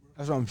weed, bro.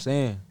 That's what I'm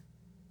saying.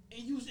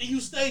 And you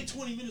stay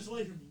 20 minutes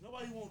away from me.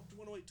 Nobody want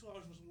to wait 2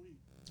 hours for some weed.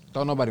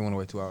 Don't nobody want to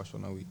wait 2 hours for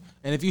no weed.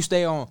 And if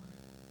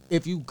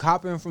you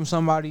copping from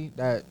somebody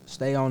that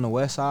stay on the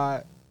west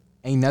side,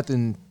 ain't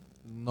nothing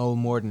no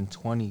more than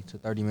 20 to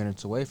 30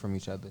 minutes away from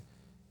each other.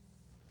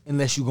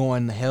 Unless you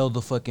going the hell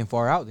the fucking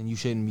far out, then you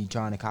shouldn't be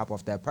trying to cop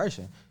off that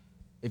person.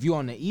 If you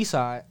on the east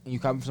side and you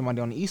cop from somebody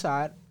on the east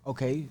side,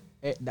 okay,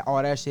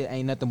 all that shit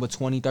ain't nothing but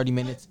 20, 30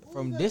 minutes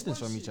from distance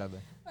from each other.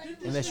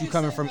 Unless you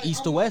coming from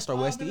east to west or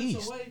west to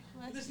east.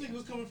 This nigga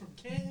was coming from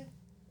Canton.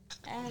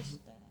 Ashton.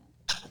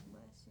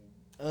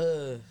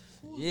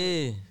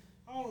 Yeah.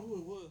 I don't know who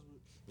it was,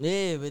 but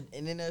Yeah, but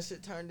and then that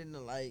shit turned into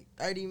like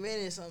 30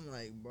 minutes. I'm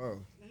like, bro.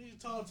 he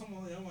told me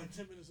I'm like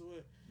 10 minutes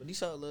away. But he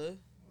so love.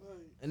 Like,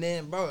 And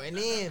then, bro,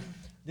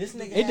 this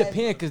nigga. It had-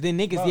 depends, cause then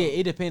niggas, Bro,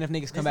 it depends if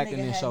niggas come this back and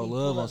nigga then had show me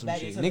love pull on up some back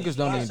shit. into the Niggas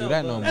don't even do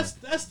that no more.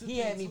 that's the He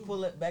thing, had me too.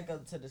 pull it back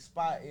up to the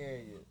spot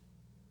area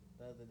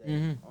the other day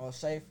Mhm. on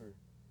Schaefer.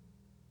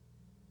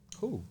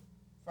 Who?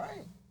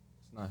 Frank.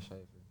 It's not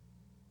Schaefer.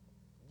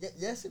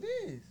 Yes, it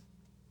is.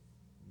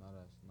 No,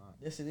 that's not.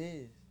 Yes, it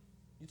is.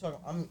 You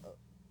talking?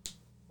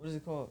 What is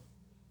it called?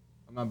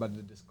 I'm not about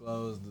to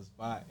disclose the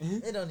spot.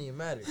 It don't even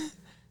matter.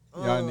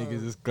 Y'all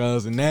niggas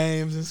disclosing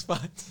names and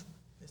spots.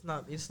 It's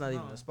not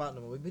even a spot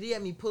no more. But he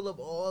had me pull up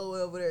all the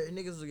way over there. And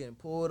niggas was getting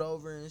pulled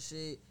over and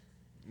shit.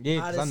 Yeah,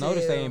 Hot cause I as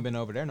noticed they hell. ain't been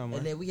over there no more.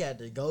 And then we had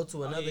to go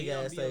to another yeah, you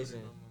don't gas be over there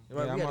station. no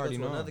Right, Yeah, we I'm had to already go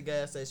to knowing. another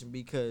gas station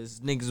because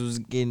niggas was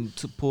getting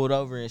pulled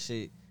over and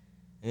shit.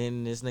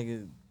 And this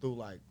nigga threw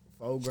like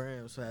 4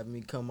 grams for having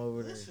me come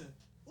over there. Listen,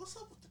 what's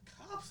up with the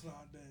cops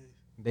nowadays?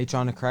 They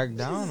trying to crack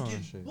down Niggas on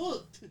getting shit.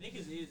 booked. Niggas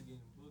is getting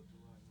booked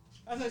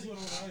a lot, That's actually what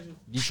I want to ask you.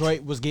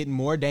 Detroit was getting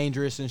more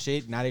dangerous and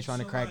shit. Now they trying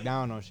to So, crack like,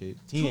 down on shit.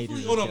 Teenagers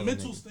Truthfully, is on a killing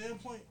mental niggas.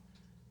 standpoint,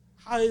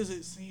 how is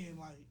it seeing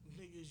like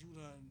niggas you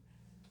done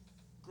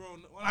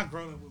grown? Well, not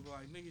grown up with, but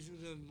like niggas you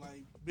done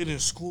like been in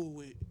school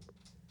with.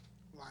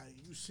 Like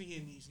you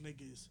seeing these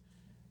niggas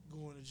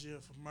going to jail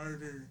for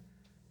murder,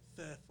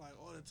 theft, like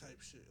all that type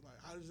shit. Like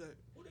how does that?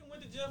 Who done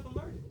went to jail for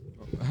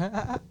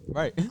murder?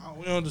 Right.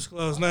 We don't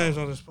disclose names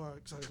on this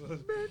podcast.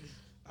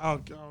 I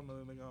don't know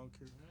that nigga. I don't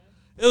care.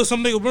 It was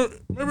some nigga.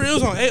 Remember, it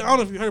was on. I don't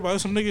know if you heard about it. It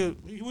was some nigga.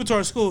 He went to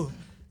our school.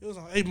 It was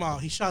on 8 Mile.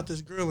 He shot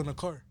this girl in the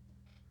car.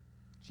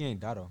 She ain't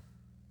die though.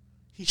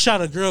 He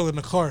shot a girl in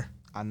the car.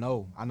 I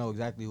know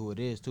exactly who it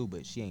is too,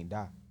 but she ain't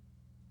die.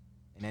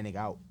 And that nigga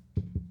out,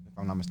 if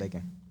I'm not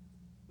mistaken.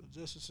 The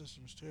justice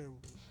system is terrible.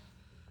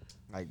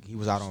 Like he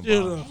was out on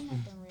Still, bond. Ain't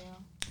nothing real.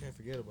 Can't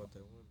forget about that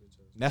one bitch.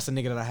 That's the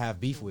nigga that I have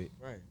beef with.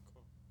 Right.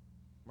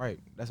 Right.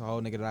 That's a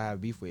whole nigga that I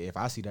have beef with. If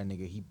I see that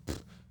nigga, he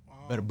Wow.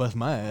 better bust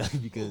my ass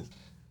because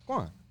come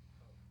on.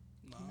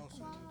 No, I don't say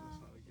that.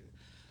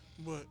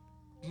 That's not good.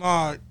 But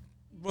nah,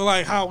 but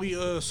like how we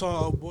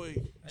saw a boy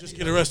just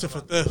get arrested for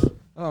theft.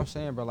 That's what I'm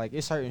saying, bro. Like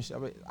it's certain shit.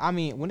 I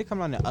mean, when it comes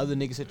down to other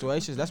nigga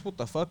situations, that's what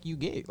the fuck you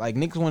get. Like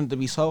niggas wanted to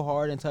be so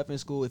hard and tough in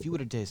school. If you would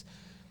have just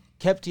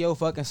kept to your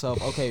fucking self,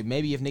 okay,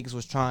 maybe if niggas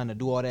was trying to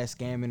do all that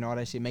scamming and all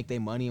that shit, make their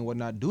money and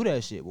whatnot, do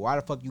that shit. But why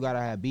the fuck you gotta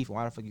have beef?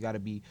 Why the fuck you gotta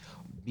be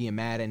being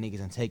mad at niggas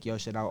and take your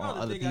shit out on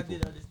other people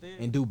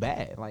and do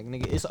bad? Like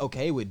nigga, it's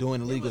okay with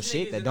doing illegal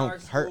shit that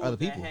don't hurt other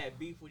people. That had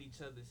beef with each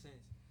other since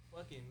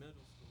fucking middle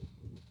school,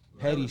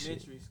 Petty elementary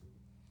shit. school,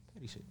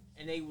 Petty shit.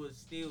 and they was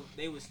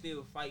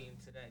still fighting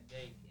to that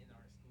day in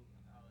our school.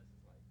 And I was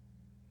just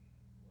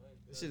like, what?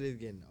 This shit is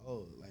getting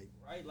old. Like,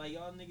 Right? Like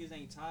y'all niggas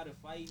ain't tired of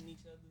fighting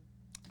each other.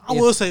 I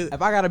will say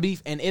If I got a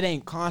beef and it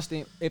ain't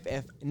constant, if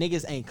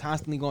niggas ain't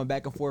constantly going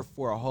back and forth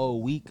for a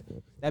whole week,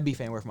 that beef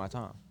ain't worth my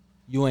time.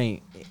 You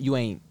ain't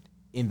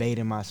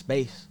invading my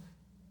space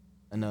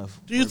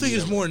enough. Do you for think me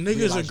it's to more niggas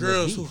or realize you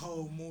girls who beef.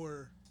 hold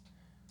more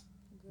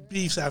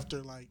beefs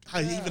after like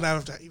even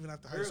after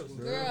high school?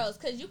 Girls,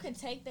 cause you can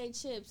take their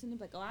chips and be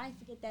like, oh, I ain't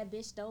forget that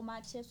bitch stole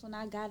my chips when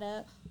I got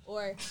up,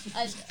 or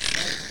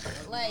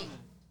like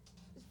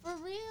for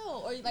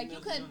real, or like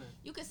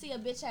you could see a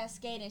bitch at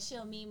skate and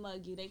she'll mean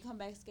mug you. They come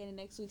back skating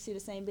next week, see the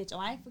same bitch. Oh,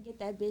 I ain't forget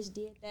that bitch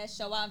did that.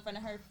 Show out in front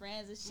of her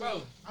friends and shit.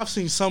 Bro, I've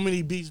seen so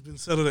many beefs been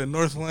settled at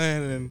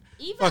Northland and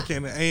Even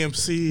fucking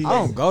AMC. I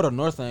don't go to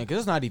Northland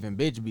because it's not even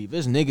bitch beef.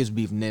 It's niggas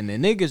beef, and then the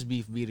niggas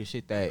beef be the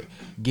shit that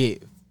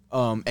get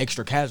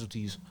extra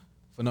casualties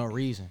for no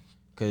reason.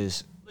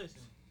 Cause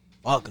listen,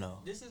 fuck no.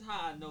 this is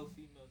how I know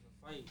females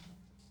will fight.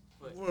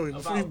 But Wait,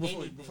 about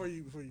before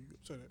you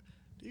say that,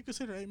 do you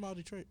consider 8 Mile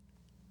Detroit?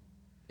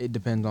 It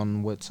depends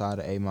on what side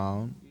of 8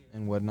 Mile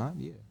and whatnot.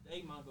 Yeah,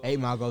 8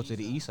 Mile go to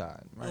the east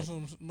side. Right. That's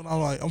what but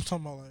I'm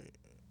talking about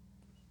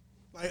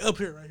like up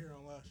here, right here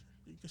on Last.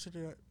 Do you consider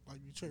that like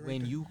Detroit? Right When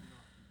there? you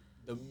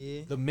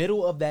yeah. the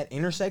middle of that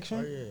intersection,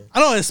 Oh, yeah. I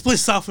know it's split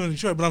south in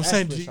Detroit, but I'm That's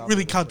saying split do you south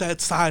really of count Detroit.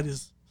 that side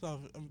as south?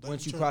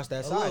 once you Detroit? cross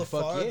that A little side,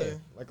 fuck farther, yeah.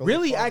 like a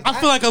Really, little I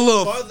feel like a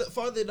little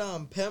farther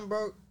down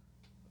Pembroke.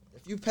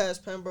 If you pass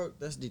Pembroke,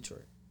 that's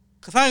Detroit.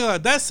 cause I ain't gonna lie,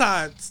 that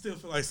side still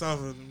feel like south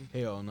of me.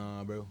 Hell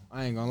nah, bro.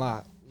 I ain't gonna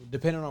lie.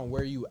 depending on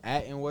where you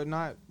at and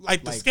whatnot.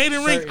 Like the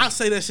skating rink, certain- I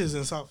say that shit's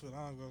in Southfield.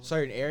 I don't go.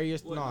 Certain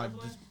areas, What, no,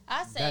 Northland?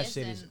 I say that it's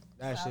shit in is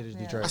Southfield.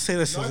 Detroit. I say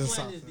that shit's in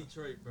Northland is Southfield.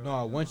 Detroit, bro.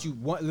 No,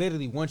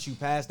 once you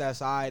pass that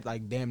side,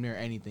 like damn near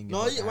anything.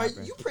 No, is you, about to right,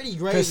 happen. you pretty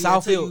gravy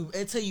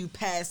until you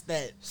pass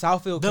that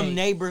Southfield them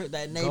can't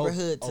that go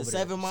neighborhood to over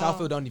 7 there. Mile.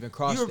 Southfield don't even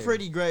cross. You were there.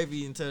 pretty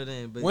gravy until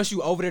then, but Once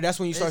you over there, that's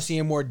when you start It's-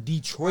 seeing more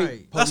Detroit.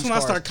 Right. That's when I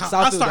police start cars.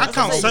 count. I Southfield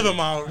count don't- 7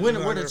 Mile.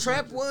 where the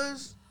trap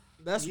was,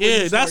 that's where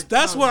Yeah, you that's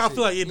start where I counting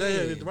feel like shit.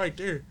 it's right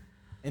there.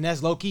 and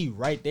that's low key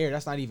right there.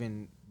 That's not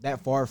even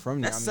that far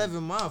from there. That's I mean,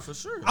 7 Mile for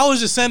sure. I was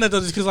just saying that though,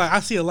 just because like I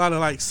see a lot of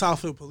like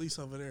Southfield police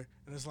over there,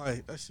 and it's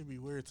like that should be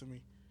weird to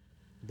me.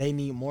 They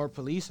need more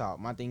police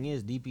out. My thing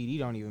is DPD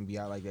don't even be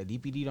out like that.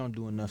 DPD don't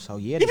do enough. So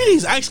yeah,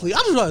 DPD's actually, I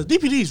just realized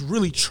DPD's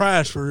really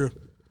trash for real.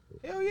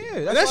 hell yeah.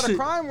 That That's why the shit-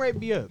 crime rate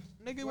be up.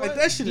 Nigga, Like, what?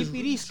 that shit is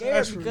DPD trash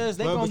scared for- because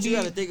they Bro, gonna but be you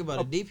gotta think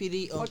about it.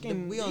 DPD,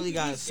 fucking- we only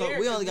got so scared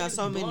we only 'cause got they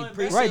so be many blowing back.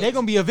 precincts. right. They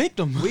gonna be a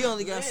victim. We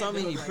only got so Yeah,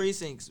 many right.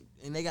 precincts,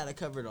 and they gotta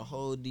cover the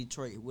whole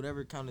Detroit.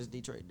 Whatever count as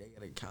Detroit, they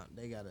gotta count.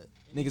 They gotta.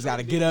 Niggas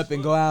gotta get up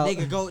and go out. They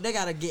could go. They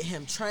gotta get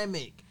him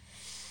Tramick.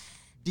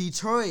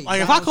 Detroit.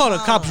 Like if I call the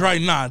downtown. cops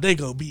right now, they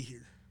go be here.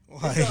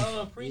 Like, It's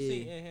a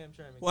precinct in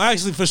Hamtramck. well,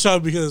 actually for sure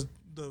because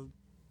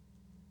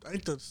I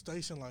think the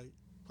station like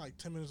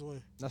 10 minutes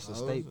away. That's the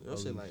Oh, state. that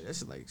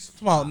shit like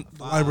Come on,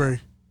 the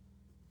library.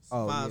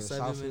 Oh, yeah, 5-7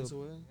 Southfield. minutes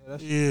away. Yeah,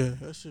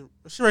 that's Yeah,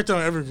 that shit right there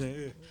on Evergreen.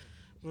 Yeah,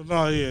 but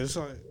no, yeah, it's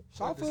like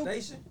Southfield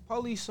station?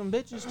 police some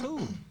bitches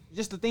too.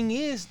 Just the thing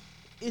is,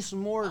 it's I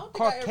more don't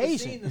think I ever Caucasian.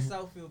 seen the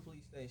Southfield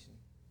police station.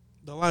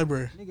 the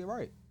library. Nigga,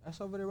 right? That's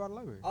over there by the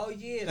library. Oh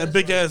yeah, That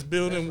big ass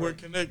building where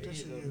Connect and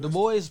shit. The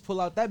boys pull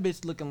out that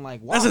bitch looking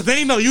like wow. That's the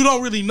thing though. You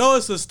don't really know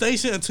it's a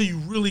station until you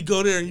really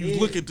go there and you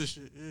look at the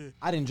shit. Yeah.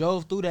 I done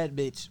drove through that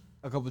bitch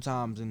a couple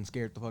times and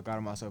scared the fuck out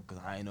of myself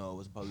because I didn't know it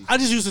was police. I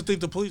just used to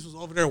think the police was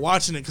over there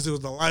watching it because it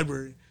was the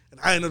library, and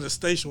I didn't know the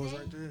station was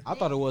right there. I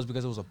thought it was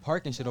because it was a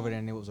park and shit over there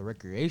and it was a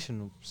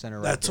recreational center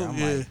right That there. too, I'm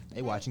yeah. like,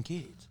 they watching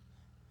kids.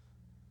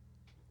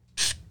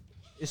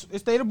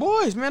 It's they the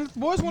boys, man. The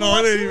boys want to No,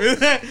 watch it ain't it. even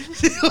that.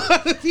 She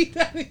wanna be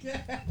that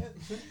again.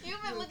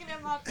 You've been looking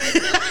at my face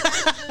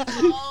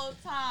the whole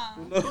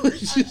time. No,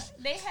 it's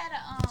just- They had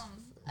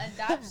a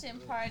adoption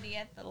party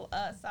at the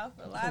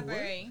Southfield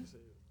Library.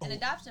 An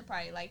adoption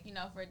party, like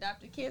for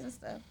adopted kids and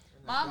stuff.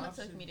 Mama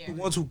took me the there.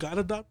 ones who got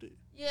adopted.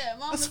 Yeah,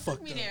 Mama That's took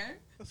fucked me up. there.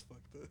 That's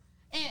fucked up.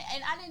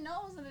 And I didn't know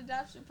it was an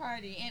adoption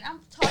party. And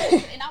I'm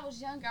talking, and I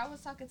was younger. I was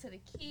talking to the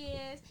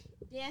kids,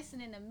 dancing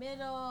in the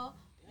middle.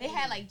 They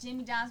had like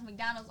Jimmy John's,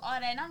 McDonald's, all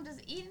that. And I'm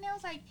just eating. I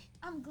was like,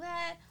 I'm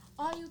glad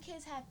all you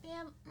kids have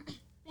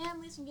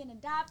families from getting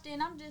adopted.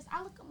 And I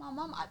look at my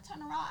mama. I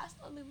turn around. I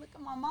slowly look at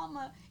my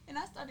mama. And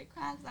I started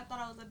crying because I thought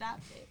I was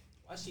adopted.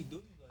 Why she do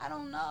you like I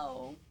don't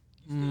know.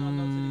 that? You still don't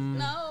know to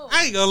this day? No.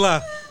 I ain't gonna lie.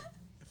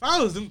 If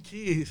I was them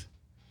kids,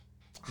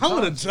 I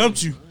would have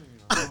jumped you.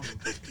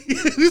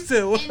 You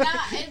said what? And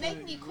it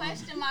makes me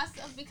question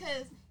myself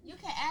because you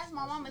can ask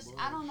my mama.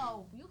 I don't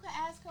know. You can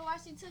ask her why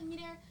she took me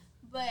there,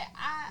 but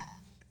I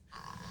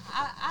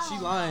She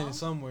don't lying know.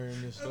 somewhere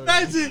in this story.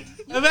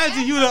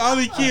 Imagine you the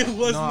only kid who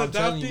wasn't No, I'm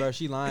telling adopted you, bro.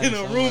 She lying in a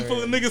room somewhere.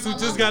 full of niggas who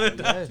just got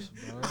adopted.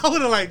 Yes, bro. I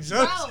would have like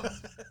jumped. Bro.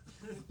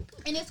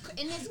 And it's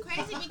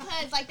crazy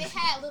because like they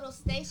had little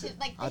stations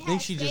like they I had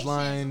think she just stations,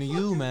 lying to you,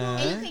 and you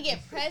man. can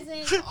get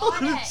presents, all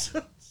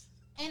that.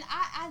 And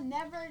I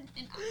never,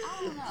 and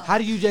I don't know. How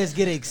do you just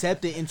get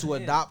accepted into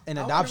an I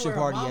wonder adoption where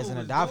her party mama as an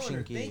was adoption going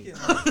or kid?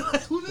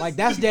 thinking. Like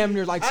that's damn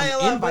near like I ain't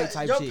some lying, invite but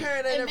type your shit.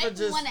 parent ain't It never make me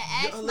just wanna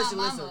ask my listen.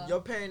 mama. Your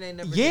parent ain't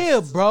never Yeah,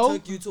 just bro.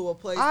 took you to a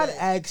place I'd that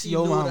ask you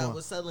your knew mama. that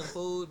was selling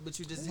food, but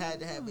you just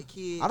had to have a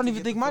kid. I don't to even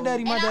get think the my food.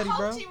 daddy, and I hope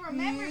bro. she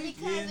remember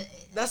because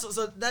That's what.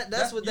 So that's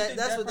That's- what you that. think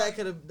That's that what that probably-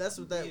 could have. That's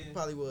what that Yeah.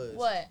 probably was.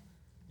 what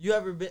You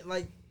ever been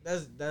like?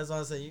 That's what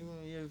I'm saying.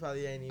 You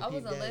probably ain't even. I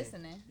peep wasn't game.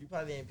 listening. You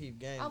probably ain't peep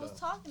game. I was though.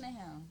 talking to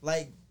him.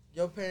 Like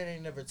your parent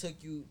ain't never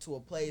took you to a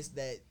place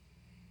that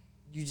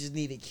you just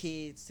needed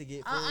kids to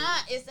get food.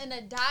 It's an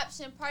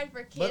adoption party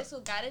for kids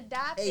who got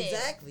adopted.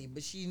 Exactly,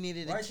 but she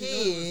needed a Why she knew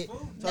it kid. was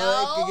food? So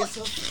No, they could get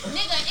some.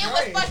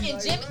 nigga, it was fucking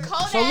Jimmy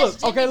Kodak. So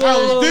look, okay,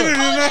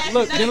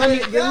 look,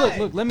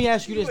 then let me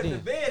ask you this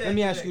then. Let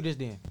me ask you this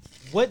then.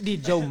 What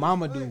did your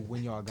mama do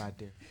when y'all got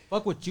there?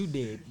 Fuck what you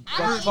did. I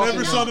don't Fuck even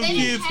Never know. saw them They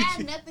didn't kids.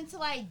 have nothing to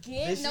like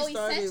Then give, she no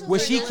started- essentials.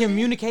 Was or she nothing.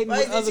 communicating Right,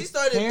 with then other she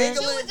started parents?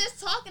 She mingling. was just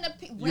talking to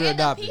You're random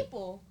adopted.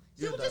 people.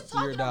 She was just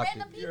You're talking to adopted.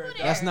 random people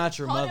there. That's not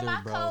your Holding mother,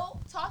 my bro. coat,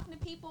 talking to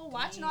people,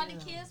 watching all the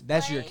kids.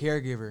 That's play. your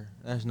caregiver.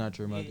 That's not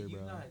your Yeah, mother, you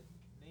bro. not.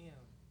 Damn.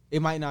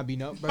 It might not be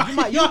no, bro. You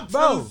might, Y'all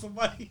telling bro.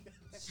 somebody.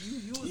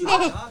 You was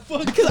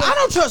adopted. Because I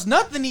don't trust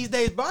nothing these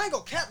days, bro. I ain't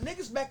gonna cap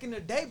niggas back in the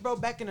day, bro.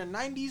 Back in the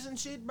 90s and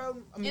shit, bro.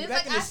 I mean, It's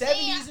back like in the I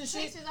seen 70s and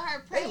shit. pictures of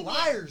her They pregnant,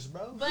 liars,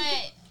 bro. But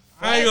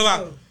I ain't gonna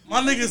lie.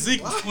 My nigga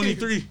Zeke was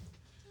 23.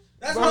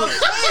 That's what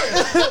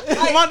I'm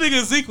saying. My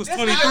nigga Zeke was This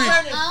 23. nigga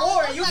turning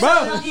 4 and you Bro.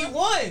 telling me he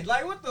won.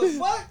 Like what the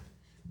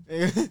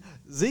fuck?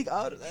 Zeke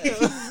out.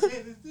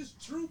 Is this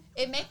true?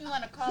 it make me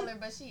want to call her,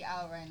 but she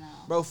out right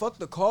now. Bro, fuck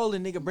the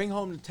calling, nigga. Bring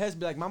home the test.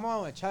 Be like, my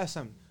mom wanna try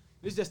something.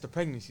 This is just a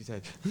pregnancy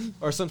test,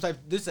 or some type.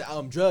 This is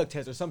a drug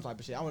test or some type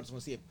of shit. I just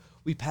want to see if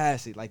we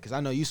pass it, like, cause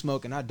I know you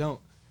smoke and I don't.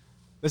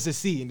 Let's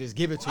just see and just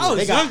give it to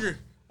When her.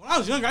 I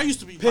was younger, I used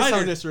to be Piss lighter.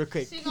 on this real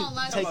quick. She gonna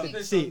like Take it.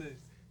 the shit.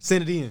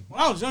 Send it in. When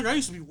I was younger, I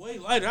used to be way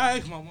lighter. I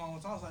asked my mom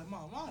once. I was like,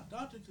 Mom, my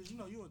doctor, because you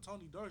know you and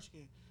Tony dark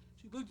skin.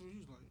 She looked at me. She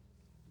was like,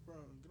 bro,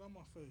 get out my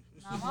face.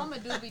 Nah, mama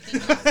do be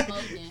thinking I'm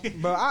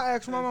smoking. Bro, I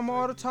ask my mama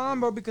all the time,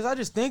 bro, because I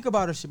just think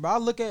about her shit, bro. I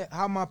look at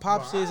how my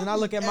pops is and I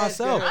look at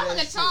myself. I look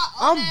at y'all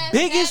old I'm ass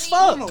big as daddy. I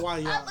don't fuck. know why I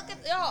y'all. look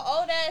at y'all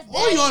old ass daddy.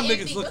 All y'all and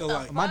niggas think, look what the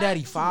alike. My fuck?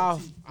 daddy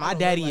 5. My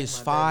daddy is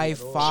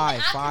 5'5",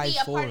 I could be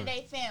a part 5'4". of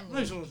their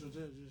family.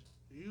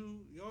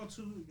 Y'all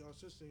two, y'all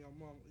sister, and y'all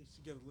mom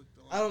together look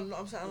alike. I don't know.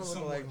 I'm saying I don't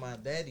look like my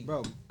daddy.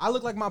 Bro, I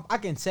look like my. I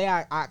can say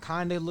I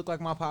kind of look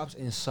like my pops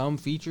in some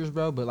features,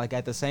 bro. But like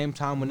at the same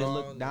time, when it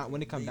look down,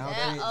 when it come down,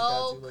 That Braids old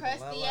got you looking a lot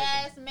crusty like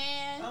ass I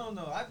man. don't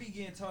know. I be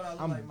getting told I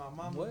look I'm- like my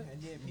mama, what?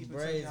 and then people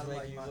tell me Braids I look make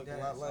like you my look a dad.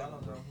 lot So like I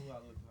don't him. know who I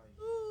look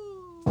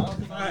like. I don't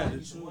think I I had look to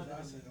like choose. one of I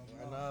them. said,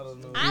 I don't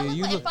know. I Yeah, look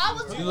you like, look- if I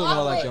was to you look a lot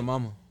walk like with, your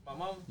mama. My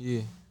mama.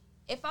 Yeah.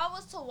 if I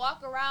was to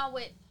walk around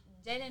with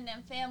Jaden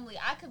and family,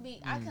 I could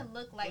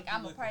look like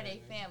I'm a part of their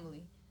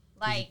family.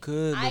 Like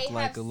could I look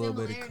like have a little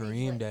bit of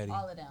similarities Kareem with daddy.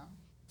 all of them.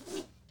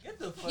 Get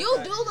the fuck You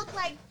out do of here. look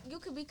like you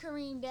could be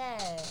Kareem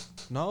dad.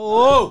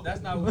 No.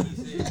 That's not what he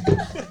said.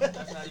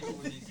 That's not even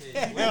what he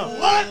said.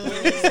 What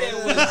he said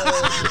was. I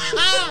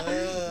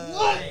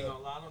ain't gonna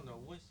lie. I don't know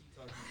what she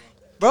talking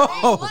about. You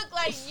Bro. look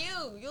like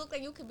you. You look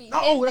like you could be. No,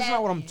 his that's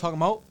not what I'm daddy. talking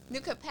about.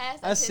 You could pass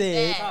I as his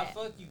said- Nah, dad.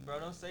 fuck you, bro.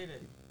 Don't say that.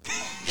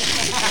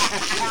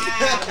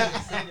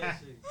 Don't say that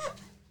shit.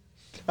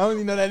 I don't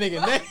even know that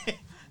nigga name.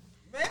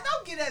 Man,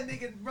 don't get that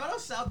nigga, bro.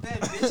 Don't shout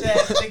that bitch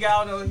ass nigga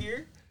out on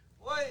here.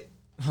 What?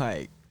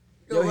 Like,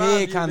 Go your rob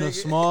head you, kind of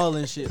nigga. small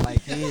and shit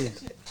like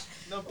his.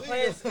 The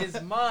plants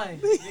is mine.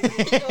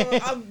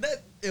 I'm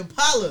that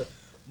Impala.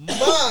 Mine.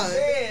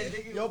 Man,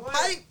 nigga, Your what?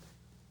 pipe.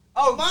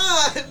 Oh,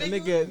 Mine. The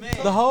Nigga. nigga, Man.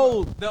 the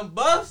whole them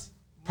buffs?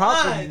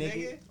 property, Mine,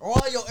 nigga.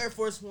 All your Air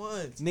Force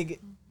Ones. Nigga,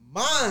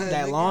 Mine.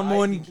 that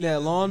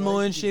nigga.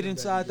 lawnmower and shit keep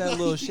inside them that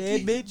little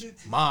shed,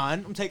 bitch.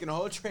 Mine. I'm taking the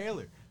whole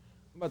trailer.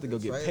 I'm about to go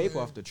get Trailer. paper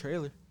off the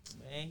trailer.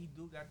 Man, he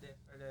do got that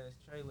fat ass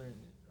trailer in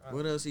it.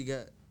 What else he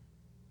got?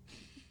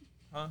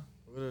 Huh?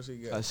 What else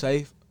he A got?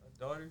 safe. A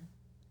daughter?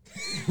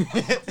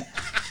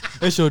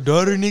 That's your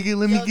daughter, nigga.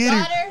 Let me Your get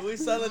her. daughter, We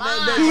selling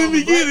mine. that bitch. Let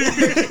me get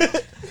her.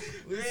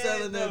 We Man,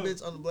 selling that no.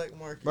 bitch on the black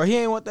market. Bro, he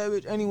ain't want that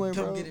bitch anyway,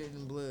 Come bro. get it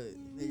in blood.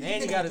 nigga.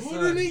 And he got a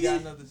son. He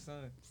got another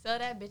son. Sell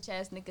that bitch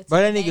ass nigga. Bro,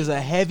 that to nigga's a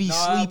me. heavy No, I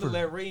have to sleeper.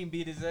 let Reem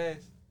beat his ass.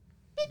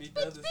 Beat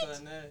the other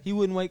son ass. He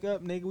wouldn't wake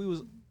up, nigga. We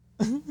was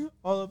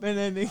all up in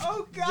that nigga.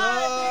 Oh,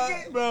 God,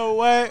 nigga. Bro,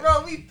 what?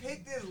 Bro, we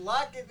picked his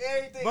lock and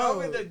everything. Bro.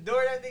 Opened the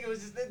door. That nigga was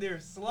just in there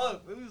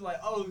slumped. It was like,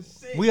 oh,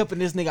 shit. We up in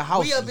this nigga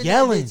house We up in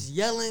yelling. that bitch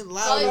yelling So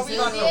loud if as we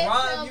you about hell. to did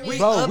rhyme tell you. me,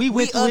 Bro, we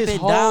went through up his and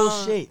whole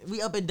down. shit.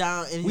 We up and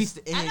down and We- he's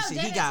in I his know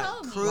shit. He Jaden got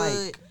told me.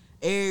 crud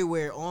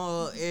everywhere,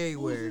 all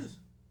everywhere.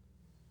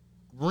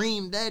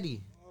 Reem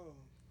Daddy.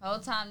 whole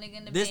time nigga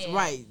in the This bed.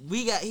 right.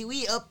 We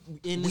up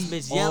in this We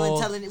bitch yelling, all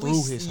telling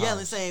through his yelling,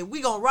 house. saying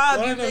we gonna rob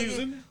Y'all you, didn't know he was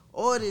in nigga. there?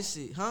 All this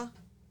shit, huh?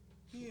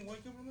 He didn't wake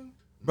up or nothing?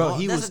 Bro, No,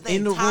 he that's was the thing.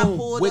 in the Ty room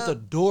pulled with up. the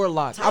door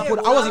locked. I Yeah,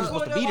 wasn't when even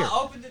supposed to be pulled there. up, I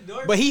opened the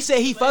door. But he said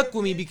he Slammed fucked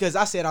with me it. because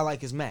I said I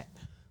like his Mac.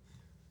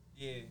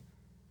 Yeah.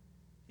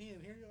 He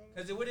didn't hear y'all?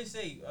 Because what did it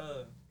say?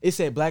 It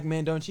said black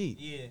men don't cheat.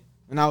 Yeah.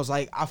 And I was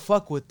like, I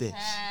fuck with this.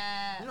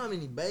 You know how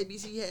many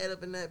babies he had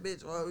up in that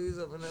bitch while we was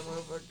up in that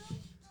motherfucker?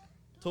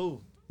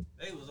 2.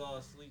 They was all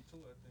asleep, too,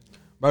 I think.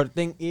 Bro, the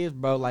thing is,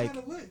 bro, like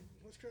Kinda lit.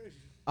 What's crazy?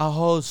 a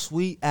whole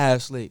sweet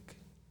ass lick.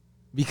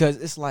 Because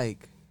it's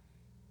like,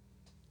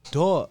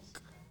 dog.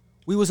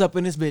 We was up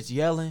in this bitch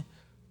yelling,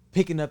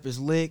 picking up his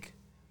lick,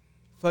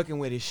 fucking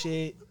with his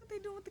shit, What they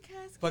doing with the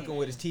casket? fucking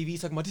with his TV,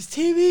 talking about this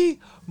TV,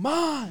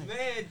 mine.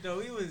 Man, though,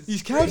 he was...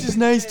 These couches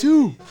nice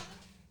too.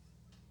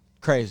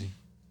 Crazy.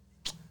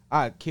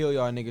 I'd kill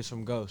y'all niggas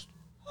from Ghost.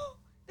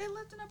 They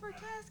lifting up her You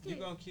casket.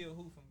 gonna kill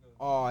who from Ghost?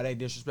 Oh, they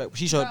disrespect.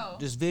 She showed Bro.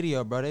 this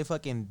video, bro. They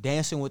fucking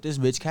dancing with this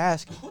bitch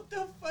casket. What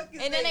the fuck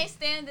is And then that? they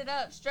stand it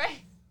up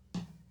straight.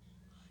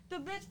 The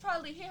bitch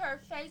probably hit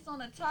her face on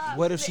the top.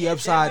 What if she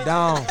upside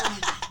down?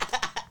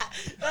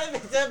 That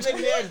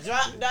bitch there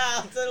drop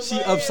down to the She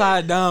bed.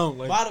 upside down.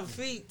 Like Bottom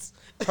feet.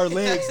 her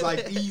legs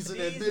like easing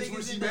that These bitch niggas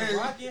when she in there married.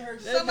 rocking her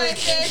Somebody shit.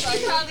 said she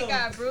Like, probably what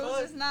got the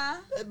bruises fuck? now.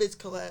 That bitch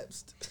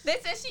collapsed. They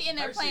said she in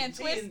there Her playing shit-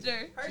 she in-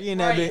 Twister. her- She in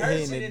that bitch her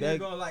hitting shit it in there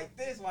back. going like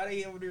this while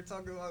they over there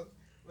talking about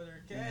with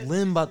her cash.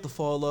 Limb about to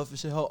fall off and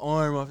shit. Her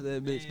arm off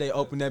that bitch. They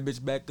open that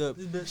bitch back up.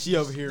 She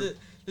over here.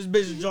 This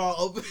bitch jaw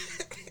open.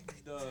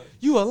 Dog.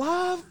 You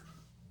alive?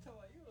 Tell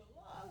her, you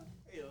alive?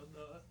 Hell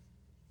no.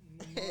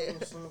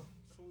 So,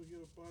 before we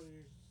get up out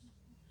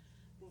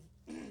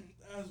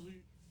of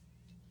here,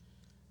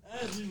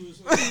 as we was,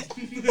 my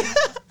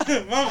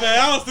bad.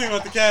 I was thinking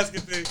about the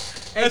casket thing.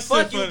 Hey, That's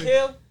fuck so you, funny.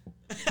 Kill.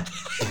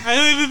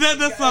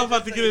 That's what I'm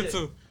about to get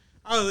into.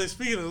 I was like,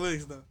 speaking of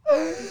lyrics though.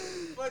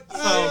 Fuck you.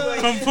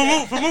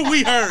 So from what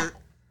we heard,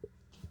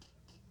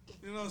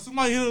 you know,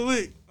 somebody hit a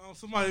lick on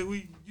somebody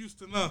we used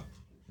to know.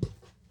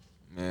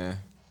 Yeah.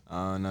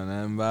 I don't know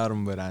nothing about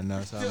him, but I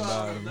know something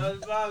about him. That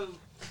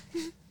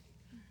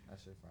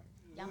shit funny.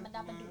 Yama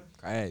dabba doo.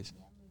 Crash.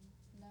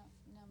 No.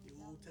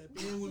 Yo, tap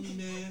in with me,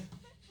 man.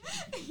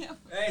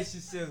 Ask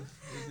yourself,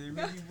 is it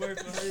really worth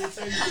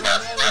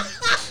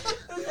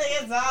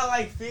 $135? It's all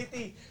like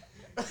 50.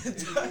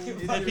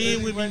 Tap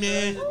in with me,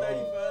 man. He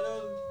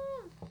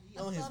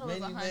on his thought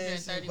it was menu, man.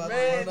 Shit 130 about to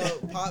man. run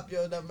up, pop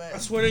yo, that man. I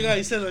swear to God,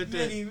 he said it like that.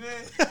 Ready, man.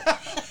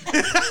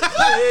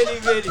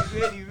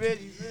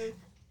 Ready, man.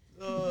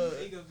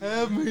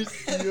 Have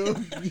mercy, yo.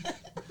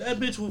 That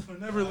bitch will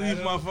never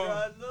leave my phone.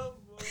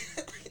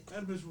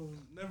 That bitch will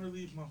never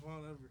leave my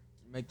phone ever.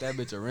 Make that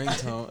bitch a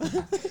ringtone.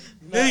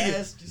 Nigga,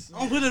 Ask you I something.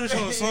 don't put that bitch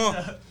on a song.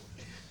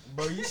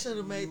 Bro, you should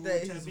have made that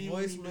his Tap in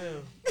with me,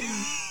 voicemail.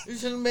 You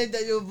should have made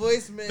that your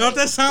voicemail. Don't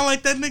that sound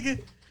like that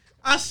nigga?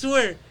 I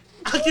swear,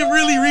 I can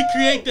really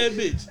recreate that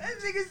bitch. That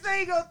nigga say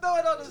he gonna throw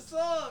it on the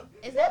song.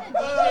 Is that a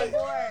DJ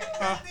board?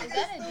 Huh? Is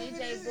that a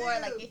DJ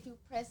board? Like if you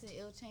press it,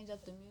 it'll change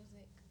up the music.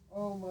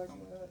 Oh my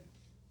god.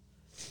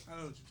 I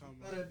know what you're talking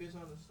Throw about. that bitch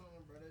on the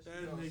song, bro. That shit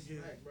That gonna nigga.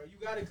 smack, bro. You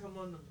gotta come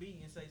on the beat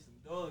and say some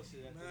dog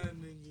shit. That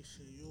nigga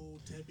shit, yo,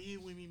 tap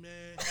in with me,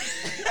 man.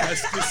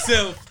 Ask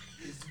yourself,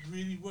 is it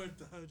really worth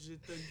the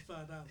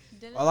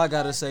 $135? All I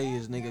gotta say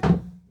is, nigga,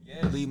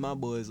 Yeah. leave my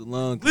boys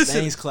alone. 'Cause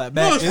Listen, things clap you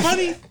know back. what's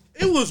funny?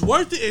 It was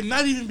worth it, and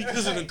not even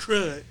because of the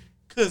crud,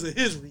 because of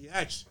his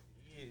reaction.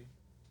 Yeah.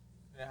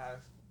 That how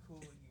cool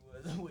he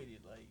was with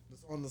it. Like,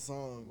 It's on the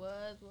song.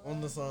 Was On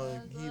the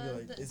song, he be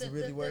like, "Is it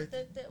really worth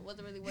it? Was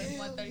it really worth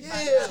Hell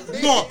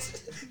 $135? No,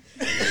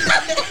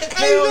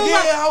 Hell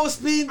yeah, I was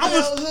speeding I'm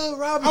down gonna- Hood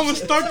Robin. I'm gonna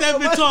start that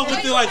bitch off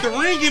with the, like the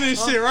ringing and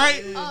shit,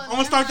 right? Yeah. Oh, I'm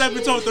gonna start that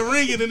bitch off with the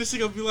ringing, and this shit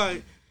gonna be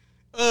like,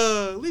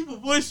 leave a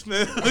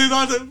voicemail. You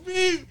know, the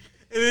beep.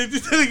 And then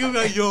this nigga gonna be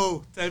like,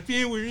 yo, tap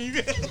in with me.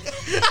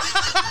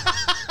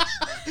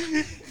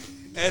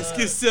 Ask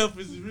yourself,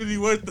 is it really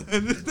worth the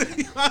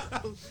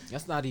 $135?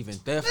 That's not even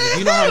theft.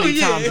 You know how many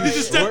Yeah, times you you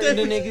just start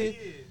shorting the that-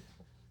 nigga?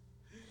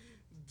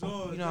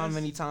 Dog, You know how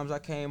many times I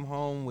came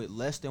home with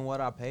less than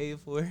what I paid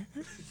for?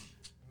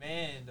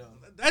 man, though.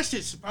 that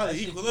shit should probably That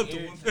shit equal be up to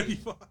irritating.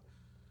 135.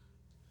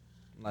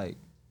 Like,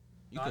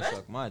 you Nah, can that-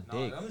 suck my Nah,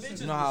 dick. them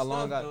bitches You know how was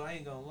long stuck, though, I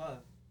ain't gonna lie.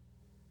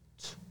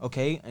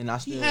 Okay, and I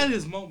He still, had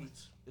his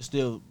moments.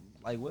 still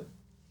like what?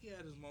 He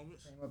had his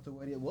moments. Came up to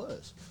what it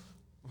was.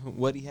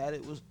 What he had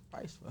it was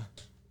priced for.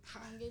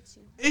 I'll get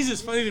you. It's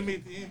just funny to me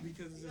at the end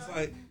because it's just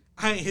like,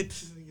 I ain't hit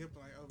this nigga for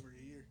like over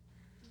a year.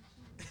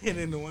 And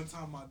then the one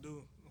time I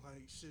do,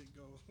 like, shit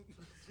go.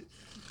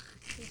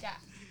 He got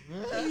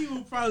He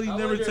will probably I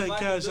never wonder if take I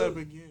could cash do up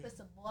it. again.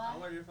 pussy boy. I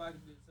wonder if I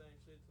could do the same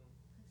shit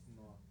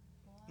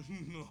to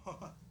him. No.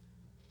 Pussy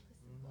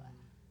boy.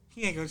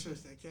 He ain't gonna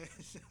trust that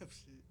cash up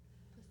shit.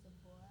 Pussy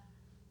boy.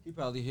 He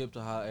probably hip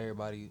to how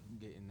everybody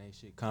getting their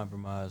shit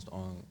compromised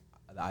on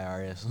the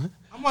IRS.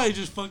 I might have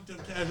just fucked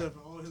up cash up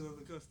and all his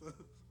other custom.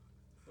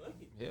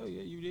 Hell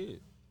yeah, you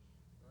did.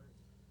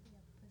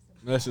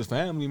 That's his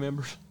family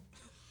members.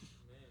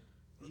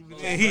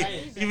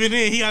 Even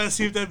then, he gotta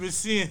see if that bitch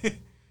seeing.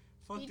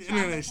 Fuck He the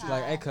internet shit. traumatized.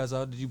 Like, hey,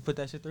 cuzzo, did you put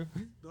that shit through?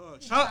 Dog.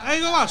 I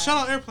ain't gonna lie,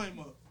 shout out Airplane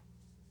Mode.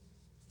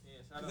 Yeah,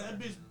 shout out That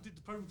to bitch him. did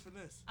the perfect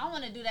finesse. I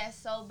want to do that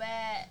so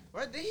bad.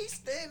 Right, did he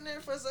stand there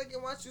for a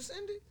second watch you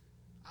send it?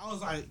 I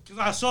was like, cause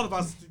I showed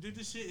about did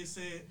this shit. It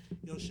said,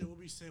 "Yo, shit will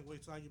be sent.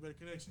 Wait till I get better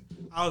connection."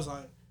 I was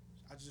like,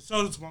 I just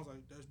showed it to him. I was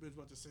like, "That bitch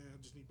about to send. I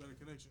just need better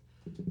connection."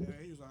 And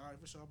he was like, "All right,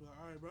 for sure." I'll be like,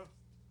 "All right, bro."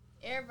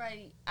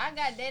 Everybody, I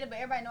got data, but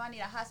everybody know I need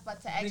a hotspot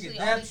to actually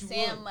dap only you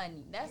send up.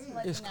 money. That's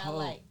one It's thing I cold.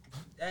 like.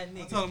 That I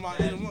nigga. told him I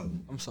hit him up.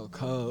 I'm so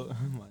cold.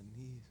 My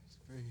knees is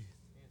crazy.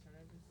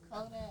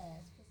 Cold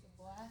ass, pussy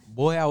boy.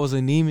 Boy, I was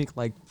anemic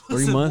like 3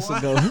 Pussy months boy.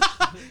 ago.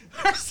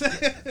 I said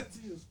that to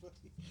you,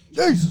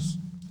 funny. Jesus.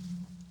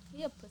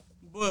 He a pussy.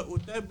 But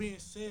with that being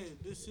said,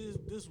 this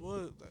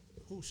was like,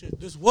 oh shit,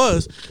 this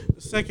was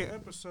the second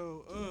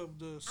episode of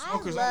the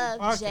Smokers I Only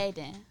love podcast.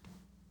 Jaden.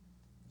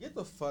 Get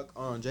the fuck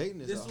on.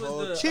 Jaden is This a was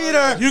whole the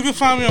Cheater! You can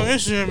find me on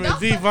Instagram at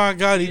Devon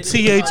Gotti,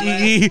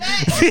 THEE.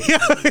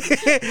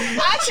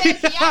 I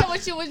said y'all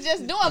what you was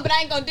just doing, but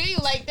I ain't gonna do you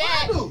like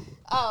that.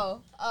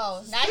 Oh,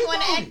 now you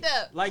wanna act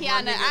up. Like my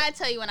Kiana, nigga- I'll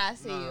tell you when I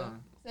see you.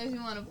 Since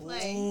you wanna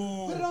play.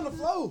 Put it on the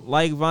floor.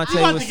 Like about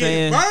Vontae to was get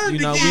saying, burned you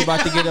know, again. we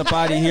about to get up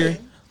out of here.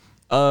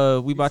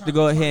 We about to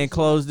go ahead and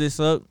close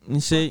this up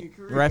and shit.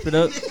 Wrap it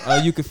up.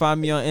 You can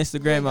find me on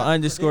Instagram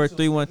at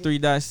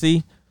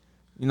 _313.c.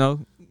 You know,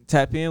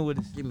 tap in with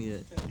us. Give me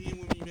that. Be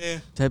with me,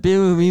 man. Tap in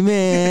with me,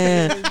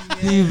 man.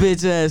 You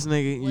bitch ass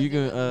nigga. You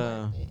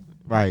can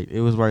right.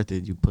 It was worth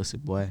it, you pussy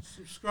boy.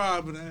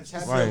 Subscribe and ask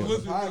Right.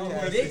 Bitch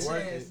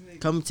ass nigga.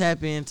 Come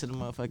tap into the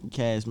motherfucking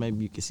cast.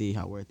 Maybe you can see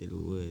how worth it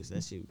was.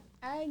 That shit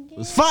I get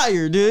was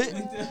fire, dude.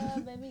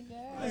 baby girl.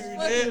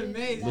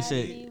 Amazing. But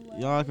shit,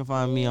 y'all can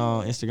find me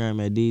on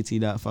Instagram at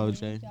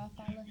dt.4j.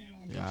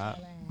 Yeah.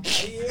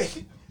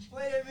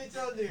 Play that bitch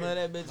on there. Play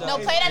that bitch No,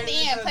 play it at the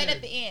end. Play it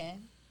at the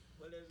end.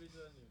 Play that bitch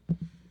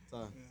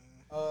on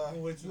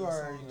there. You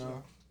already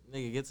know.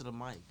 Nigga, get to the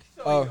mic.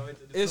 So we go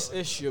into the It's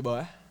song. your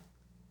boy,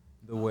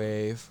 the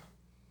wave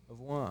of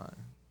one.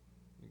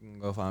 You can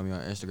Go find me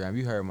on Instagram.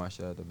 You heard my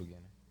shit at the beginning.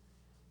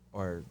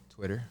 Or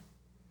Twitter.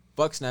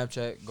 Fuck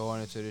Snapchat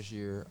going into this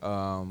year.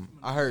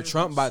 I heard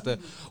Trump about to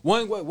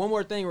one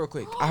more thing real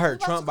quick. I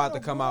heard Trump about to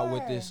come out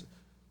with this.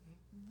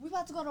 We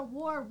about to go to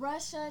war.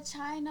 Russia,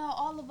 China,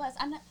 all of us.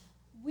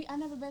 I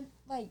never been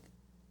like.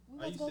 We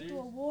about to go through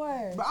a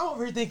war. But I'm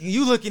over here thinking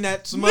you looking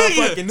at some Nigga,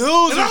 motherfucking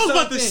news. And I was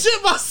about to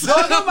shit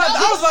myself. Dog,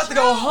 I was about to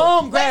go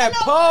home, grab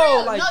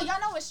pole. Like, no, y'all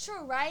know it's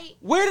true, right?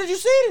 where did you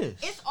see this?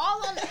 It's all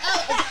on.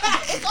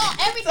 It's all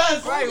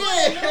everything. Right.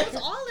 It's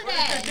all of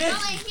that.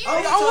 Y'all ain't here.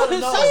 I want to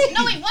see.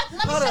 No, wait. What?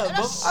 Let me shut up.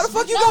 How the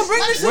fuck you gonna bring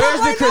this shit Where's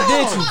up the right now?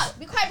 credentials?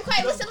 Be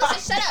quiet. Listen.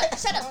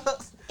 Shut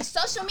up.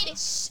 Social media.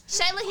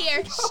 Shayla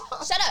here.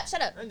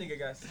 Shut up. That nigga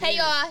got Hey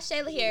y'all,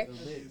 Shayla here.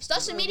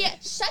 Social media,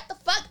 shut the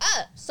fuck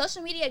up.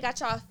 Social media got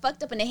y'all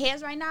fucked up in the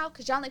heads right now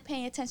because y'all ain't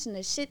paying attention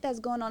to shit that's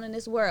going on in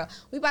this world.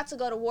 We about to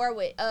go to war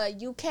with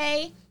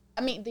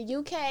the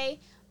UK,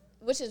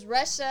 which is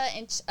Russia,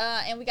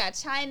 and we got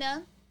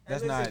China.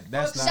 That's not.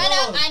 Shut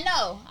up.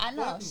 I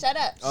know. Shut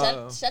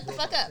up. Shut the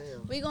fuck up.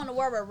 We going to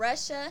war with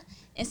Russia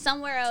and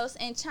somewhere else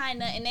in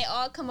China, and they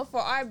all coming for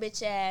our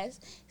bitch ass.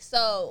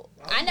 So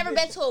I never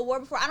been to a war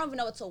before. I don't even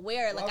know what to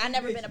wear. Like I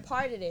never been a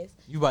part of this.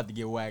 You about to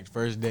get whacked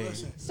first day.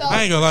 So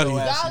I ain't gonna lie to you.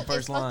 y'all First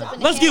is fucked line. up in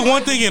the Let's get head.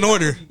 one thing in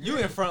order. You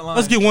in front line.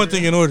 Let's get one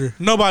thing in order.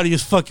 Nobody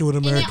is fucking with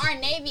And then America. our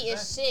Navy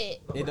is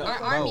shit. It don't- Our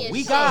bro, army is we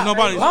shit. got-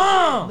 Nobody's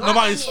Bomb! nobody's Our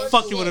army is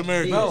fucking with shit.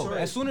 America. Bro,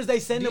 as soon as they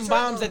send them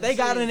bombs that they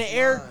got in the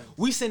air,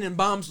 we sending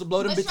bombs to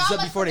blow them But bitches y'all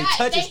up before they must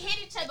touch forgot, us. They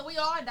hit each other. We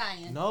all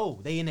dying. No,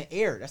 they in the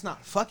air. That's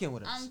not fucking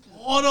with us.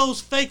 All those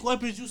fake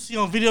weapons you see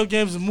on video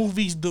games and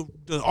movies, the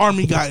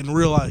army got in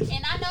real life. And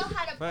I know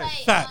how to play.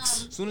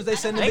 Facts. As soon as they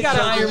send them They got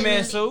an bitches up, Iron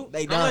Man suit.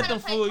 They I know done. how to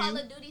them play fool Call you.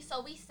 of Duty,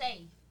 so we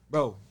safe.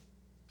 Bro.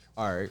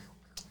 All right.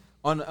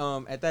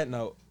 On at that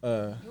note,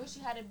 You wish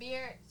you had a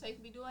beard so you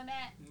could be doing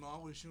that. No,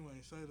 I wish you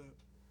ain't say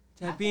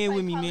that. I Tap can in play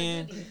with me, Call of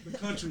man. Duty. The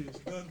country is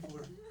done for.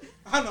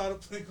 I know how to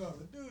play Call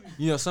of Duty.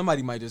 you know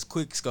somebody might just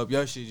quick scope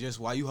your shit just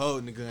while you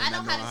holding the gun. I and know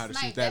not knowing how how to to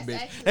snipe. shoot that That's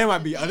bitch. actually They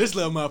might be, the this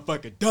little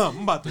motherfucker dumb.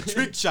 I'm about to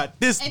trick shot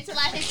this. Until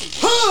I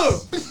hit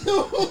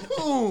you.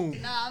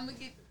 Boom. Nah, I'm gonna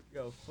get.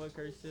 Yo, fuck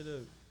her shit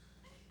up.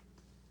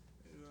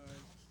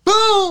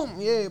 Boom.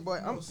 Yeah, boy.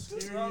 I'm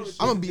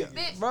gonna be,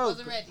 Bitch, bro.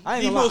 wasn't ready. I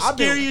ain't The gonna lie. most I've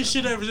been- scariest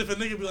shit ever is if a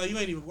nigga be like, you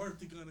ain't even worth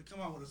the gun to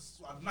come out with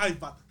a knife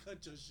about to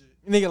cut your shit.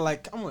 Nigga,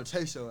 like, I'm gonna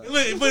chase your ass.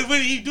 Look, but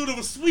when he do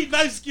them sweet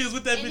knife skills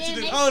with that And bitch then in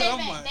they his hold, I'm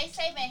saving, like, they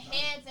saving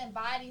heads and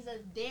bodies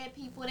of dead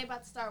people. They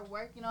about to start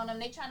working on them.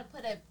 They trying to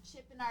put a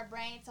chip in our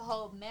brain to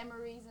hold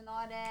memories and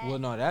all that. Well,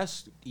 no,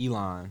 that's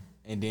Elon.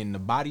 And then the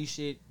body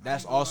shit,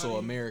 that's also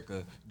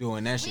America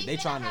doing that shit. We They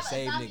finna trying to have a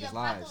save zombie niggas'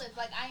 lives. apocalypse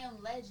Like I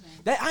Am Legend.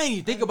 That I ain't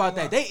even think about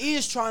that. They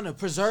is trying to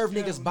preserve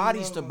niggas'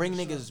 bodies to bring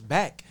niggas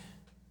back.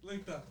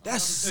 link that.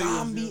 That's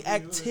zombie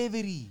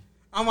activity.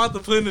 I'm about to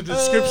put in the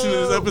description of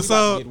this Get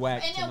episode.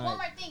 whacked And then one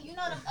tonight. more thing, you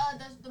know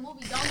the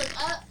movie Don't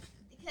Look Up,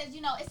 because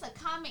you know it's a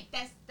comic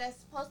that's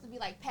supposed to be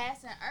like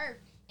passing Earth,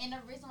 and the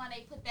reason why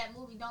they put that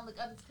movie Don't Look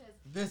Up is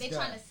because they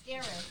trying to scare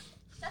us.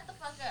 Shut the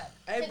fuck up.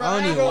 Hey, I bro, don't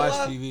ain't even gonna watch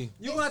lie. TV.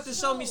 You gonna have to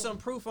show me some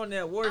proof on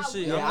that war I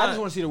shit. will. Yeah, I'm I not- just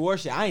want to see the war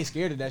shit. I ain't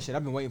scared of that shit.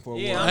 I've been waiting for a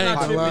war. Yeah, I I'm ain't not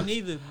gonna lie. tripping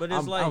either. But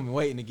it's like, I'm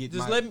waiting to get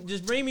just my.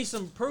 just bring me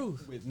some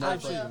proof. With I no will.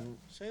 fucking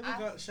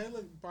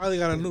Shayla probably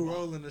got a new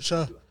role in the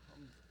show.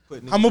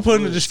 putting I'm gonna put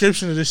in the niggas-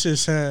 description of this shit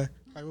saying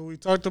like what we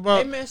talked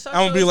about. Hey man, shout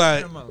I'm gonna be your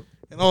like, Instagram out.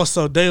 and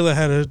also Dayla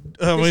had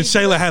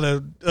Shayla had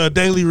a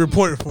daily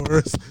report for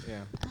us.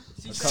 Yeah,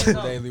 She a said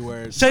couple no. daily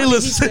words.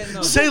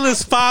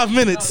 Shayla's 5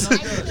 minutes.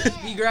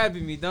 He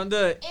grabbing me. Don't do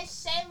it.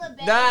 It's Shayla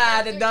Bay.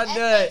 Nah, don't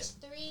do it.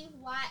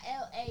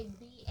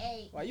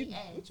 SH3YLABA. Why you?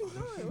 What you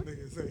doing?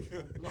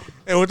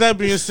 And with that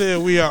being said,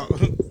 we out.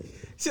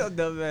 Shut your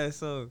dumb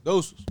ass up.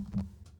 Those.